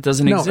doesn't exist.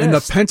 In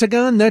the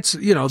Pentagon, that's,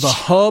 the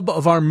hub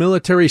of our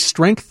military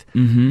strength.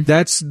 Mm-hmm.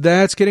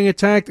 That's getting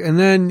attacked. And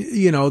then,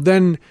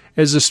 then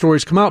as the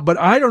stories come out. But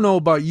I don't know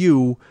about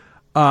you.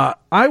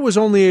 I was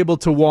only able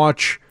to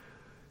watch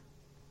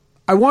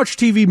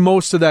TV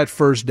most of that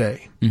first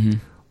day. Mm-hmm.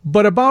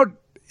 But about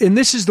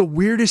this is the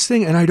weirdest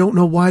thing, and I don't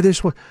know why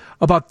this was.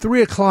 About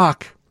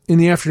 3:00 in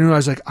the afternoon, I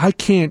was like, I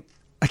can't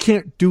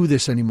do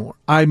this anymore.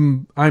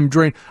 I'm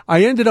drained.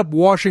 I ended up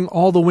washing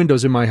all the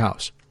windows in my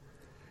house.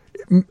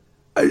 And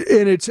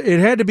it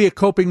had to be a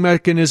coping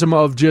mechanism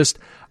of just,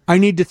 I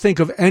need to think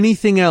of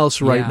anything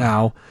else right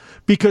now,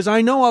 because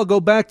I know I'll go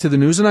back to the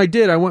news, and I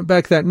did. I went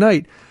back that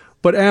night.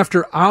 But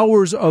after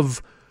hours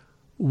of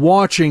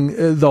watching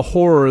the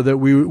horror that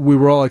we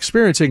were all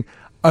experiencing,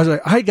 I was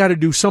like, I got to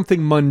do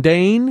something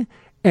mundane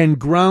and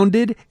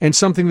grounded and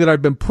something that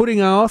I've been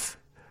putting off,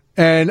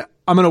 and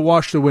I'm going to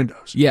wash the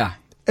windows. Yeah.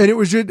 And it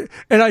was just,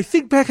 and I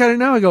think back at it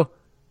now, I go,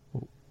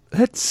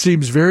 that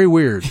seems very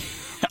weird.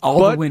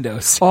 The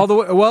windows. All the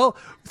way. Well,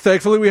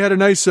 thankfully we had a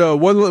nice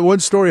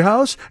one-story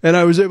house, and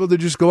I was able to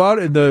just go out,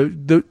 and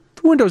the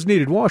windows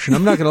needed washing.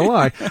 I'm not going to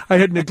lie. I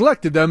had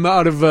neglected them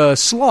out of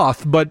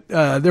sloth, but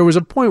there was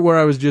a point where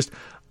I was just,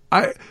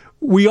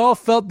 we all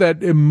felt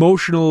that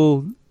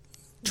emotional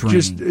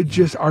drain.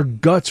 Just our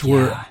guts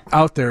were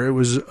out there. It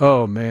was,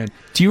 oh man.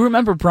 Do you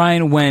remember,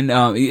 Brian, when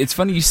it's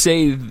funny you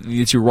say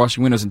that you were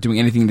washing windows and doing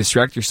anything to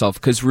distract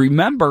yourself, because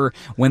remember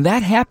when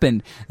that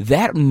happened,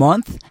 that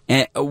month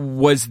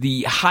was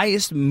the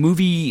highest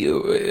movie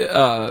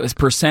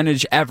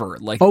percentage ever.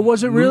 Like, oh,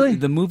 was it really?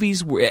 The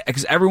movies were,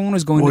 because everyone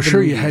was going to the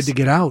sure, movies. you had to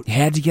get out. You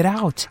had to get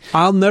out.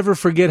 I'll never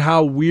forget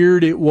how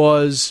weird it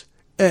was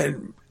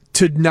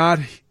to not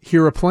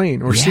hear a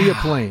plane or see a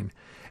plane.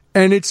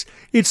 And it's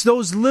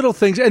those little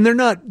things, and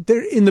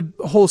they're in the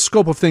whole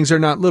scope of things, they're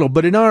not little.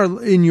 But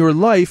in your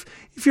life,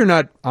 if you're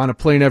not on a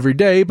plane every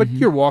day, but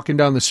you're walking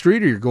down the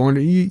street, or you're going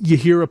to, you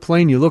hear a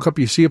plane, you look up,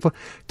 you see a plane,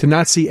 to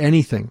not see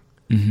anything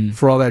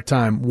for all that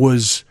time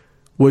was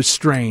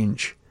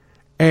strange.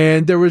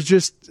 And there was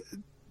just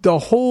the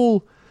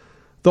whole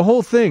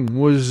thing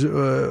was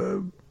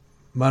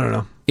I don't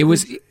know. It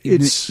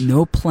was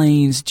no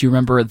planes. Do you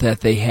remember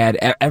that they had,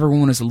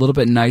 everyone was a little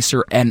bit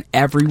nicer, and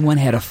everyone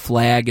had a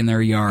flag in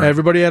their yard.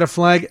 Everybody had a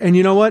flag, and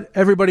you know what?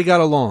 Everybody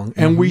got along.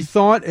 And we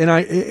thought, and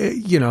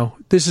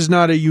this is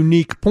not a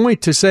unique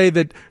point to say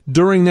that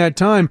during that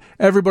time,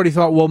 everybody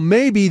thought, well,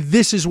 maybe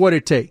this is what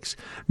it takes.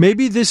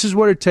 Maybe this is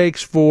what it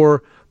takes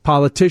for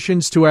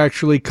politicians to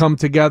actually come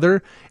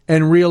together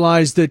and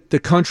realize that the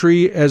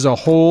country as a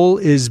whole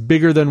is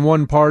bigger than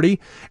one party,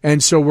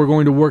 and so we're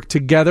going to work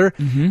together.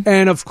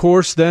 And of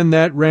course, then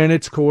that ran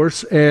its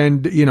course,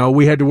 and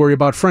we had to worry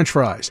about French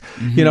fries.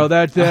 Let's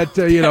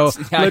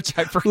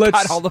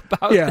all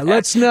about that.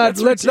 Let's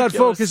not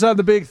focus on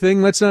the big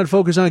thing. Let's not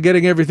focus on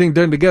getting everything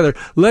done together.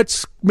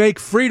 Let's make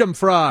freedom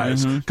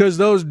fries, because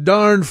those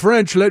darn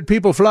French let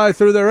people fly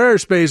through their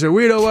airspace, and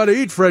we don't want to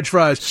eat French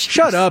fries.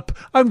 Shut up!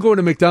 I'm going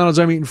to McDonald's.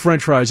 I'm eating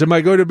French fries. Am I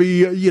going to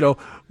be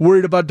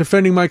worried about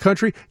defending my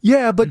country?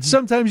 Yeah, but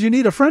sometimes you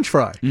need a French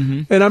fry.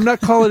 And I'm not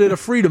calling it a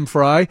freedom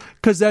fry,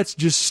 because that's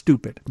just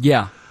stupid.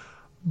 Yeah.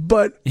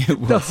 But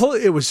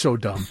it was so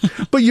dumb.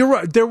 But you're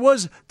right. There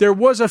was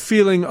a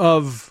feeling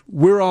of,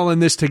 we're all in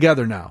this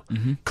together now,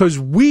 because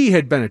we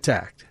had been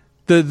attacked.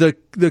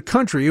 The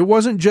country. It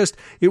wasn't just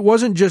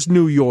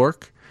New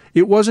York.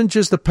 It wasn't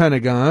just the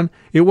Pentagon.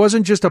 It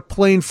wasn't just a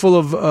plane full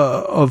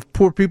of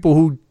poor people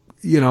who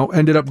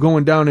ended up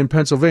going down in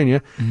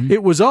Pennsylvania.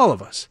 It was all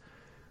of us.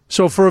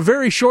 So for a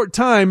very short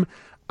time,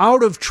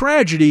 out of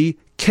tragedy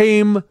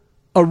came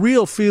a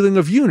real feeling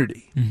of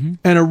unity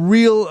and a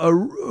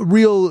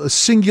real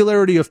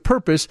singularity of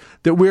purpose,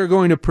 that we're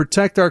going to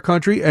protect our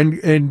country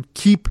and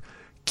keep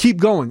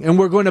going, and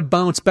we're going to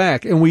bounce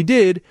back, and we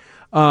did.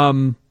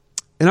 And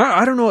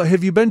I don't know.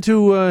 Have you been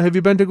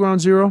to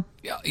Ground Zero?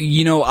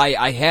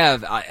 I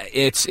have.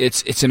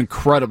 It's an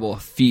incredible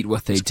feat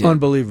what they did.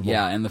 Unbelievable.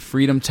 Yeah, and the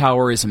Freedom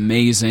Tower is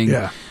amazing.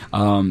 Yeah.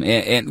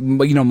 And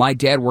my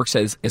dad works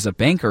as a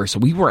banker, so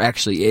we were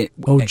actually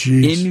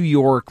in New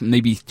York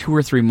maybe 2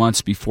 or 3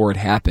 months before it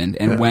happened,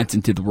 and went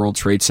into the World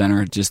Trade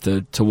Center just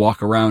to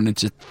walk around and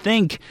to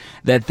think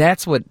that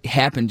that's what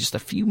happened just a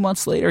few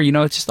months later.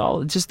 It's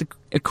just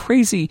a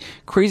crazy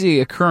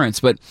occurrence.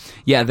 But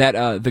yeah,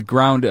 that the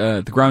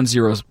Ground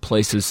Zero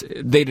places,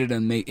 they did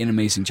an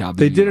amazing job.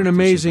 They did an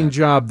amazing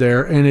job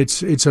there, and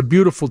it's a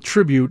beautiful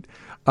tribute.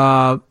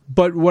 But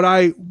what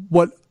I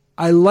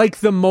like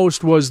the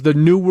most was the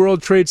new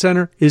World Trade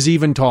Center is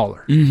even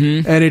taller,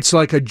 and it's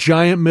like a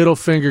giant middle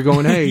finger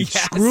going, "Hey,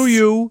 yes. Screw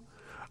you!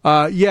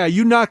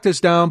 You knocked us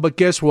down, but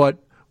guess what?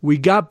 We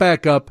got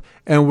back up,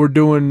 and we're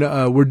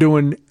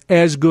doing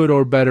as good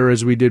or better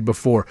as we did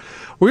before."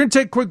 We're going to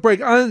take a quick break.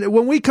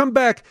 When we come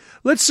back,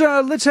 let's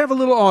have a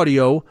little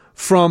audio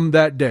from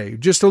that day.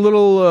 Just a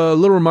little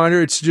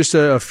reminder. It's just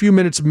a few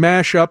minutes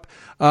mashup.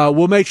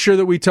 We'll make sure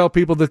that we tell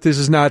people that this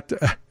is not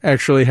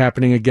actually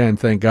happening again,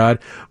 thank God.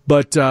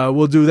 But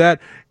we'll do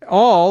that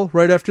all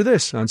right after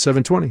this on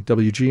 720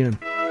 WGN.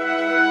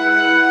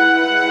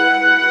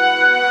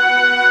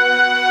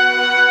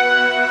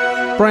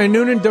 Brian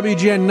Noonan,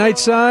 WGN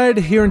Nightside,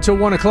 here until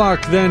 1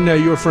 o'clock. Then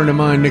your friend of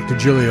mine, Nick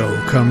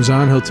DiGilio, comes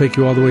on. He'll take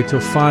you all the way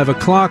till 5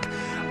 o'clock.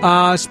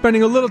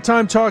 Spending a little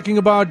time talking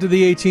about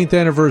the 18th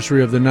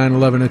anniversary of the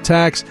 9/11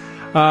 attacks.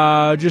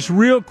 Just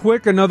real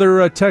quick,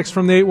 another text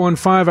from the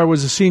 815. I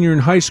was a senior in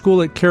high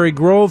school at Cary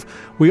Grove.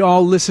 We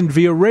all listened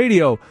via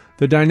radio.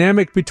 The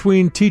dynamic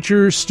between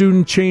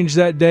teacher-student changed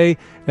that day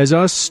as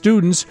us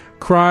students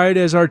cried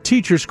as our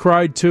teachers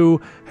cried too.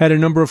 Had a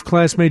number of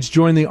classmates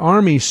join the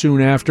Army soon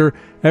after.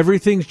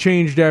 Everything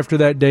changed after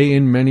that day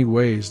in many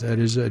ways. That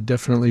is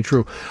definitely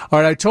true. All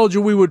right, I told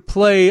you we would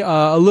play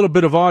a little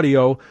bit of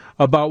audio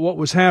about what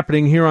was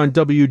happening here on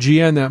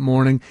WGN that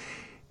morning.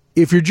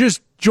 If you're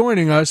just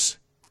joining us,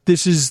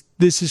 this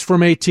is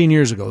from 18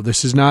 years ago.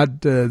 This is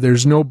not,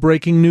 there's no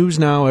breaking news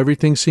now.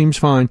 Everything seems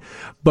fine.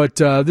 But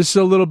this is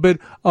a little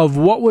bit of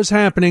what was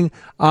happening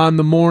on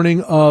the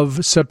morning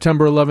of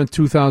September 11th,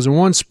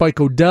 2001. Spike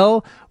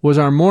O'Dell was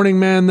our morning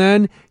man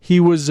then. He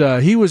was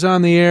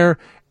on the air,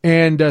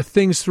 and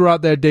things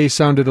throughout that day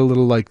sounded a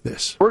little like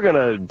this. We're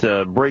going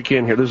to break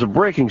in here. There's a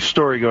breaking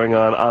story going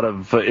on out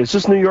of, is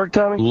this New York,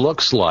 Tommy?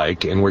 Looks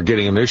like, and we're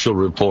getting initial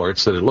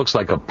reports, that it looks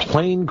like a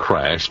plane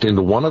crashed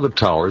into one of the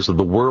towers of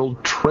the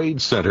World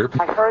Trade Center.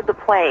 I heard the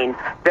plane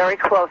very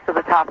close to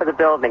the top of the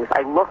buildings.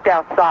 I looked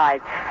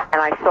outside,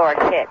 and I saw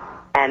it hit,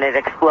 and it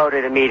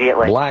exploded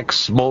immediately. Black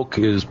smoke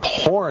is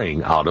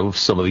pouring out of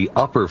some of the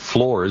upper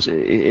floors.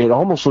 It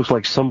almost looks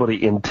like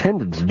somebody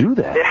intended to do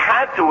that. It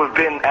had to have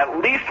been at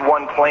least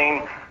one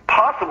plane,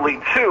 possibly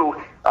two.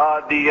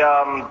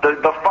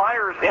 The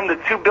fires in the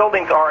two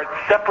buildings are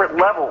at separate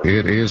levels.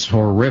 It is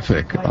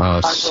horrific.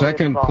 A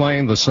second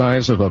plane the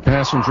size of a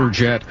passenger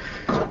jet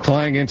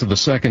flying into the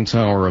second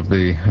tower of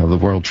the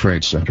World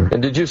Trade Center.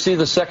 And did you see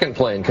the second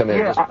plane come in?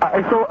 Yeah,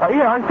 I saw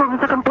the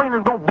second plane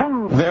and go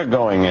boom. They're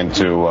going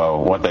into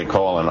what they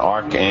call an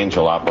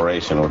Archangel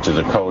operation, which is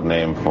a code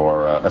name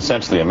for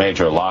essentially a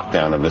major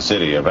lockdown of the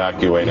city,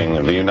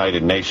 evacuating the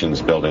United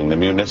Nations building, the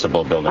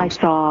municipal buildings.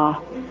 I saw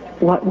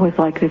what was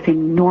like this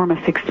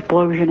enormous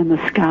explosion in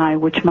the sky,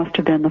 which must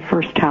have been the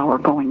first tower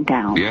going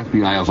down. The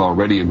FBI is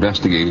already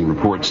investigating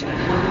reports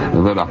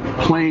that a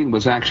plane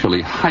was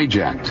actually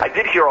hijacked. I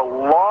did hear a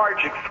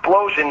large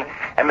explosion,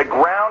 and the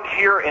ground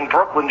here in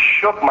Brooklyn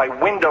shook. My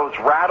windows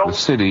rattled. The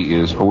city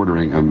is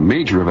ordering a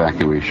major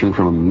evacuation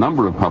from a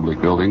number of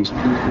public buildings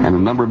and a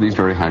number of these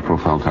very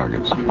high-profile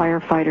targets. A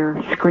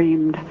firefighter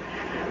screamed,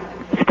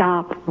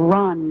 "Stop,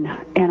 run,"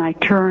 and I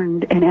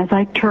turned, and as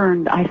I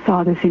turned, I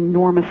saw this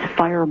enormous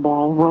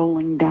fireball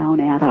rolling down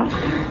at us.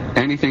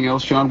 Anything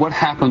else, John? What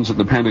happens at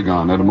the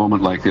Pentagon at a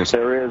moment like this?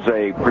 There is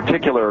a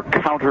particular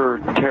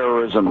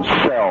counterterrorism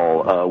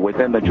cell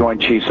within the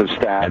Joint Chiefs of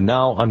Staff. And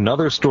now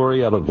another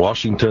story out of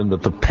Washington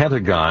that the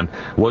Pentagon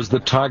was the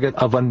target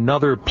of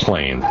another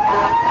plane.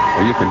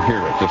 Well, you can hear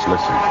it. Just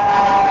listen.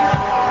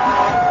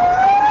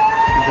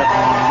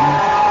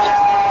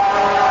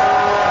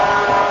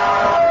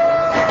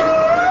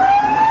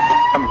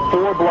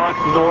 Blocks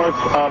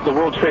north of the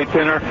World Trade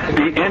Center,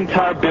 the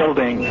entire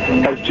building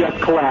has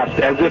just collapsed,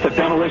 as if a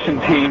demolition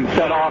team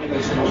set off.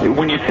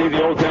 When you see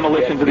the old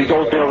demolitions of these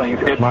old buildings,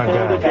 it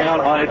folded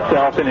down on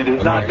itself, and it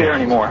is not there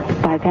anymore.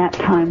 By that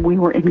time, we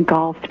were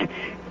engulfed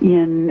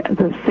in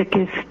the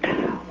thickest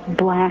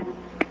black,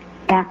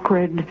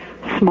 acrid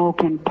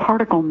smoke and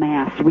particle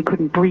mass. We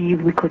couldn't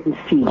breathe, we couldn't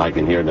see. I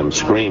can hear them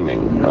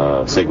screaming,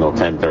 signal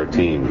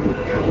 1013.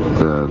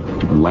 The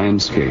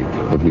landscape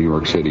of New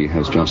York City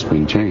has just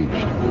been changed.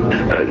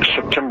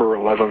 September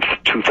 11th,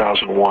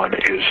 2001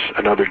 is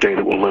another day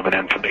that will live in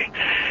infamy.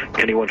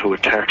 Anyone who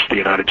attacks the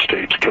United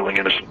States, killing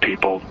innocent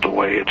people the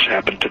way it's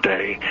happened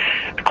today,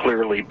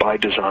 clearly by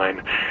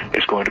design,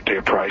 is going to pay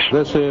a price.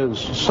 This is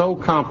so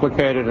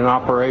complicated an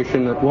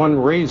operation that one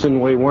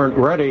reason we weren't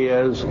ready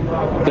is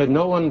that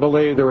no one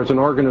believed there was an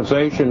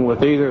organization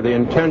with either the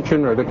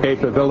intention or the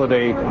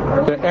capability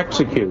to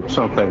execute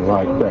something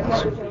like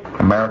this.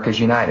 America's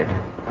united.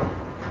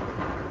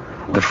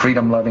 The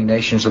freedom-loving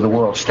nations of the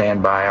world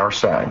stand by our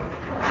side.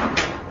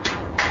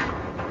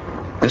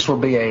 This will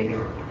be a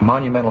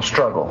monumental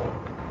struggle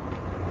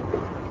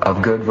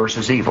of good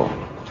versus evil,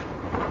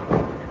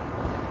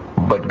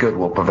 but good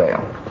will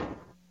prevail.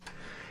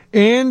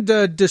 And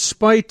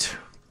despite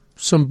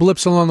some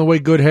blips along the way,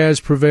 good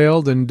has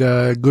prevailed, and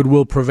good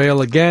will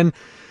prevail again.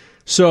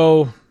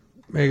 So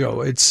there you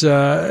go. It's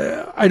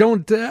I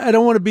don't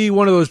want to be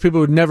one of those people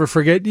who would never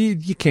forget.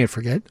 You can't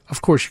forget.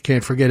 Of course you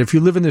can't forget. If you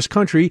live in this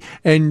country,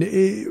 and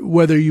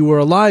whether you were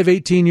alive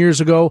 18 years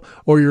ago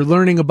or you're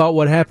learning about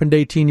what happened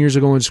 18 years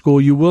ago in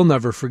school, you will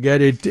never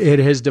forget. It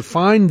has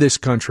defined this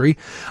country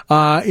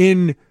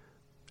in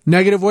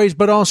negative ways,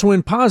 but also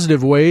in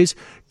positive ways,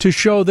 to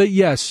show that,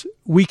 yes,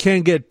 we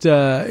can get,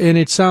 and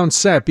it sounds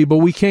sappy, but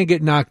we can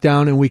get knocked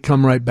down and we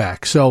come right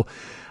back. So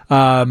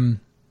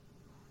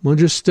we'll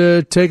just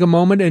take a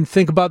moment and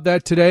think about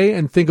that today,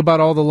 and think about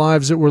all the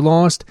lives that were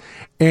lost.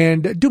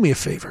 And do me a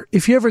favor.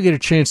 If you ever get a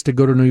chance to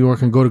go to New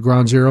York and go to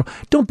Ground Zero,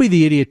 don't be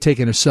the idiot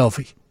taking a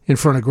selfie in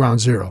front of Ground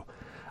Zero.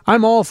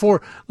 I'm all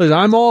for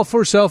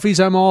selfies.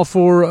 I'm all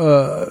for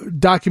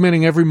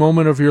documenting every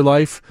moment of your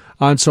life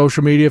on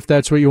social media if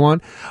that's what you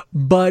want.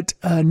 But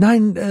the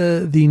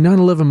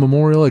 9/11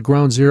 Memorial at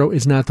Ground Zero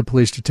is not the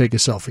place to take a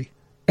selfie.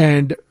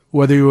 And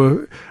whether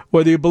you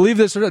believe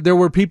this or not, there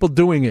were people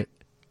doing it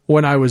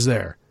when I was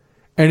there.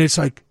 And it's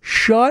like,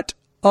 shut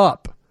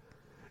up.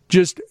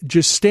 Just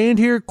stand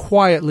here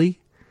quietly.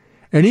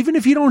 And even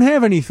if you don't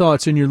have any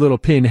thoughts in your little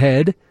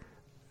pinhead,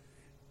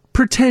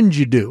 pretend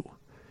you do.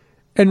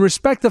 And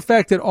respect the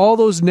fact that all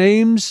those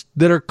names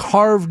that are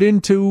carved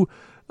into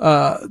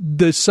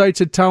the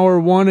sites at Tower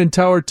 1 and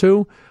Tower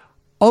 2,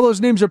 all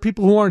those names are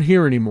people who aren't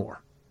here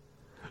anymore.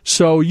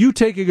 So you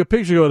taking a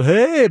picture going,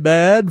 hey,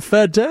 man,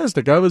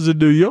 fantastic, I was in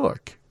New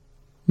York.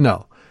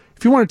 No.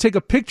 If you want to take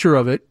a picture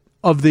of it,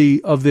 of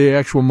the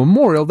actual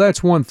memorial,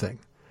 that's one thing.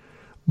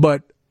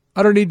 But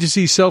I don't need to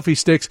see selfie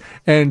sticks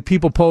and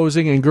people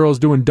posing and girls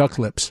doing duck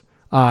lips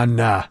on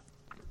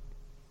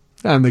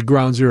the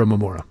Ground Zero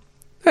Memorial.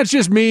 That's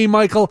just me,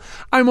 Michael.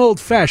 I'm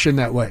old-fashioned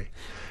that way.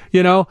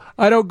 You know,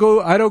 I don't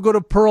go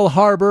to Pearl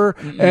Harbor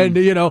and,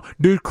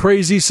 do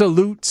crazy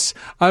salutes.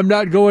 I'm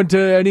not going to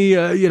any,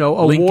 a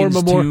Lincoln's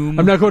war memorial. tomb.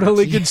 I'm not going to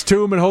Lincoln's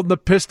tomb and holding the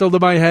pistol to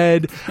my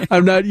head.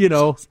 I'm not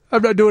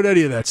doing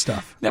any of that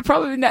stuff. That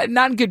probably not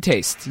in good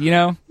taste,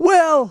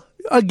 Well,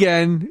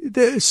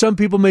 again, some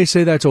people may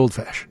say that's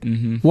old-fashioned.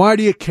 Mm-hmm. Why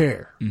do you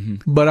care? Mm-hmm.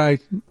 But I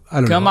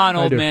don't know. Come on,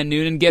 old man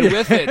Noonan, get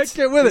with it.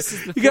 Get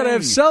with it. You got to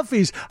have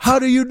selfies. How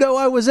do you know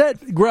I was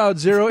at Ground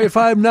Zero if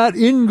I'm not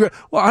in?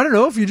 Well, I don't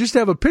know. If you just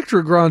have a picture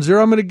of Ground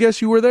Zero, I'm going to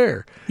guess you were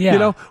there.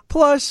 Yeah.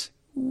 Plus,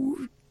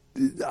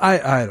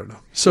 I don't know.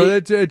 So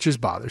it just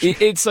bothers me.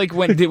 It's like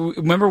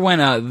remember when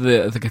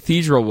the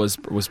cathedral was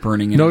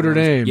burning in Notre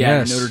Dame? Yeah,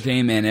 yes. Notre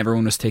Dame, and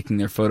everyone was taking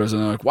their photos,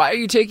 and they're like, "Why are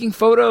you taking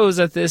photos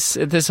at this?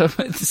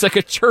 It's like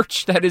a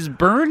church that is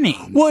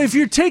burning." Well, if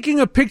you're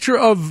taking a picture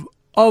of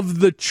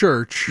the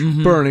church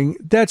burning,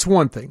 that's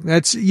one thing.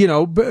 That's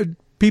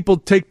people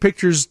take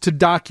pictures to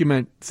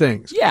document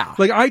things. Yeah,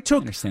 like I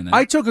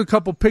took a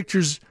couple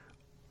pictures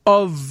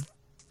of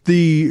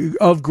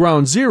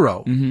Ground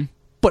Zero. Mm-hmm.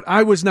 But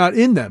I was not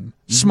in them,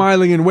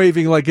 smiling and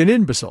waving like an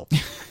imbecile.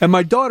 And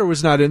my daughter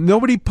was not in.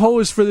 Nobody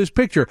posed for this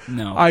picture.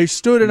 No. I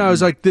stood and I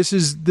was like, this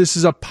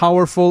is a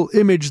powerful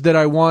image that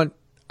I want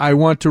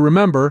to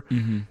remember.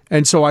 Mm-hmm.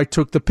 And so I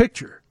took the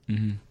picture.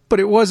 Mm-hmm.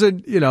 But it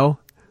wasn't,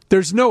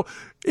 there's no,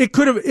 it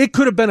could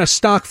have been a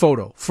stock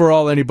photo for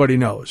all anybody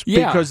knows.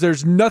 Yeah. Because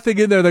there's nothing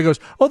in there that goes,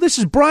 oh, this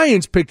is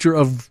Brian's picture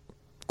of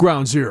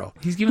Ground Zero.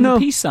 He's giving the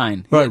peace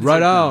sign.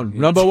 Right on.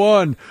 Number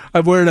one.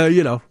 I'm wearing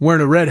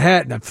a red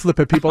hat and I'm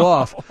flipping people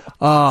off.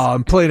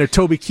 I'm playing a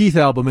Toby Keith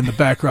album in the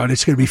background.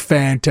 It's going to be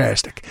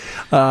fantastic.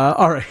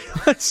 All right.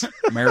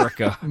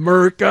 America.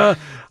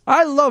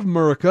 I love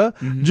America,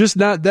 just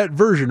not that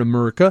version of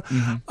America.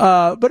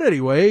 But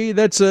anyway,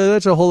 that's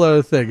a whole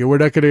other thing. And we're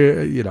not going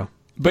to,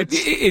 But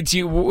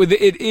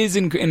it is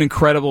an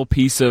incredible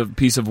piece of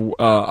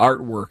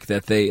artwork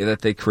that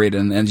they created,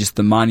 and just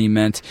the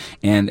monument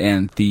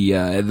and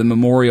the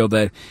memorial,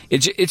 that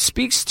it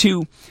speaks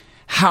to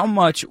how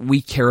much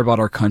we care about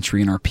our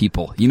country and our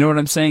people. You know what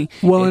I'm saying?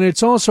 Well, and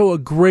it's also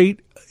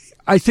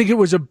I think it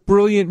was a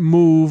brilliant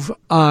move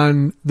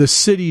on the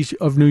city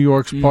of New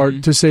York's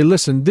part to say,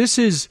 listen, this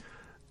is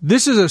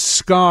a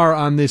scar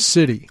on this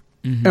city.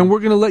 Mm-hmm. And we're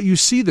going to let you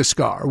see the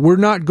scar. We're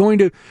not going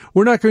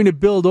to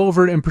build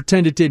over it and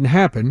pretend it didn't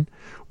happen.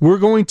 We're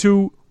going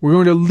to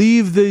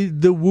leave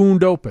the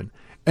wound open,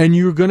 and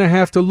you're going to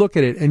have to look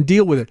at it and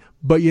deal with it.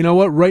 But you know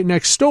what? Right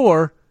next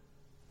door,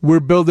 we're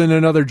building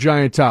another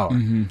giant tower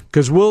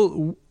because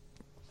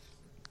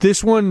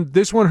this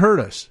one hurt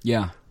us.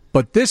 Yeah,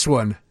 but this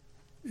one,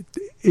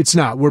 it's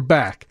not. We're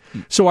back.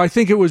 So I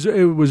think it was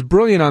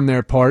brilliant on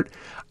their part.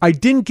 I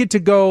didn't get to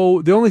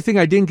go. The only thing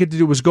I didn't get to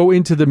do was go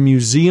into the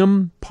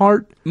museum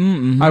part.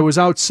 Mm-hmm. I was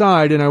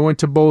outside, and I went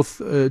to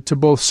both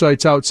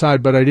sites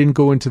outside, but I didn't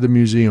go into the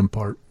museum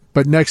part.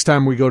 But next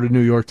time we go to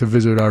New York to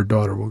visit our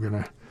daughter, we're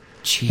gonna.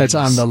 Jeez. That's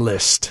on the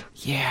list.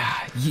 Yeah,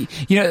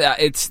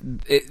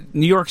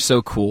 New York's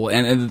so cool,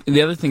 and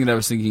the other thing that I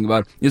was thinking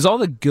about is all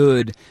the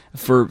good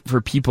for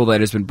people that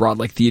has been brought,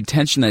 like the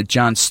attention that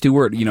Jon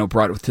Stewart,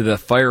 brought to the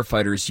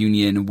firefighters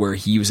union, where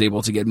he was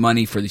able to get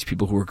money for these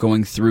people who were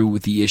going through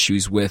with the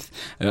issues with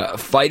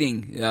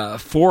fighting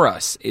for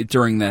us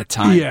during that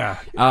time. Yeah,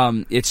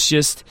 it's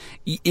just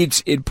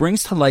it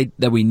brings to light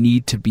that we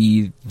need to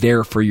be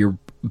there for your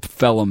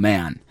fellow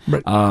man.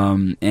 Right.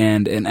 And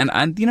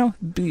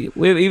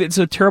it's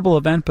a terrible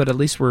event, but at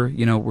least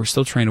we're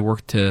still trying to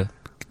work to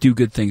do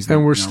good things.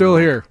 And we're still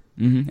here.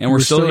 Mm-hmm. And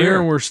we're still here.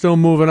 And we're still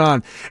moving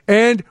on.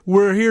 And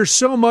we're here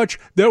so much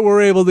that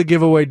we're able to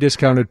give away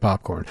discounted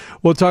popcorn.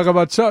 We'll talk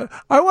about.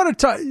 I want to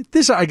talk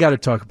this. I got to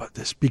talk about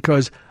this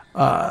because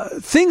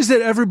things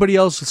that everybody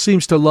else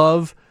seems to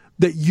love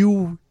that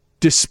you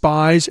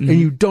despise and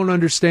you don't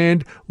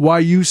understand why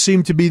you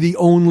seem to be the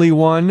only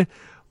one.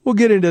 We'll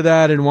get into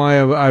that and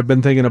why I've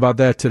been thinking about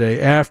that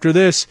today. After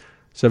this,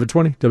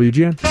 720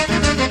 WGN.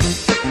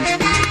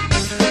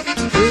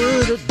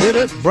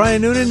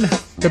 Brian Noonan,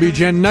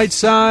 WGN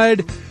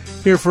Nightside,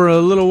 here for a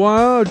little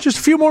while. Just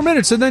a few more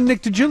minutes, and then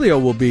Nick DiGilio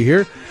will be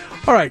here.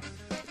 All right.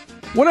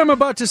 What I'm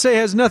about to say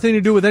has nothing to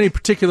do with any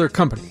particular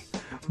company.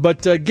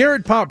 But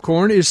Garrett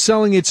Popcorn is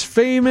selling its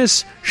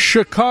famous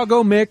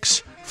Chicago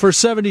mix for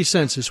 70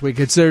 cents this week.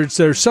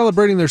 They're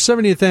celebrating their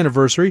 70th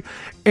anniversary,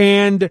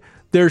 and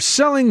they're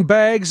selling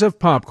bags of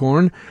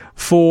popcorn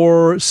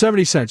for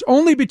 70 cents.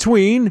 Only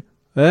between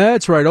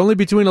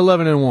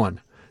 11 and 1.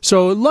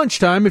 So at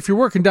lunchtime, if you're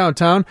working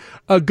downtown,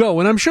 go.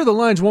 And I'm sure the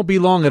lines won't be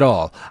long at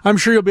all. I'm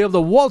sure you'll be able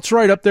to waltz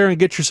right up there and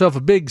get yourself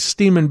a big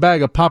steaming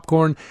bag of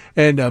popcorn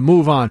and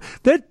move on.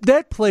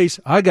 That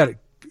place,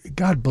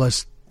 God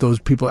bless those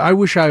people. I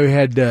wish I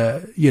had,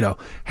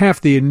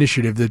 half the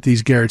initiative that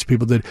these Garrett's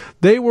people did.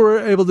 They were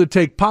able to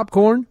take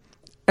popcorn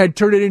and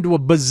turn it into a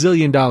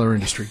bazillion-dollar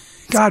industry.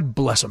 God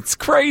bless them. It's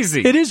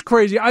crazy. It is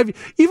crazy.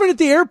 Even at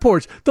the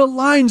airports, the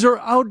lines are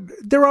out.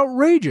 They're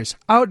outrageous.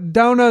 Out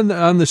down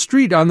on the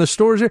street, on the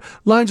stores, there,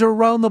 lines are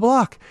around the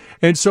block.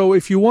 And so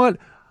if you want,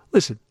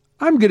 listen,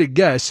 I'm going to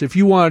guess if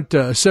you want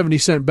a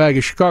 70-cent bag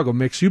of Chicago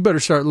mix, you better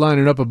start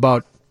lining up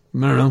about,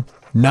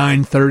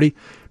 9:30.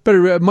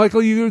 Better,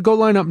 Michael, you go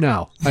line up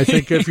now, I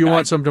think, if you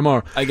want some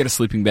tomorrow. I get a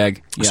sleeping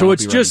bag. Yeah, so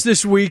it's just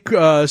this week.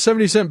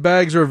 70-cent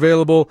bags are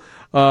available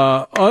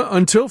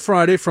until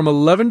Friday from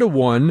 11 to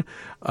 1.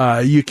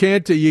 You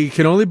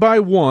can only buy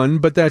one,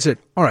 but that's it.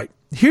 All right.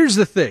 Here's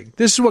the thing.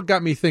 This is what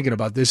got me thinking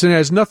about this, and it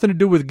has nothing to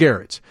do with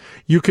Garrett's.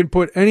 You can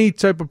put any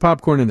type of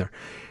popcorn in there.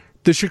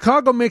 The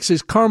Chicago mix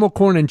is caramel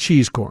corn and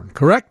cheese corn,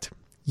 correct?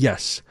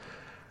 Yes.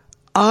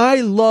 I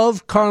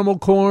love caramel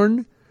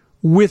corn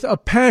with a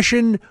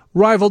passion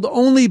rivaled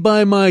only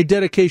by my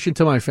dedication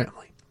to my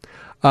family.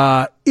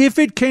 If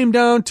it came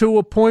down to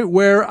a point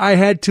where I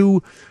had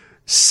to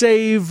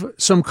save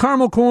some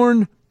caramel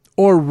corn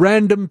or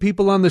random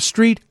people on the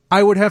street,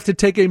 I would have to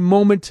take a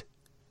moment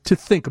to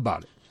think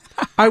about it.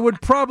 I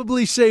would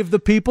probably save the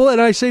people,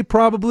 and I say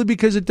probably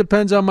because it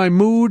depends on my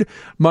mood,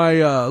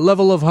 my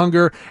level of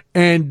hunger,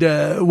 and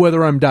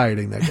whether I'm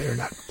dieting that day or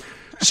not.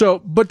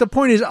 But the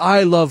point is,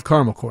 I love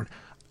caramel corn.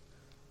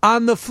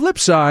 On the flip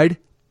side,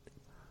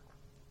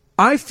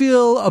 I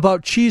feel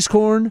about cheese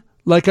corn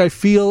like I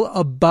feel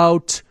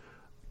about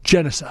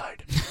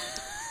genocide.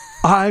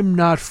 I'm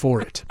not for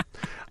it.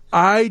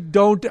 I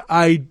don't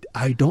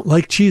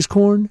like cheese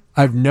corn.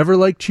 I've never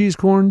liked cheese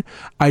corn.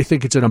 I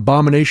think it's an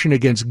abomination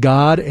against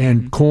God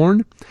and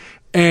corn.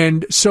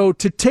 And so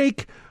to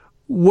take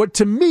what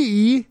to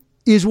me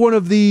is one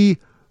of the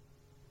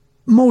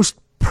most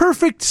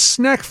perfect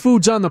snack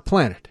foods on the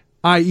planet,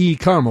 i.e.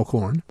 caramel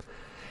corn,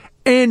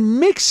 and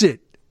mix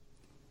it,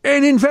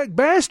 and in fact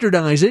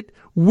bastardize it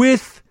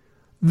with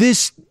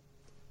this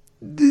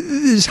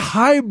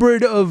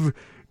hybrid of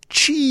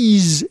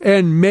cheese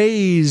and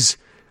maize,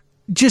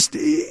 just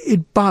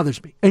it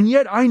bothers me. And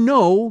yet I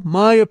know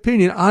my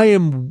opinion. I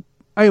am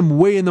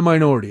way in the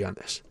minority on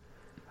this.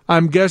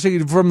 I'm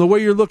guessing from the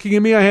way you're looking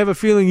at me, I have a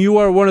feeling you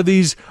are one of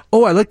these,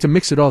 I like to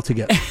mix it all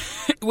together.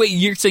 Wait,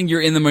 you're saying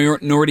you're in the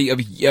minority of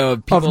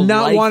people of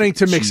not like wanting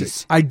to mix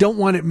it. I don't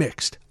want it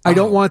mixed. I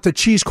don't want the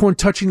cheese corn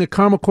touching the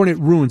caramel corn. It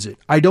ruins it.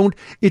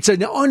 It's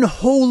an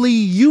unholy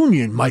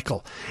union,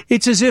 Michael.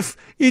 It's as if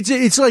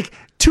it's like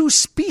two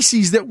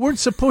species that weren't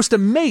supposed to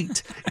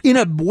mate in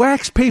a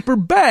wax paper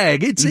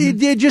bag. It's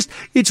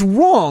it's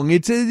wrong.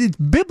 It's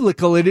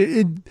biblical.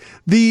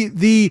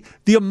 The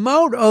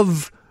amount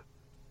of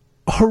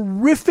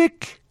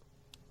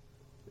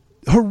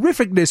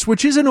horrificness,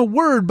 which isn't a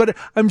word, but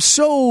I'm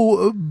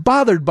so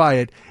bothered by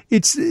it.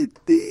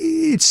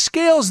 It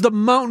scales the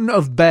mountain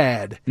of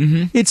bad.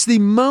 Mm-hmm. It's the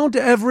Mount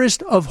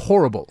Everest of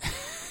horrible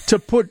to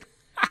put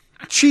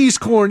cheese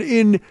corn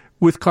in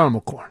with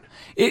caramel corn.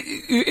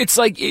 It's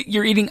like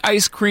you're eating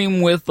ice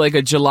cream with like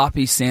a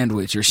jalopy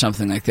sandwich or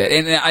something like that.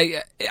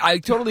 And I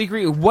totally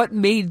agree. What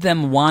made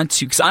them want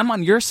to? Because I'm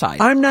on your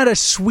side. I'm not a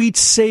sweet,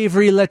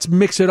 savory, let's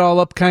mix it all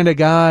up kind of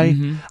guy.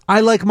 Mm-hmm.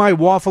 I like my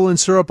waffle and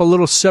syrup a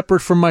little separate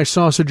from my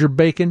sausage or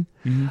bacon.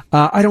 Mm-hmm.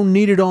 I don't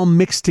need it all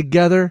mixed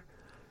together.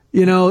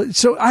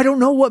 So I don't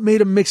know what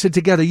made them mix it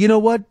together. You know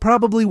what?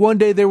 Probably one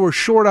day they were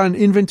short on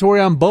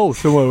inventory on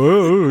both.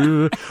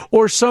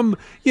 Or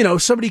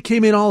somebody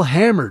came in all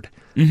hammered.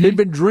 Mm-hmm. They'd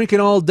been drinking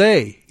all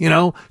day,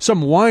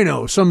 some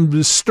wino, some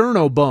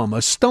sterno bum, a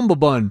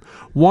stumblebun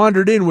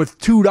wandered in with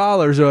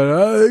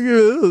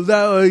 $2,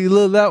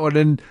 that one,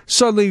 and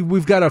suddenly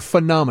we've got a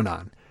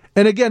phenomenon.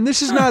 And again,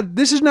 this is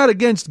not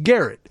against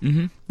Garrett.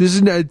 Mm-hmm. This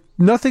is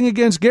nothing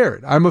against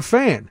Garrett. I'm a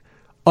fan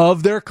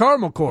of their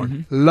caramel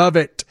corn. Mm-hmm. Love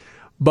it.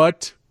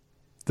 But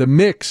the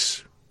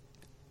mix,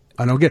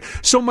 I don't get.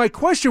 So my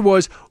question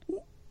was,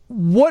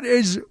 what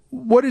is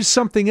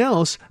something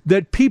else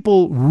that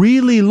people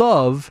really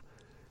love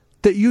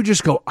that you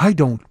just go, I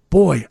don't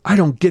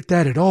get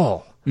that at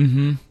all.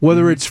 Mm-hmm.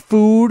 Whether it's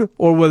food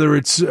or whether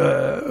it's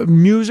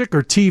music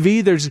or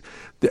TV,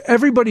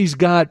 everybody's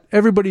got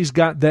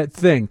that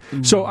thing.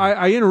 Mm-hmm. So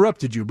I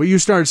interrupted you, but you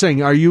started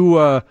saying, are you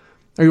a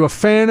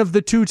fan of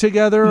the two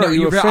together? No, are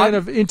you a fan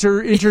of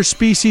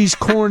interspecies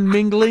corn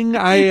mingling?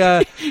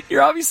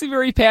 You're obviously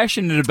very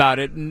passionate about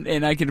it,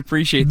 and I can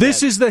appreciate that.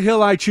 This is the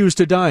hill I choose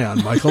to die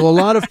on, Michael. A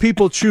lot of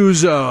people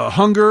choose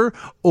hunger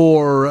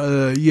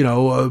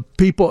or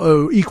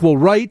people equal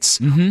rights,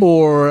 mm-hmm.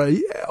 or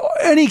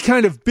any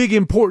kind of big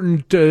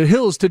important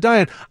hills to die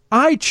on.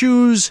 I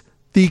choose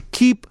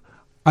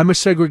I'm a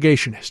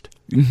segregationist.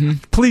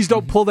 Please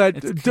don't pull that.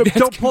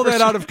 Don't pull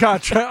that out of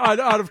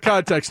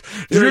context.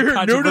 Did you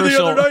hear Noonan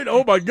the other night?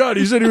 Oh my God,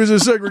 he said he was a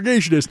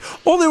segregationist.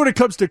 Only when it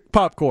comes to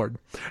popcorn.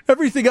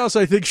 Everything else,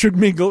 I think, should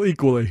mingle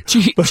equally.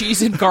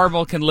 Cheese and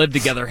caramel can live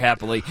together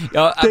happily.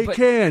 They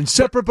can,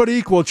 separate but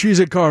equal. Cheese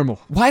and caramel.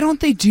 Why don't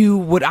they do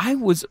what I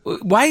was?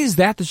 Why is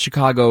that the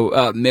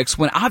Chicago mix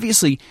when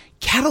obviously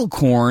kettle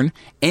corn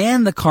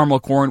and the caramel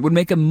corn would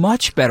make a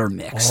much better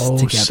mix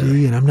together?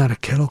 See, and I'm not a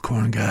kettle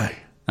corn guy.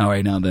 All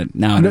right,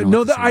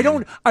 I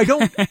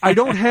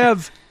don't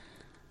have.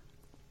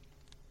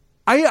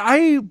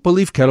 I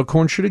believe kettle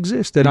corn should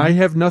exist, and I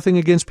have nothing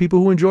against people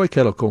who enjoy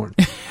kettle corn.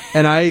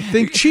 And I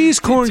think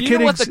cheese corn. Do you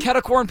know what the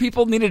kettle corn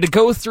people needed to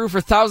go through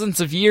for thousands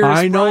of years?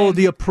 I know, Brian?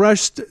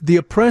 the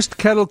oppressed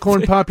kettle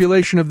corn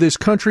population of this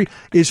country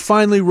is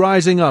finally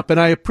rising up, and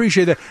I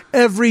appreciate that.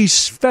 Every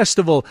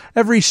festival,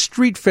 every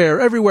street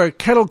fair, everywhere,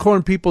 kettle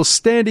corn people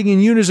standing in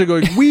unison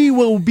going, "We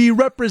will be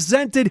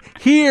represented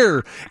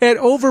here at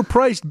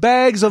overpriced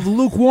bags of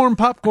lukewarm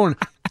popcorn."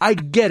 I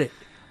get it.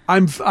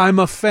 I'm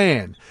a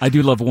fan. I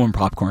do love warm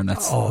popcorn.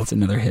 That's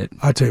another hit.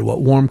 I tell you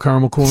what, warm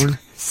caramel corn.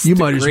 You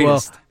might as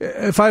well.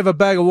 If I have a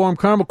bag of warm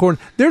caramel corn,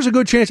 there's a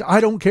good chance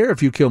I don't care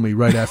if you kill me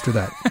right after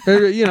that.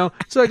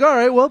 It's like, all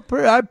right, well,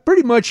 I've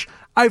pretty much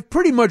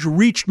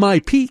reached my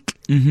peak.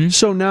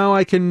 So now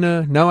I can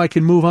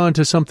move on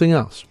to something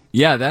else.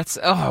 Yeah, that's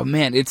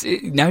man,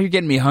 now you're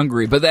getting me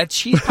hungry. But that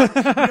cheese,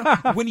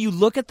 when you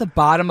look at the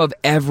bottom of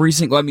every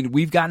single, I mean,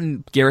 we've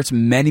gotten Garrett's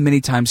many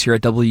times here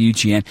at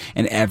WGN,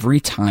 and every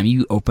time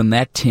you open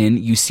that tin,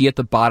 you see at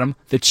the bottom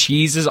the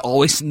cheese is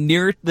always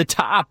near the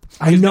top.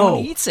 I know. No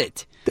one eats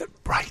it.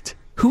 Right.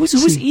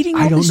 Who's eating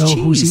all this cheese? I don't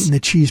know who's eating the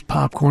cheese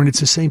popcorn. It's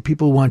the same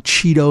people who want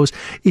Cheetos.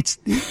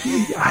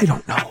 I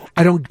don't know.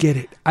 I don't get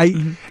it.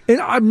 And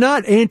I'm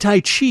not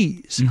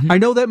anti-cheese. I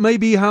know that may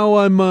be how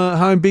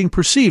I'm being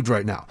perceived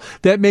right now.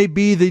 That may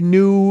be the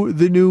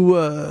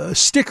new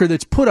sticker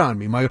that's put on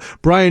me.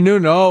 Brian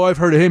Noonan. Oh, I've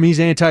heard of him. He's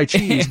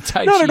anti-cheese.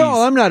 Not at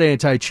all. I'm not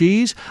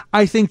anti-cheese.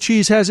 I think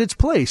cheese has its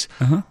place.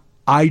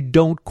 I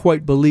don't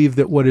quite believe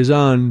that what is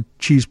on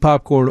cheese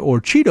popcorn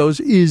or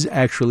Cheetos is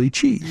actually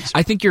cheese.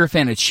 I think you're a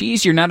fan of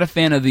cheese. You're not a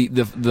fan of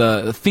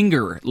the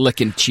finger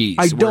licking cheese.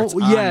 I don't.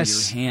 Where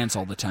it's on your hands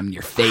all the time, in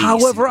your face.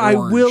 However, I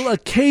will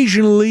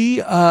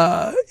occasionally,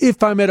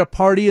 if I'm at a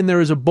party and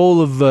there is a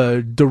bowl of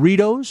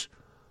Doritos,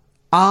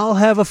 I'll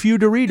have a few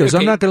Doritos. Okay.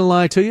 I'm not going to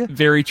lie to you.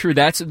 Very true.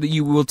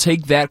 You will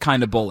take that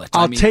kind of bullet.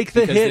 I'll take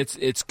the hit.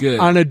 It's good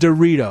on a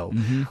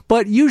Dorito.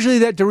 But usually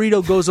that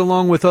Dorito goes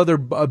along with other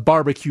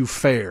barbecue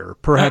fare,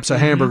 perhaps a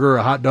hamburger,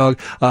 a hot dog,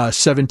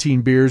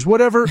 17 beers,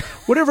 whatever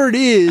it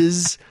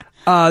is.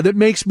 That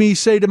makes me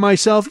say to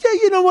myself, yeah,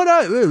 you know what?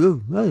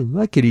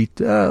 I could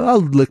eat. I'll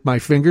lick my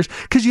fingers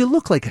because you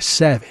look like a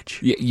savage.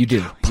 Yeah, you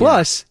do.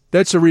 Plus. Yeah.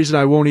 That's the reason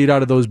I won't eat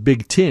out of those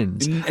big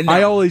tins. No.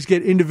 I always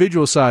get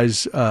individual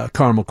size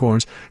caramel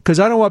corns because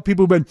I don't want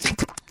people who've been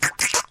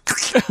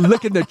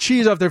licking the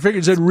cheese off their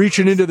fingers and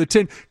reaching into the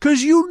tin.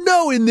 Because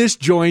in this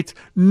joint,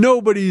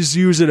 nobody's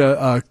using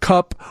a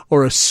cup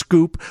or a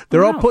scoop.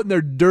 They're all putting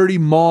their dirty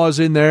maws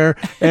in there.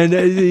 And,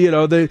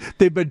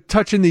 they've been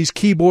touching these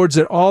keyboards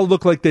that all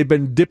look like they've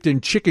been dipped in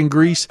chicken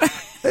grease.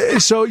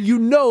 So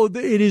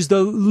it is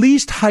the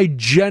least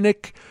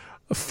hygienic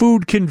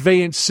food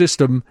conveyance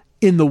system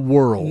in the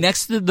world.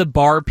 Next to the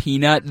bar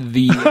peanut,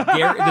 the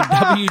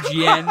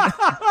WGN.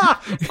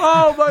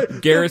 Oh my!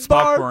 Garrett's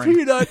bar popcorn.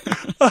 Peanut.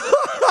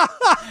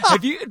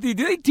 Do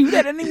they do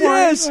that anymore?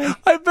 Yes,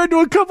 I've been to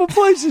a couple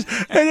places,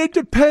 and it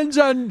depends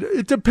on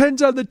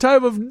the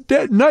time of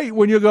night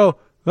when you go.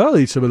 I'll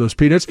eat some of those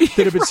peanuts that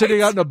have been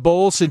sitting out in a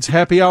bowl since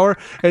happy hour,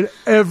 and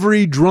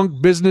every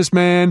drunk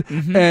businessman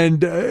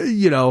and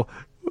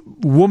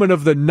woman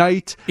of the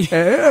night,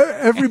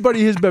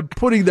 everybody has been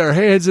putting their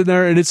hands in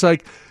there, and it's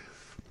like.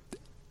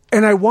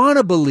 And I want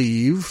to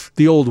believe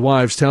the old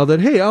wives' tale that,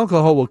 hey,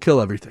 alcohol will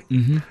kill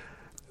everything.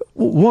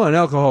 One,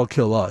 alcohol will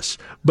kill us.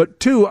 But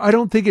two, I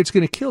don't think it's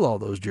going to kill all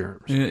those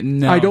germs.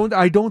 No. I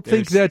don't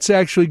think that's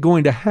actually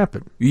going to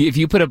happen. If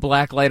you put a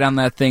black light on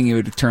that thing, it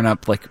would turn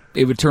up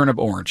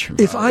orange.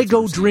 If I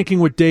go drinking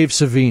with Dave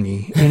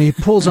Savini and he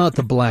pulls out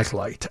the black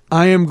light,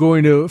 I'm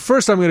going to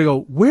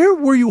go, where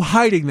were you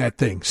hiding that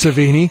thing,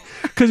 Savini?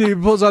 Because he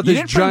pulls out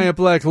this giant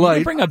black light.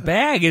 You didn't bring a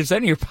bag. Is that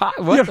in your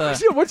pocket?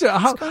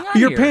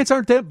 Your pants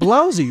aren't that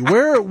blousy.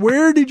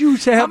 Where did you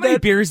have that? How many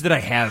beers did I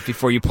have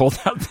before you pulled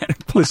out that?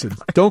 Listen,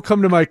 don't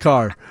come to my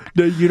car.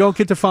 You don't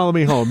get to follow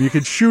me home. You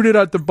can shoot it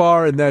at the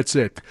bar, and that's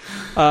it.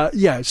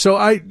 So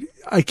I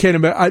can't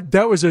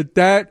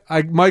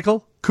imagine.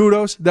 Michael,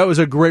 kudos. That was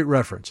a great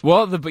reference.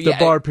 Well, the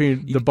bar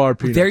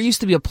peanut. There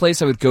used to be a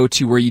place I would go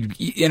to where you'd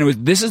eat,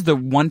 and this is the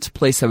one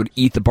place I would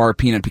eat the bar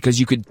peanut because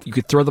you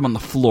could throw them on the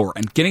floor,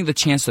 and getting the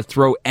chance to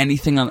throw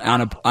anything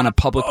on a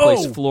public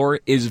place floor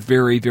is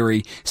very,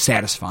 very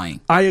satisfying.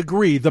 I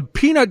agree.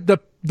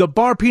 The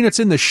bar peanuts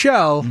in the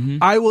shell,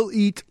 I will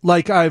eat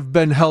like I've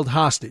been held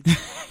hostage.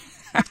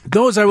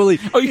 Those I will eat.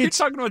 Oh, you're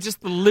talking about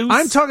just the loose.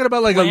 I'm talking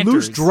about like planters. A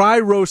loose, dry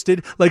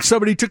roasted, like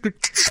somebody took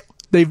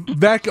They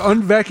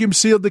unvacuum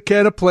sealed the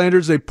can of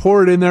Planters. They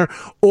pour it in there.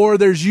 Or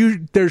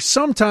there's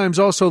sometimes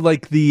also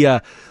like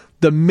the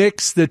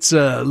mix that's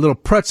a little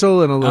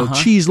pretzel and a little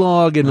cheese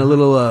log and a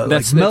little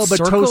like Melba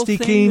Toasty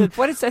King.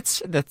 What is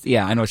that? That's,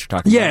 yeah, I know what you're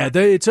talking about.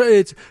 Yeah,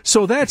 it's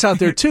so that's out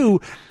there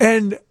too.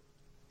 And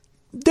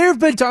there have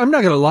been I'm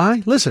not going to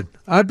lie. Listen,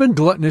 I've been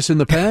gluttonous in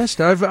the past.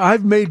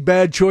 I've made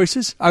bad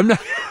choices. I'm not.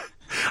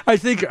 I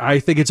think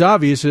it's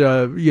obvious.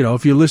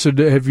 If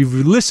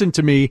you've listened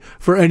to me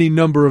for any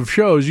number of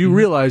shows, you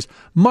realize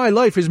my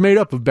life is made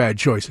up of bad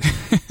choices.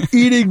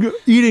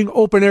 Eating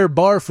open air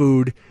bar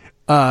food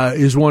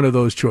is one of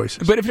those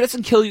choices. But if it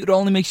doesn't kill you, it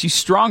only makes you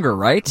stronger,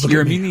 right?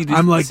 Your immunity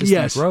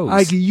system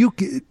grows.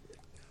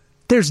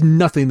 There's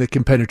nothing that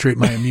can penetrate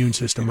my immune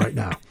system right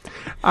now.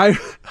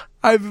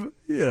 I've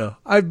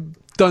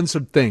done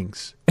some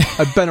things.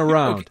 I've been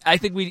around. Okay, I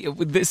think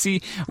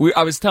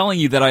I was telling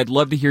you that I'd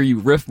love to hear you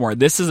riff more.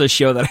 This is a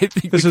show that I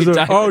think we could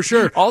dive into.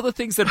 Sure. All the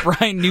things that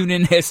Brian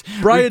Noonan has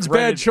Brian's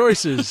regretted. Bad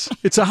Choices.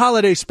 It's a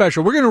holiday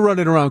special. We're going to run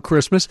it around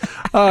Christmas.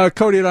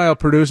 Cody and I will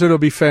produce it. It'll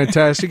be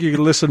fantastic. You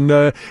can listen.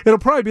 It'll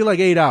probably be like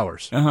 8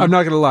 hours. I'm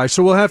not going to lie.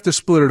 So we'll have to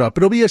split it up.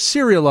 It'll be a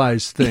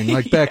serialized thing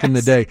like back in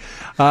the day.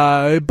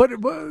 But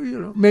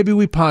maybe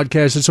we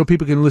podcast it so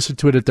people can listen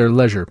to it at their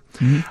leisure.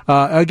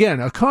 Again,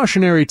 a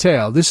cautionary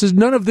tale.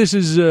 None of this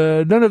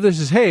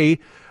is, hey,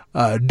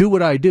 do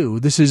what I do.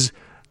 This is,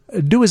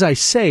 do as I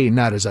say,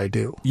 not as I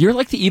do. You're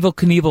like the Evel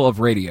Knievel of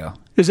radio.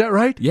 Is that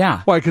right?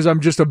 Yeah. Why, because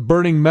I'm just a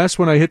burning mess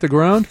when I hit the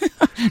ground?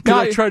 Can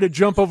I try to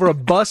jump over a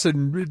bus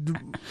and it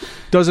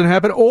doesn't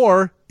happen?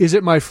 Or is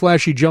it my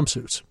flashy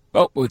jumpsuits?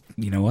 Oh, well,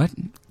 you know what?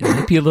 It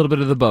might be a little bit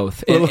of the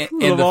both. And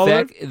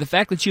the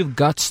fact that you have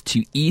guts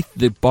to eat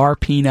the bar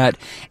peanut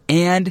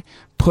and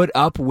put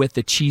up with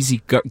the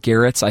cheesy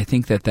Garrett's, I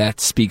think that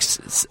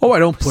speaks. Oh, I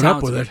don't put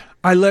up with it.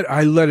 I let it,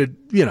 I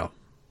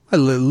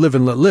live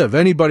and let live.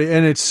 Anybody,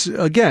 and it's,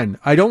 again,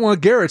 I don't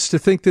want Garrett's to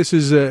think this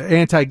is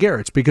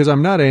anti-Garrett's, because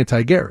I'm not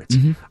anti-Garrett's.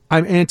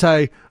 I'm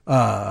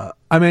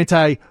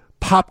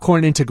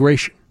anti-popcorn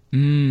integration.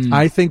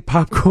 I think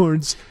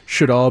popcorns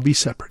should all be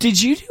separate.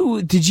 Did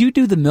you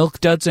do the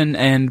Milk Duds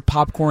and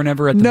popcorn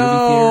ever at the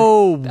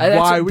movie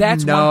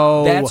theater?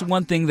 No. That's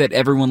one thing that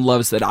everyone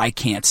loves that I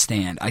can't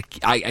stand. I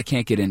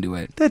can't get into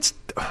it.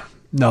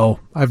 No,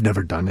 I've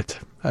never done it.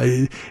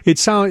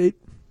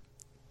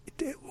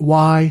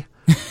 Why?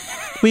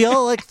 We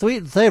all like sweet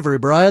and savory,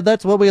 Brian.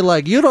 That's what we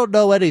like. You don't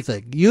know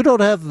anything. You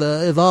don't have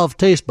the evolved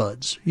taste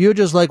buds. You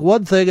just like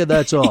one thing and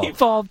that's all.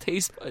 Evolved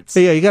taste buds.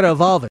 Yeah, you got to evolve it.